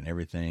not, and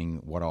everything,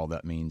 what all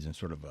that means, and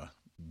sort of a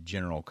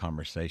general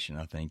conversation,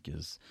 I think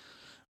is,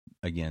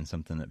 again,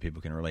 something that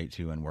people can relate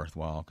to and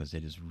worthwhile, because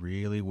it is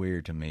really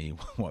weird to me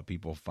what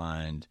people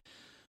find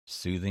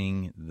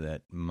soothing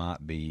that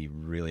might be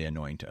really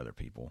annoying to other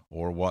people,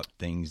 or what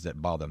things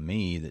that bother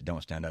me that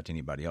don't stand out to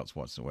anybody else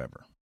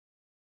whatsoever.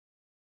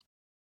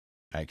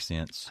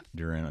 Accents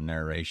during a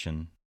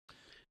narration.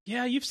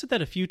 Yeah, you've said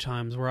that a few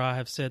times where I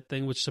have said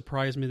things which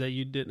surprised me that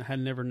you had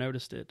never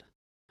noticed it.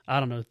 I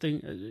don't know.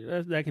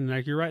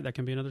 You're right. That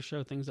can be another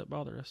show. Things that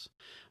bother us.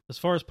 As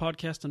far as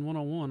podcasting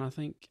 101, I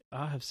think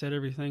I have said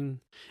everything.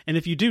 And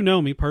if you do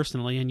know me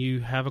personally and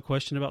you have a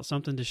question about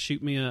something, just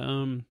shoot me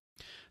a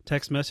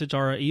text message.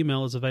 Our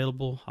email is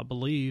available, I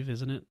believe,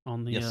 isn't it?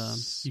 On the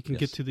Yes. you can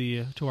Yes.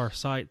 get to our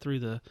site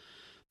through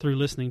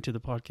listening to the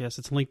podcast.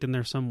 It's linked in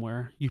there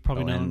somewhere. You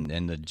probably know.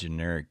 And the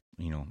generic,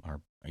 our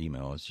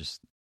email is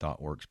just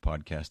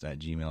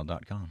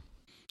thoughtworkspodcast@gmail.com.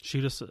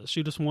 Shoot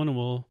us one, and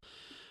we'll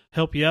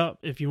help you out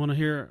if you want to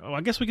hear. Oh,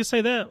 I guess we could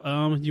say that.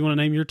 You want to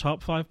name your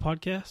top 5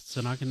 podcasts,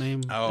 and I can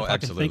name. Oh, if I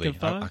absolutely. can think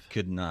of 5. I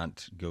could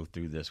not go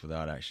through this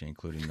without actually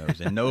including those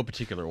in no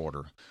particular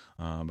order,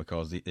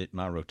 because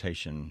my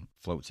rotation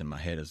floats in my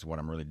head is what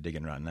I'm really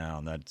digging right now,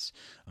 and that's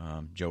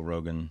Joe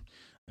Rogan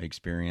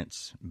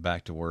Experience,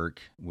 Back to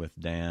Work with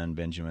Dan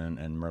Benjamin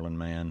and Merlin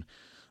Mann,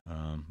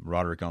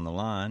 Roderick on the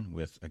Line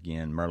with,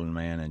 again, Merlin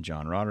Mann and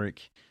John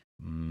Roderick,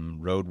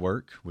 Road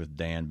Work with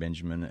Dan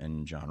Benjamin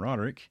and John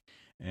Roderick,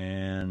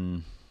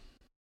 and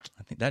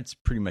I think that's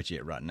pretty much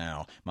it right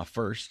now. My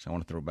first, I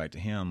want to throw back to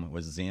him,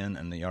 was Zen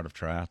and the Art of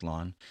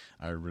Triathlon.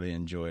 I really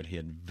enjoyed. He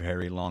had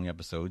very long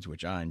episodes,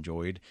 which I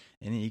enjoyed,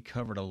 and he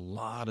covered a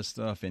lot of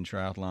stuff in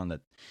triathlon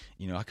that,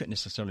 I couldn't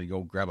necessarily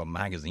go grab a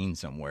magazine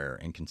somewhere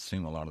and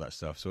consume a lot of that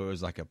stuff. So it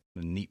was like a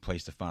neat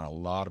place to find a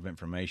lot of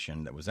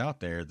information that was out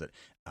there that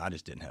I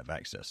just didn't have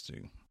access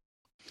to.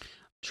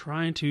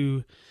 Trying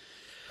to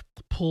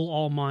pull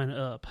all mine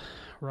up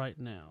right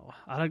now.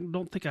 I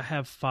don't think I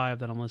have 5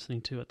 that I'm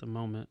listening to at the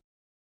moment.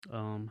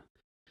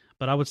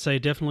 But I would say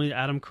definitely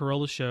Adam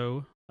Carolla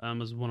Show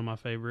is one of my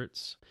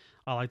favorites.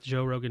 I like the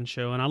Joe Rogan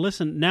Show, and I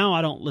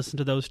don't listen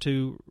to those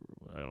two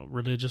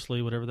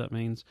religiously, whatever that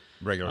means.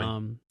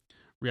 Regularly.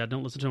 I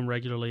don't listen to them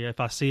regularly. If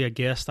I see a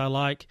guest I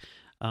like,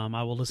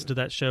 I will listen to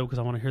that show because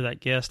I want to hear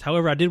that guest.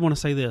 However, I did want to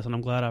say this, and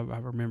I'm glad I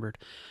remembered.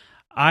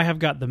 I have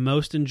got the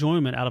most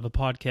enjoyment out of a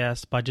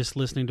podcast by just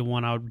listening to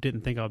one I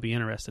didn't think I would be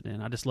interested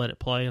in. I just let it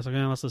play. I was like,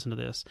 let's listen to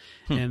this.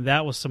 And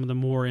that was some of the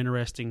more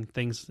interesting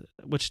things,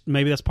 which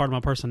maybe that's part of my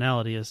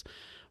personality is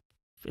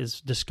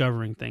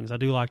discovering things. I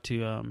do like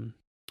to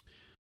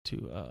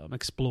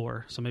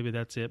explore, so maybe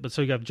that's it. But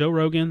so you got Joe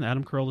Rogan,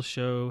 Adam Carolla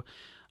Show,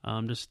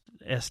 just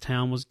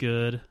S-Town was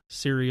good,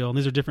 Serial, and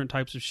these are different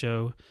types of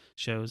shows.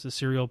 The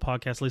Serial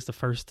podcast, at least the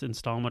first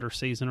installment or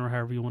season or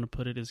however you want to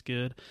put it, is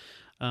good.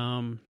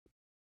 The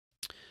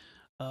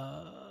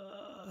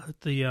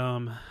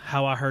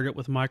How I Heard It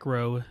with Mike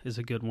Rowe is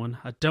a good one.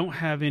 I don't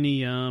have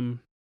any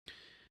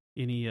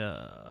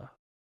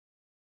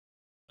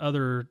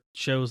other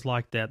shows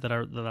like that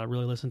I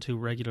really listen to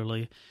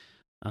regularly.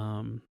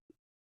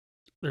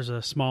 There's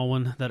a small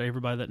one that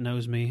everybody that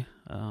knows me,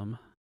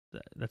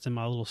 that's in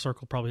my little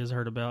circle probably has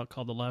heard about,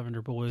 called the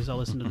Lavender Boys. I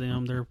listen to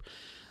them.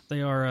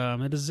 They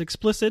are it is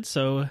explicit,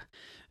 so if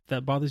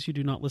that bothers you,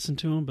 do not listen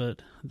to them.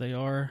 But they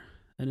are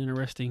an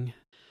interesting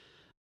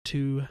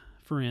 2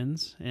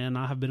 friends, and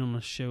I have been on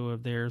a show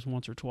of theirs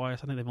once or twice.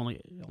 I think they've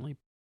only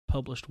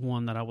published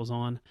one that I was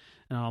on,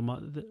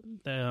 and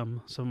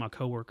some of my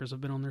coworkers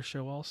have been on their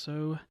show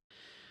also.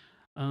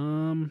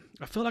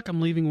 I feel like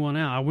I'm leaving one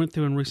out. I went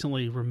through and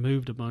recently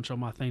removed a bunch on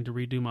my thing to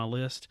redo my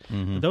list.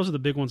 Mm-hmm. But those are the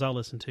big ones I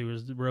listen to: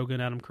 is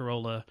Rogan, Adam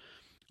Carolla.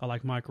 I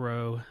like Mike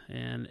Rowe,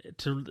 and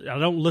I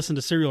don't listen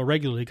to Serial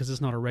regularly because it's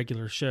not a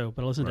regular show,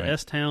 but I listen to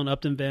S-Town,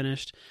 Upton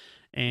Vanished,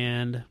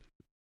 and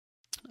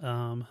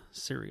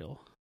Serial.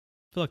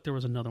 I feel like there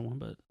was another one,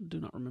 but do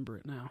not remember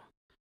it now.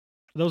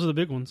 Those are the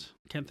big ones.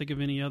 Can't think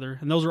of any other.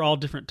 And those are all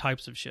different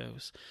types of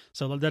shows.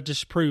 So that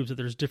just proves that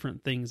there's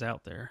different things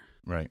out there.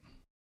 Right.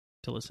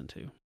 To listen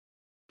to.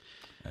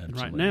 Absolutely. And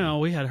right now,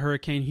 we had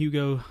Hurricane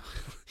Hugo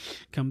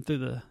come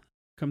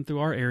through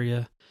our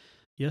area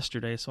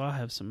yesterday, so I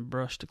have some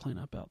brush to clean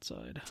up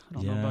outside. I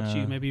don't know about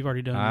you. Maybe you've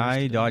already done yours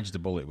today. dodged a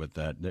bullet with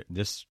that.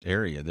 This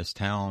area, this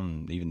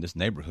town, even this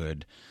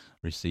neighborhood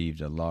received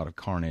a lot of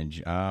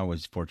carnage. I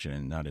was fortunate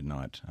and I did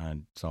not. I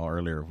saw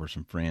earlier where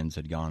some friends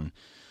had gone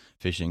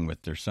fishing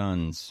with their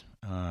sons.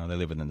 They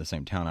live within the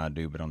same town I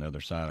do, but on the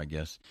other side, I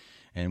guess.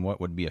 And what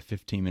would be a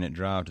 15-minute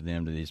drive to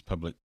them to these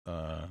public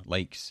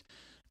lakes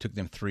took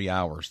them 3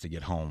 hours to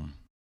get home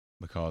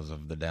because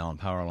of the down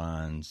power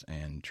lines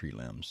and tree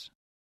limbs.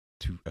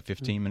 A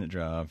 15-minute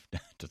drive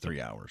to 3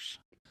 hours.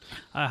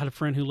 I had a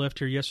friend who left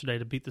here yesterday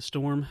to beat the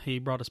storm. He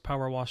brought his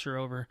power washer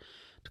over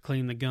to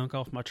clean the gunk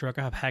off my truck.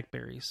 I have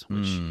hackberries,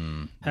 which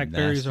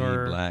hackberries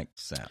are black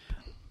sap.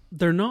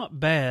 They're not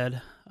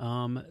bad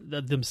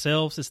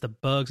themselves. It's the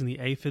bugs and the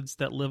aphids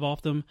that live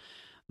off them.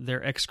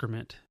 Their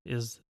excrement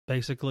is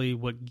basically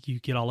what you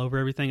get all over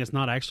everything. It's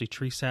not actually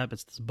tree sap.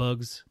 It's this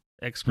bugs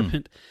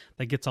excrement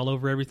that gets all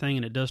over everything,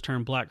 and it does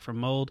turn black from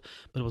mold,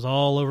 but it was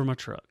all over my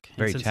truck.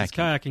 Very since tacky.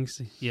 It's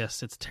kayaking,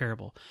 yes, it's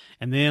terrible.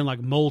 And then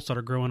like mold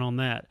started growing on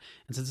that.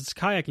 And since it's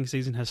kayaking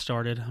season has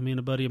started, me and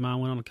a buddy of mine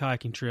went on a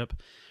kayaking trip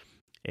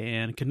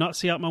and could not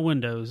see out my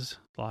windows,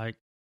 like,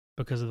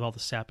 because of all the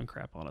sap and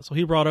crap on it. So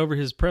he brought over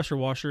his pressure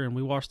washer, and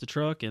we washed the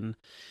truck, and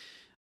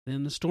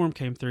then the storm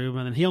came through,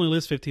 and he only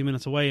lives 15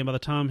 minutes away, and by the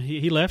time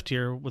he left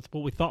here with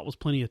what we thought was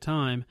plenty of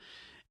time,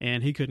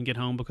 and he couldn't get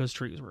home because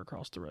trees were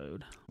across the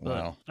road.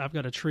 Wow. But I've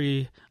got a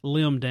tree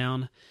limb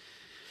down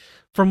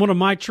from one of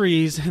my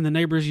trees in the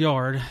neighbor's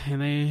yard, and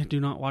they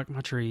do not like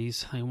my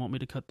trees. They want me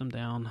to cut them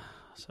down,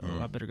 so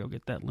I better go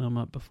get that limb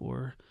up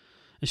before.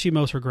 And she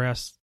mows her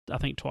grass, I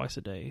think, twice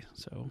a day,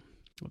 so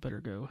I better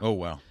go. Oh,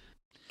 wow.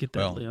 Get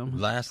that limb.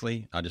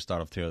 Lastly, I just thought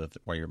of two other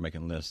while you're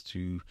making lists.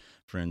 2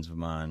 friends of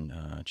mine,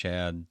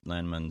 Chad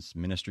Landman's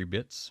Ministry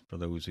Bits. For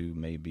those who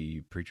may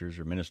be preachers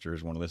or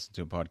ministers, want to listen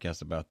to a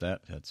podcast about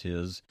that. That's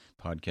his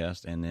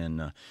podcast. And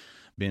then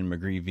Ben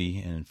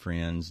McGreevy and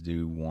friends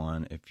do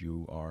one. If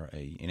you are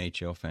a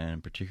NHL fan,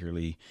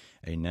 particularly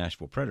a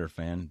Nashville Predator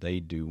fan, they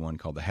do one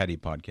called the Hattie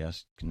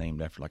Podcast,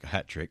 named after like a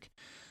hat trick,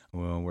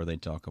 where they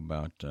talk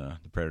about the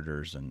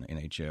Predators and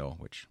NHL,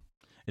 which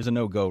is a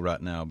no-go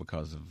right now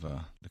because of the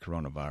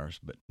coronavirus,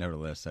 but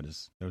nevertheless, that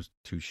is those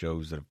 2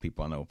 shows that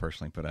people I know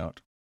personally put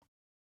out.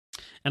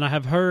 And I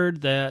have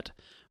heard that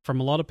from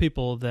a lot of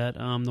people that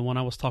the one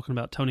I was talking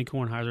about, Tony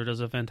Kornheiser,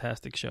 does a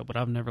fantastic show, but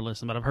I've never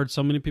listened. But I've heard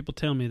so many people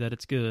tell me that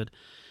it's good.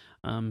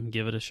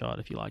 Give it a shot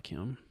if you like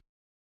him.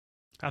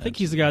 I think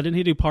he's the guy. Didn't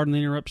he do Pardon the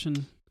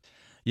Interruption?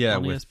 Yeah,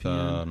 on with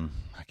ESPN?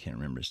 I can't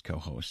remember his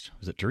co-host.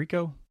 Was it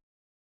Tirico?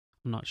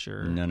 I'm not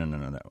sure. No.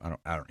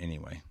 I don't.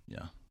 Anyway,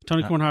 yeah.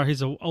 Tony Kornheiser,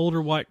 he's an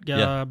older white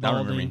guy,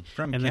 balding,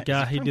 and the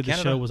guy he did the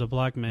show was a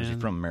black man. Is he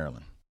from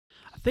Maryland?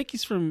 I think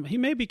he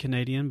may be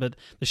Canadian, but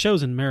the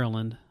show's in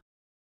Maryland,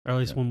 or at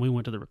least when we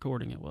went to the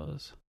recording it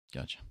was.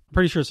 Gotcha. I'm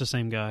pretty sure it's the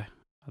same guy.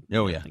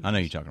 Oh, yeah. think I know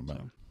it you're is. talking about.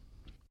 So,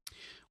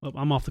 well,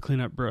 I'm off the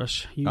cleanup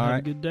brush. You All have a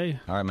right. good day.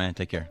 All right, man.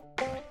 Take care.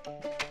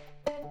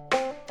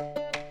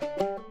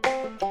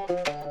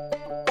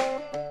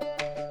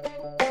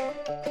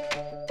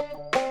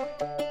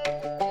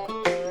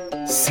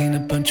 Seen a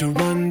bunch of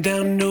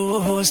rundown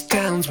no-horse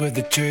towns where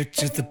the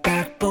church is the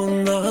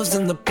backbone, loves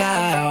and the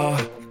plow,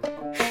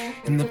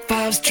 and the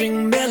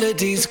five-string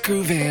melodies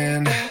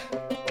grooving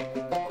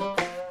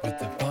with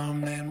the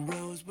farmland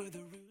rows where the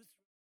roots.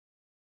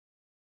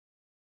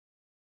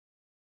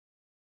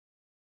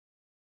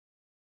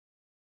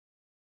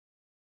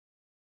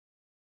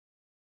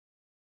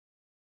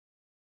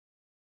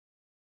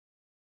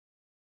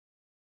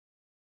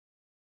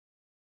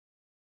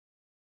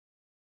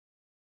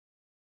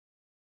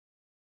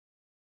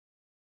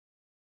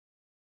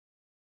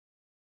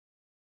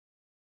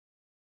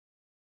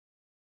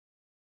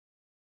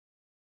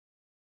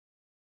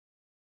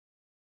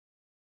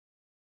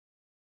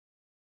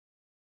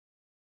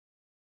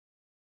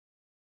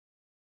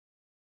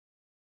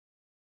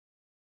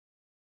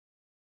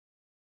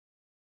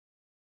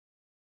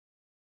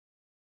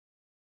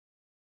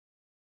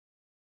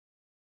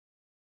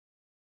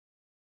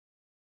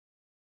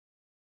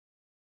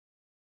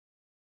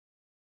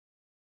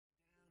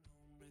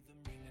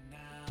 Rhythm ringing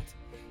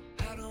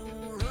out. I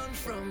don't run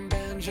from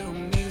banjo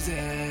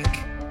music.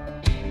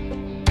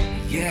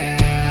 Yeah.